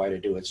straight to Y to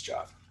do its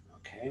job.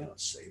 Okay,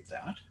 let's save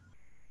that.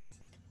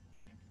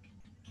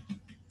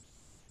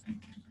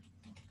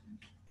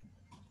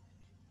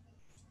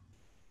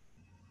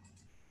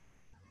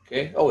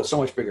 Okay, oh, it's so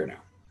much bigger now.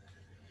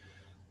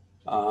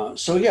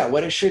 So yeah,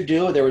 what it should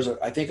do,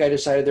 I think I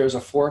decided there was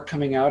a 4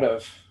 coming out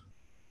of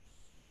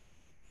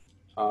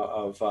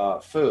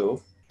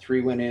foo.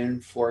 3 went in,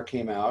 4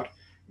 came out.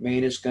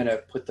 Main is going to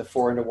put the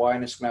 4 into Y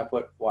and it's going to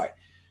output Y.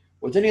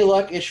 With any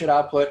luck, it should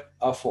output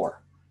a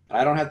 4. And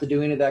I don't have to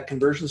do any of that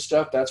conversion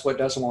stuff. That's what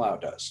decimal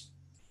out does.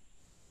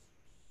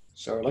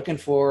 So we're looking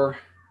for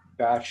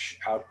batch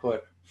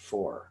output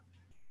 4.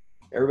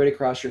 Everybody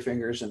cross your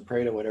fingers and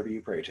pray to whatever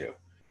you pray to.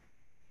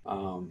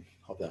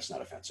 Hope that's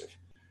not offensive.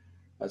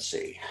 Let's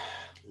see.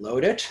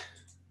 Load it.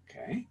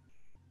 Okay.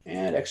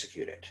 And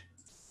execute it.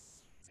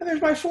 And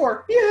there's my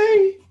 4.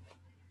 Yay!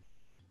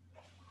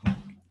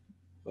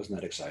 Wasn't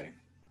that exciting?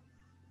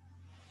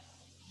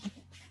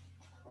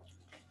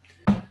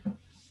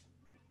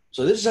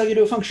 So this is how you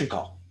do a function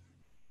call.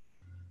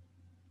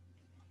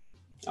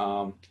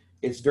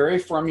 It's very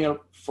formulaic.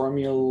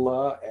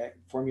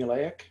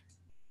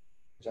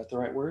 Is that the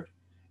right word?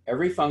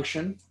 Every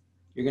function,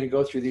 you're going to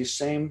go through these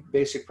same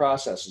basic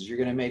processes. You're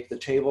going to make the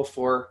table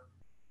for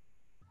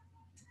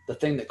the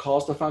thing that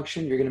calls the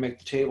function. You're going to make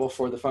the table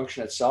for the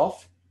function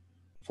itself,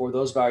 for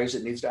those values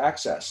it needs to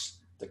access.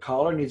 The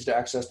caller needs to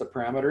access the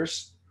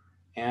parameters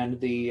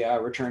and the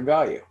return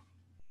value.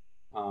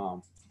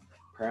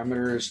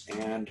 Parameters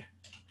and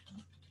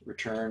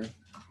return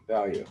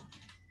value.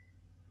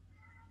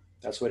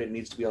 That's what it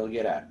needs to be able to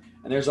get at.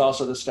 And there's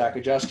also the stack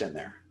adjust in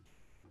there.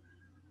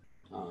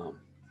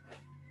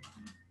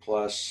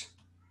 Plus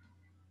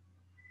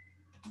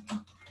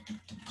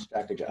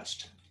stack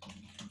adjust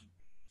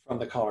from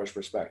the caller's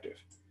perspective.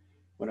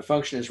 When a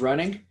function is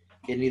running,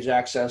 it needs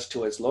access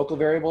to its local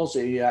variables.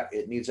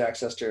 It needs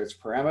access to its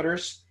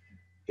parameters.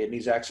 It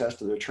needs access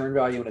to the return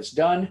value when it's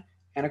done.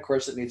 And of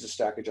course, it needs a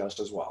stack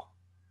adjust as well.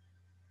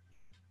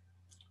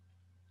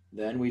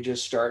 Then we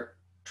just start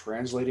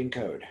translating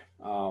code.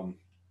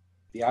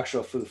 The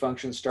actual foo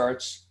function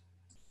starts.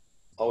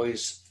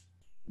 Always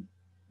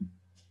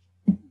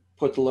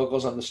put the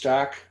locals on the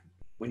stack.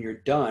 When you're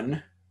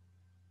done,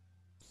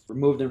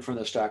 remove them from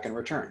the stack and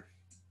return.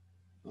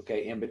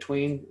 Okay, in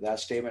between, that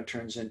statement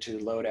turns into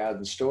load, add,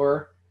 and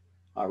store,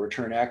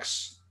 return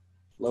X,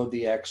 load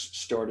the X,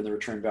 store it in the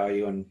return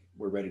value, and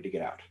we're ready to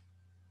get out.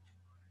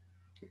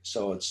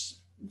 So it's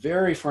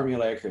Very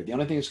formulaic here. The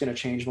only thing that's going to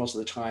change most of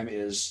the time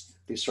is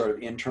these sort of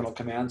internal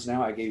commands.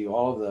 Now I gave you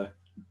all of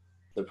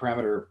the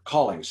parameter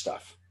calling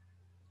stuff.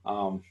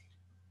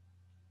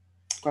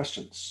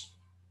 Questions?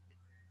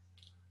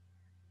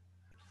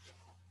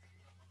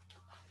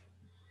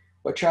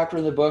 What chapter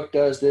in the book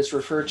does this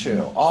refer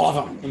to? All of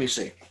them. Let me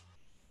see.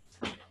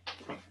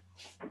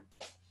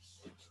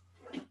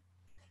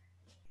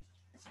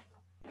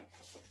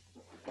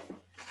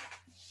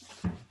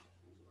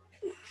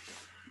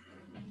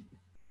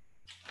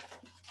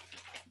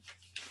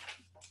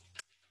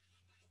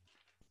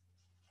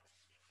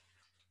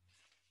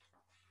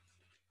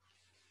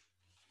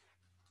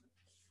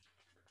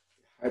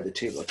 I had the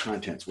table of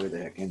contents way the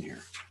heck in here.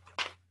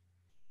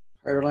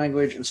 Higher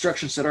language,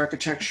 instruction set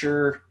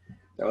architecture.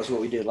 That was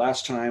what we did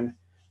last time.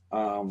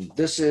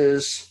 This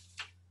is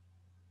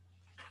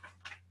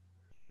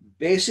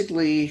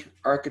basically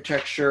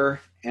architecture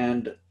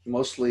and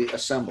mostly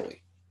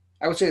assembly.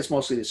 I would say it's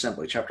mostly the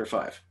assembly, chapter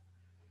 5.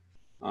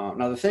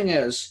 Now the thing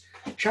is,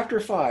 chapter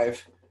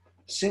 5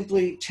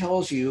 simply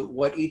tells you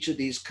what each of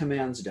these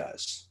commands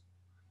does.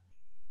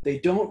 They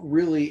don't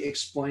really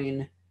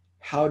explain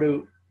how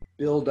to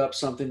build up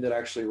something that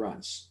actually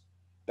runs.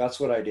 That's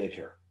what I did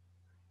here.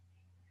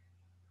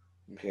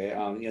 Okay,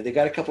 they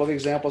got a couple of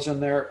examples in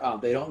there.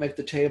 They don't make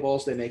the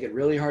tables. They make it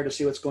really hard to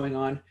see what's going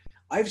on.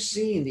 I've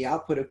seen the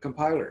output of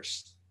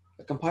compilers.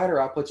 The compiler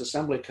outputs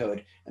assembly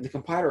code, and the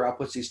compiler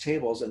outputs these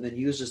tables and then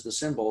uses the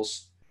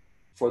symbols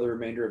for the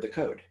remainder of the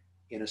code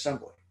in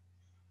assembly.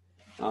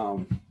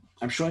 I'm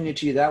showing it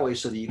to you that way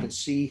so that you can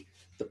see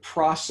the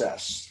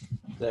process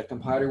that a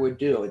compiler would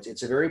do.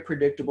 It's a very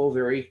predictable,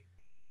 we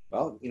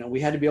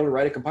had to be able to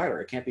write a compiler.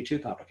 It can't be too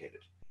complicated.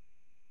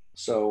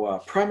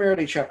 So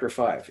primarily chapter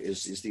 5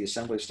 is the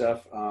assembly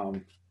stuff.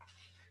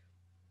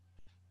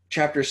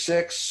 Chapter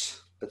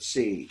 6, let's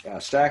see,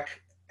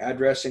 stack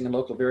addressing and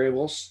local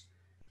variables,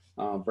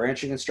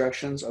 branching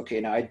instructions. Okay,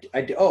 now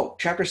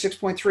chapter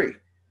 6.3,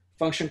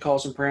 function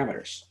calls and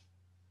parameters.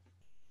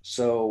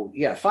 So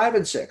yeah, 5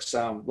 and 6.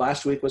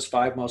 Last week was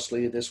 5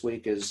 mostly. This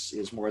week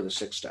is more of the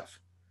 6 stuff.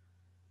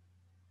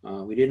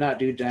 We did not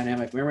do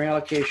dynamic memory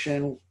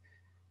allocation.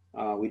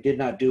 We did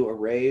not do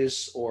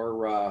arrays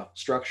or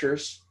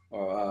structures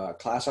or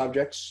class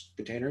objects,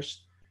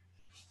 containers.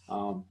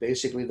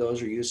 Basically,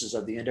 those are uses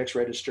of the index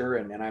register,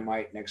 and then I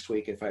might next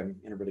week, if I'm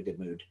in a really good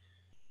mood,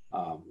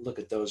 look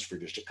at those for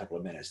just a couple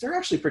of minutes. They're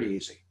actually pretty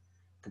easy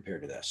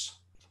compared to this.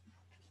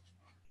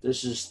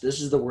 This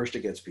is the worst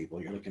it gets,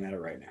 people. You're looking at it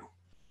right now,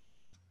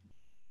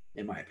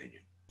 in my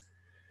opinion.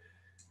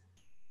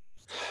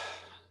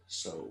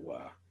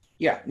 So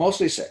yeah,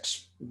 mostly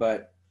 6,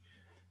 but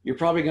you're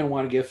probably going to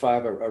want to give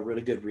 5 a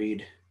really good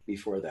read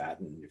before that.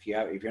 And if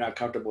you're not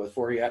comfortable with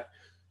 4 yet,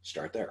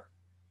 start there.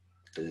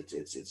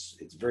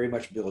 It's very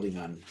much building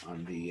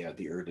on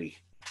the early.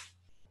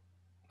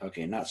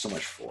 Okay, not so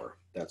much 4.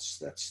 That's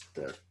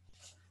the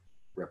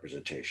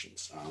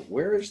representations.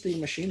 Where is the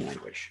machine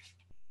language?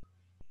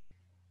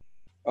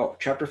 Oh,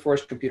 chapter 4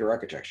 is computer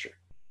architecture.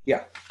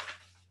 Yeah.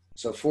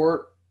 So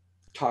 4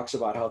 talks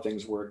about how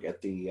things work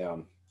at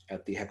the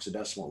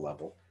hexadecimal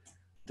level.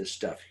 This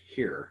stuff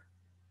here.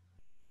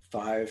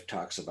 5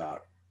 talks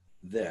about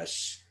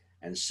this,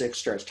 and 6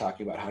 starts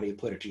talking about how do you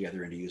put it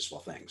together into useful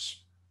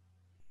things.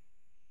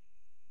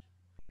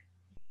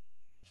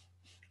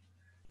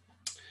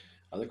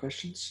 Other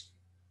questions?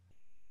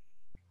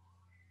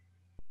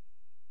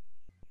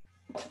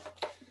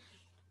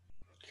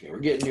 Okay, we're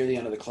getting near the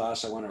end of the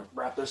class. I want to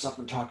wrap this up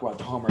and talk about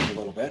the homework a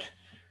little bit.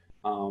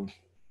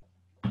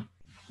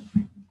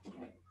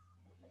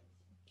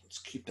 Let's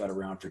keep that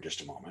around for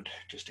just a moment,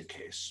 just in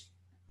case.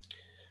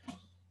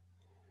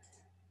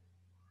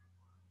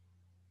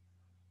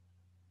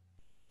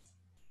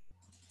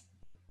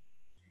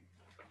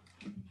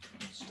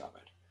 Stop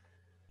it.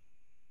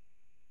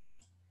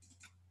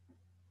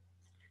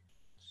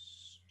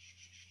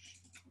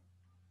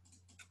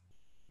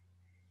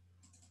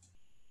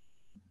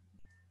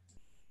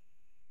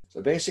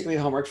 So basically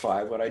homework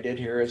 5, what I did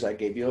here is I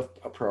gave you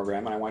a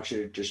program, and I want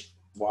you to just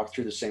walk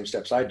through the same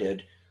steps I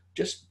did,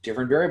 just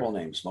different variable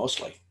names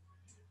mostly.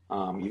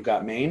 You've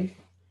got main.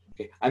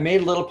 Okay. I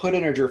made a little put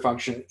integer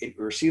function. It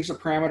receives a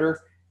parameter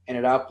and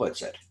it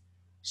outputs it.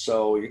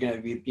 So you're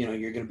going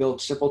to build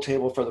a simple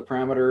table for the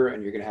parameter,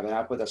 and you're going to have an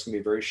output that's going to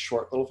be a very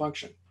short little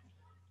function.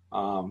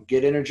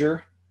 Get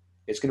integer,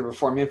 it's going to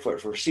perform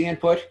input. For C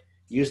input,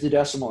 use the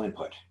decimal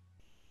input.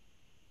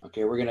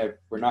 Okay, we're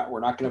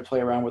not going to play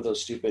around with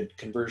those stupid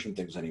conversion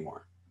things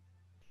anymore.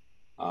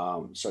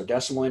 So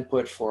decimal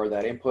input for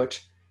that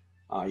input.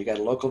 You got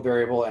a local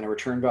variable and a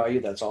return value.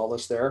 That's all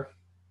that's there.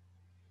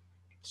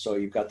 So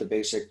you've got the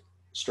basic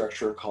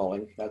structure of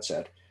calling. That's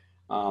it.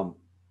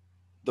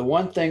 The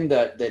one thing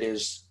that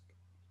is,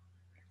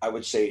 I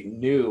would say,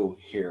 new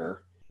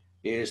here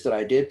is that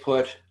I did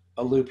put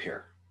a loop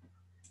here.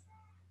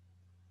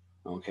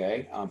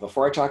 Okay,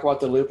 before I talk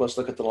about the loop, let's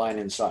look at the line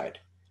inside.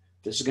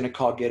 This is going to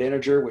call get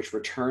integer, which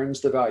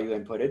returns the value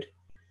inputted.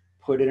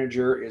 Put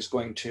integer is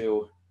going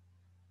to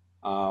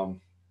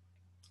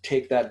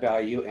take that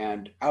value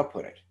and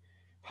output it.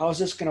 How is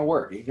this going to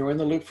work? Ignore in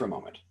the loop for a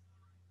moment.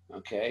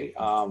 Okay,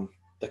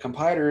 the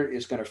compiler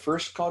is going to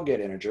first call get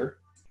integer,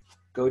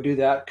 go do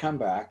that, come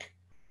back,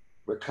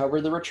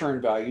 recover the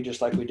return value just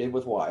like we did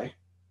with y,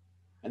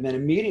 and then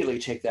immediately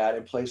take that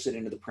and place it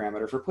into the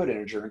parameter for put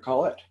integer and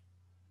call it.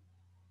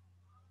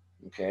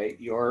 Okay,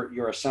 the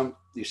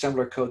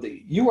assembler code that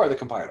you are the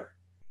compiler.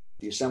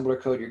 The assembler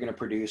code you're going to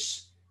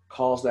produce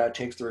calls that,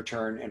 takes the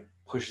return, and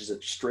pushes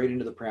it straight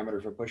into the parameter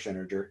for push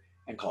integer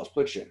and calls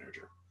push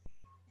integer.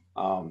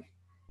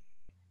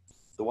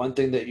 The one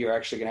thing that you're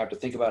actually going to have to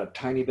think about a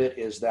tiny bit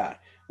is that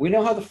we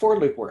know how the for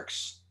loop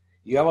works.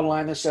 You have a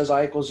line that says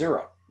I equals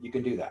 0. You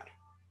can do that.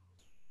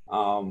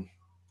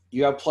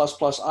 You have plus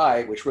plus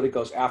I, which really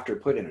goes after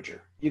put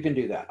integer. You can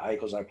do that. I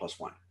equals I plus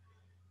 1.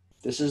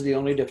 This is the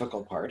only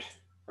difficult part,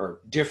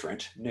 or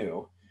different,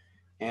 new.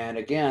 And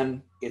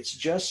again, it's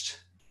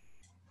just,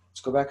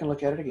 let's go back and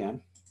look at it again.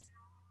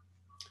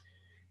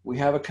 We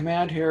have a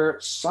command here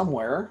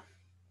somewhere.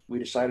 We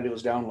decided it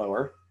was down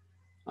lower.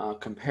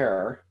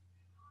 Compare.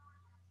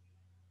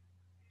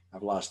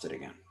 I've lost it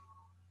again.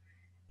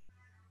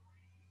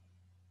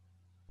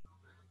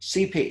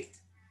 CP.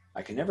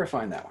 I can never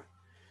find that one.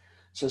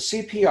 So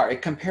CPR,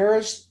 it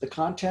compares the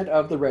content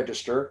of the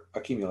register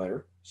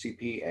accumulator,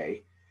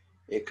 CPA.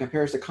 It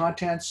compares the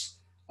contents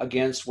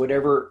against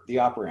whatever the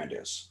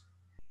operand is.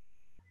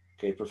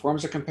 Okay,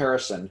 performs a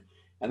comparison,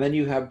 and then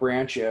you have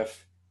branch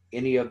if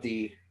any of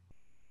the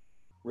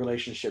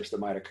relationships that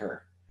might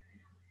occur.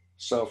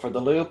 So for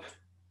the loop,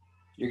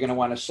 you're going to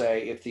want to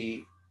say if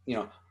the,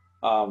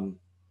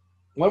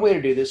 one way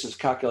to do this is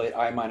calculate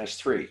I minus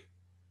 3.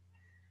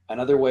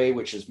 Another way,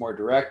 which is more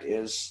direct,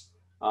 is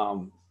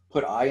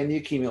put I in the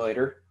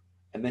accumulator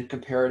and then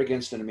compare it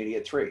against an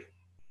immediate 3.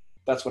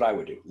 That's what I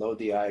would do. Load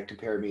the I,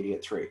 compare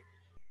immediate 3.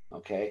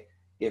 Okay.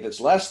 If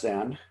it's less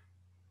than,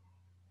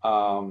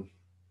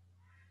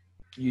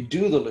 you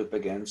do the loop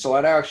again. So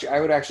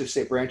I would actually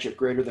say branch if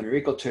greater than or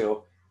equal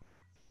to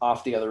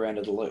off the other end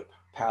of the loop,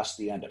 past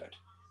the end of it.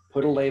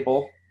 Put a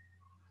label.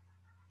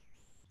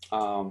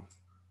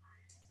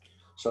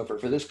 So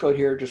for this code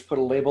here, just put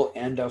a label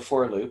end of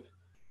for loop,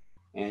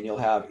 and you'll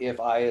have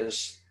if I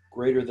is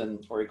greater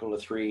than or equal to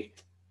 3,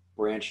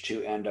 branch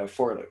to end of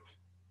for loop,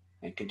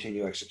 and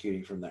continue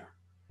executing from there.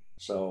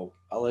 So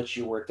I'll let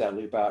you work that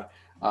loop out.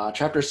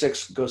 Chapter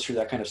 6 goes through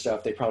that kind of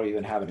stuff. They probably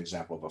even have an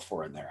example of a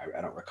for in there. I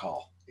don't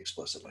recall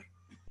explicitly,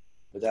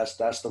 but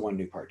that's the one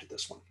new part to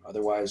this one.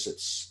 Otherwise,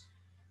 it's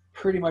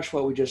pretty much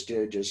what we just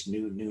did, just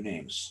new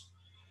names.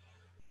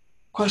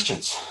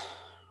 Questions?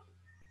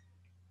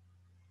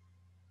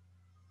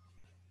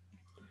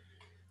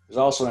 There's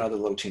also another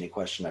little teeny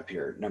question up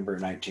here, number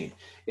 19.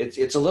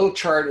 It's a little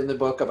chart in the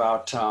book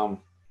about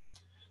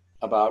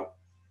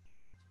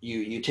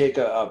you take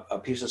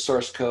a piece of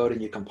source code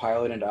and you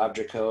compile it into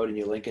object code and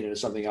you link it into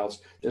something else.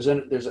 There's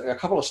a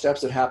couple of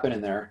steps that happen in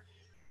there,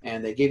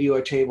 and they give you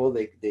a table.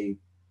 They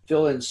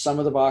fill in some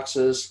of the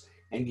boxes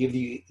and give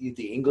you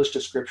the English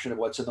description of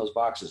what's in those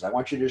boxes. I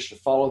want you just to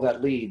follow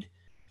that lead,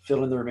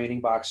 fill in the remaining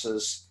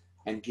boxes,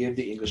 and give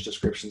the English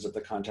descriptions of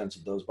the contents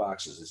of those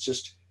boxes. It's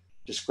just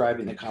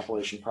describing the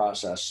compilation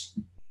process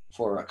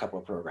for a couple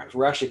of programs.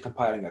 We're actually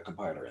compiling a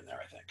compiler in there,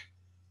 I think,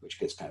 which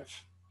gets kind of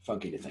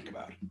funky to think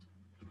about.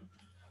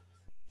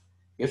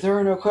 If there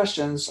are no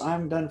questions,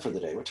 I'm done for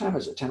the day. What time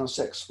is it?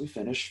 10:06. We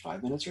finished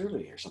 5 minutes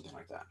early or something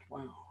like that.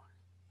 Wow.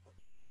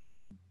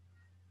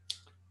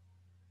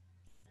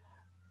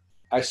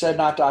 I said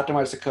not to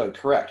optimize the code,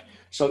 correct.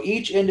 So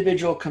each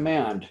individual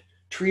command,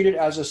 treat it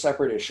as a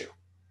separate issue.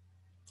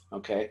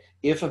 Okay,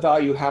 if a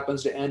value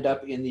happens to end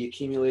up in the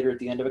accumulator at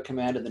the end of a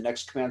command and the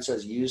next command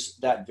says use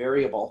that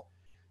variable,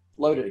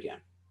 load it again.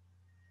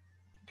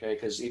 Okay,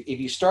 because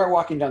if you start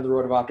walking down the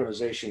road of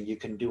optimization, you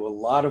can do a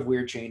lot of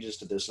weird changes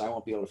to this, and I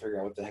won't be able to figure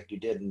out what the heck you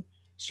did, and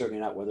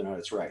certainly not whether or not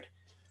it's right.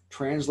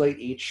 Translate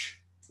each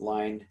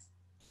line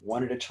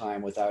one at a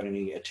time without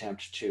any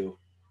attempt to,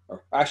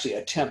 or actually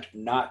attempt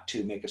not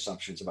to make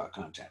assumptions about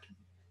content.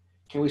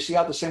 Can we see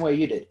out the same way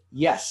you did?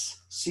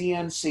 Yes, C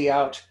in, C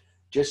out.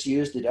 Just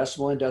use the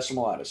decimal in,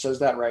 decimal out. It says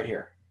that right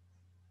here.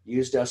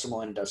 Use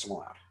decimal in and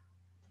decimal out.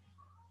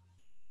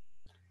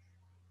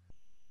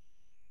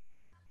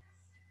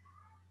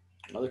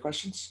 Other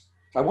questions?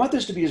 I want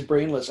this to be as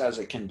brainless as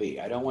it can be.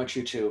 I don't want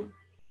you to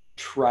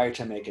try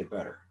to make it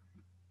better.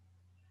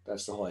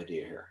 That's the whole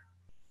idea here.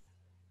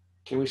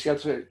 Can we see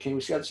out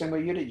the same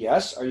way you did?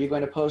 Yes. Are you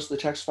going to post the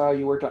text file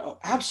you worked on? Oh,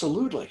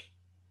 absolutely.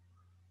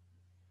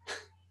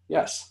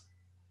 Yes.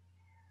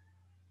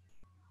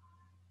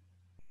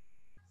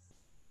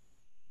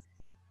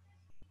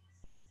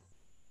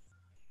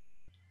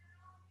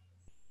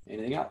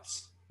 Anything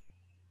else?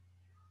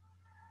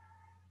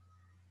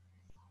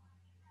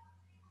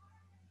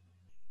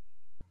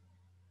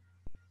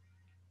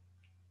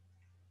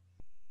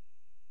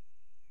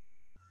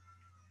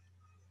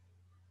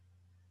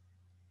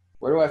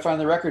 Where do I find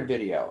the record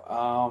video?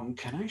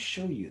 Can I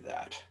show you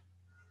that?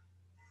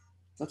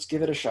 Let's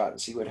give it a shot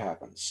and see what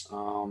happens.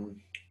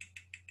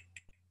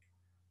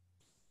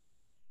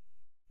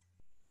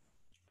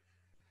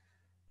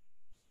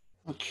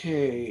 Okay.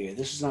 Okay,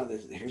 this is not,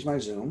 here's my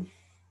Zoom.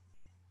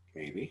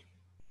 Maybe.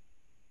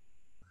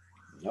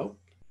 Nope.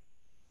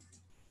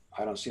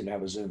 I don't seem to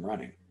have a Zoom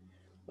running.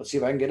 Let's see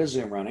if I can get a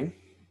Zoom running.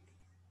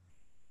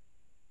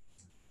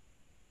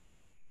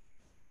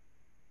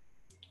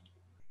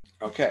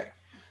 Okay,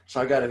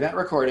 so I got event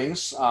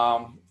recordings.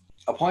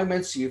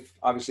 Appointments, you've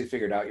obviously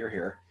figured out you're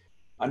here.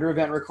 Under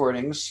event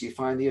recordings, you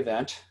find the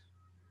event.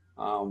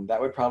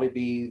 That would probably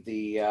be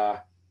the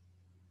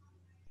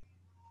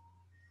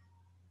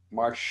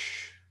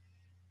March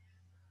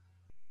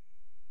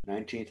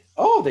 19th.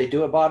 Oh, they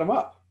do it bottom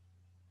up.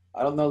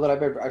 I don't know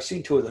that I've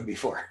seen two of them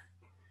before.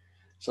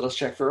 So let's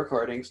check for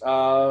recordings.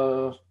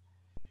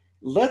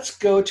 Let's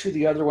go to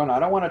the other one. I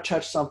don't want to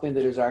touch something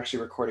that is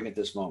actually recording at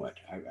this moment.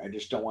 I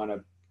just don't want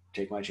to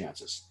take my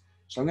chances.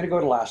 So I'm going to go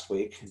to last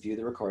week and view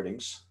the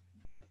recordings.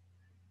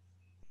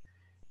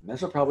 And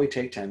this will probably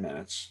take 10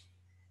 minutes.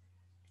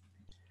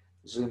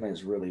 Zoom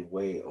is really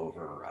way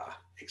over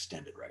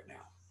extended right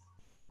now.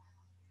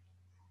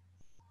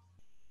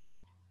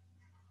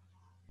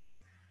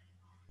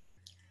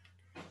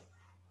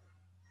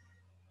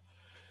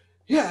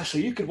 Yeah, so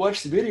you could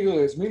watch the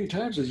video as many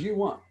times as you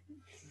want.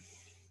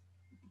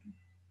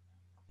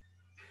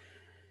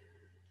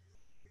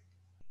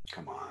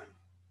 Come on.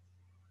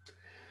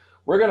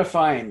 We're going to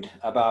find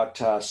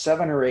about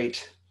 7 or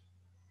 8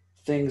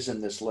 things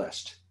in this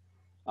list.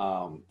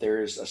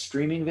 There's a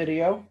streaming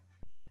video.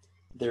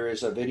 There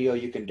is a video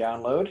you can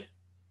download.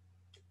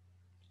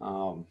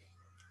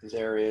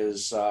 There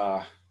is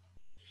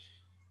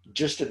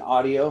just an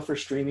audio for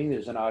streaming.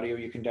 There's an audio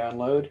you can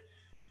download.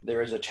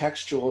 There is a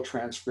textual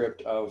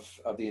transcript of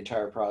the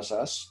entire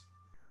process,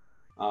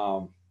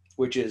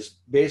 which is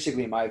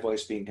basically my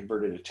voice being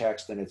converted to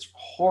text, and it's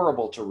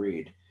horrible to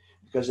read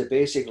because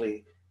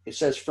it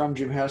says from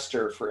Jim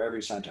Hester for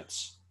every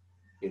sentence.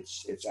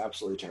 It's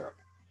absolutely terrible.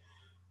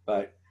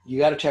 But you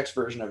got a text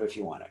version of it if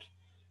you want it.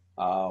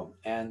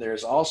 And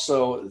there's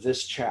also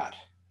this chat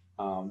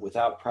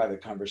without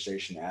private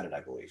conversation added, I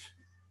believe.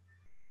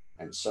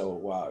 And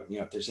so,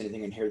 if there's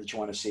anything in here that you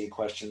want to see,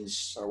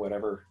 questions or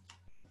whatever,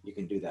 you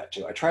can do that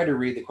too. I try to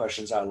read the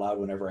questions out loud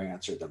whenever I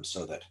answer them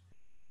so that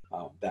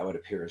that would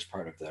appear as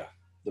part of the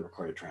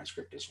recorded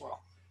transcript as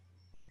well.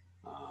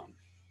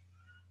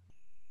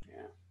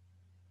 Yeah.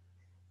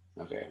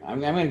 Okay, I'm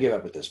going to give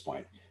up at this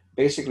point.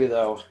 Basically,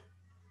 though,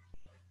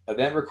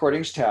 event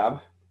recordings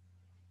tab,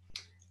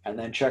 and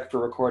then check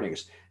for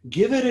recordings.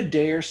 Give it a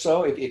day or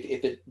so.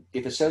 If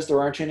it says there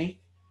aren't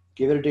any,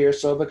 give it a day or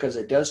so because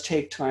it does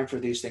take time for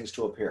these things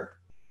to appear.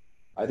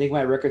 I think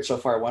my record so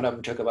far, one of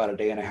them took about a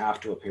day and a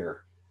half to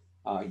appear.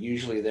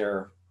 Usually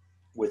they're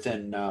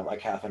within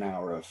like half an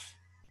hour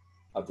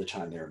of the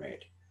time they're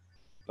made.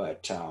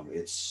 But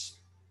it's,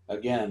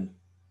 again,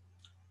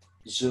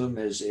 Zoom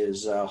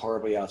is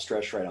horribly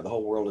outstretched right now. The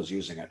whole world is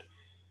using it.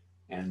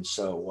 And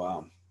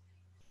so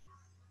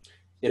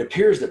it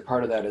appears that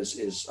part of that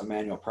is a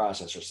manual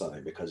process or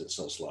something because it's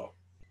so slow.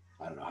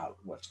 I don't know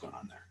what's going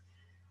on there.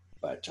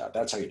 But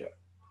that's how you do it.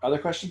 Other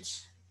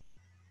questions?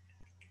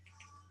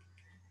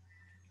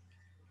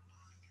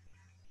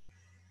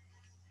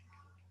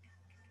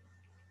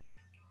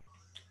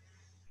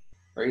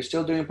 Are you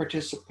still doing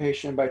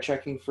participation by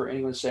checking for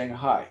anyone saying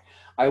hi?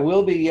 I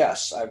will be,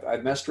 yes.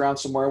 I've messed around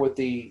some more with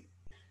the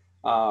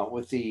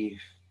other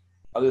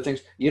things.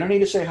 You don't need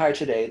to say hi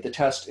today. The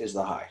test is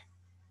the hi.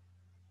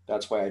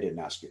 That's why I didn't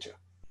ask you to.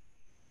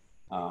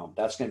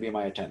 That's going to be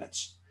my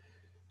attendance.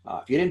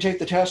 If you didn't take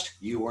the test,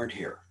 you weren't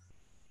here.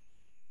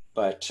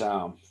 But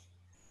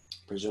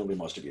presumably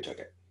most of you took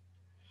it.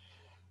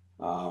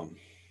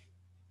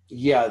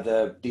 Yeah,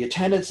 the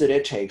attendance that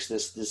it takes,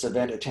 this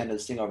event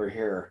attendance thing over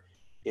here,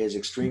 is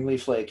extremely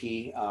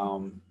flaky.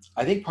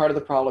 I think part of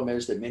the problem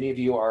is that many of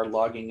you are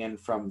logging in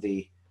from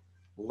the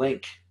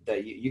link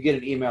that you get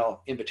an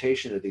email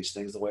invitation to these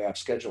things the way I've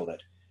scheduled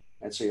it.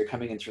 And so you're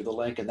coming in through the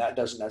link, and that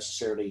doesn't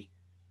necessarily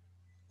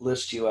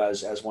list you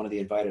as one of the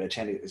invited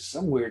attendees. It's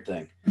some weird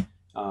thing.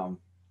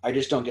 I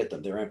just don't get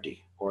them. They're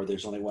empty, or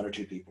there's only 1 or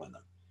 2 people in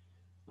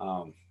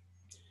them.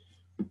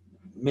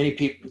 Many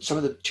people, some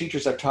of the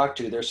teachers I've talked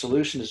to, their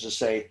solution is to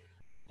say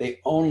they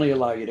only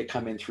allow you to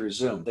come in through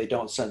Zoom. They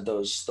don't send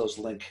those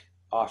link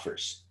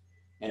offers.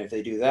 And if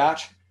they do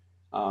that,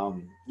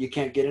 you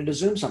can't get into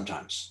Zoom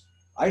sometimes.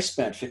 I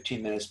spent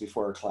 15 minutes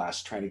before a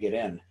class trying to get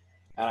in,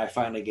 and I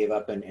finally gave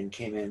up and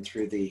came in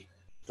through the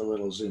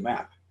little Zoom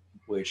app,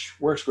 which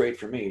works great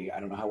for me. I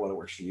don't know how well it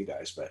works for you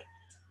guys, but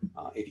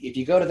if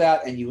you go to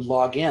that and you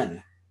log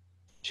in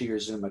to your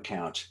Zoom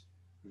account,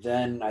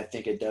 then I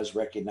think it does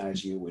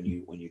recognize you when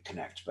you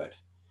connect, but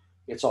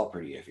it's all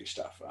pretty iffy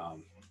stuff.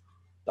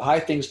 The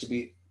high things to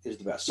be is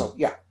the best. So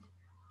yeah,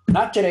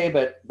 not today,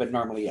 but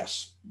normally,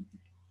 yes.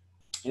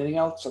 Anything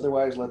else?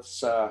 Otherwise,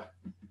 let's go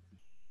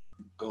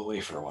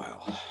away for a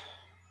while.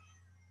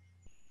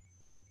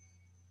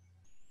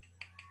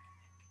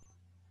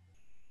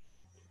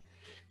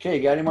 Okay,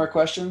 got any more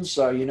questions?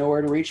 You know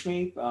where to reach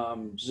me,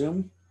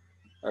 Zoom,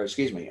 or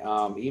excuse me,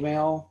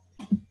 email,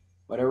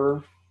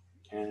 whatever,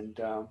 and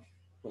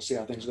we'll see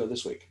how things go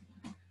this week.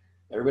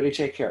 Everybody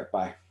take care.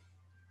 Bye.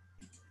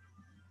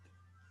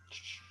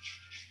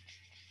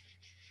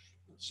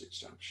 Let's see,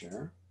 stop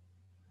share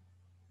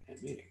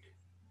and meeting.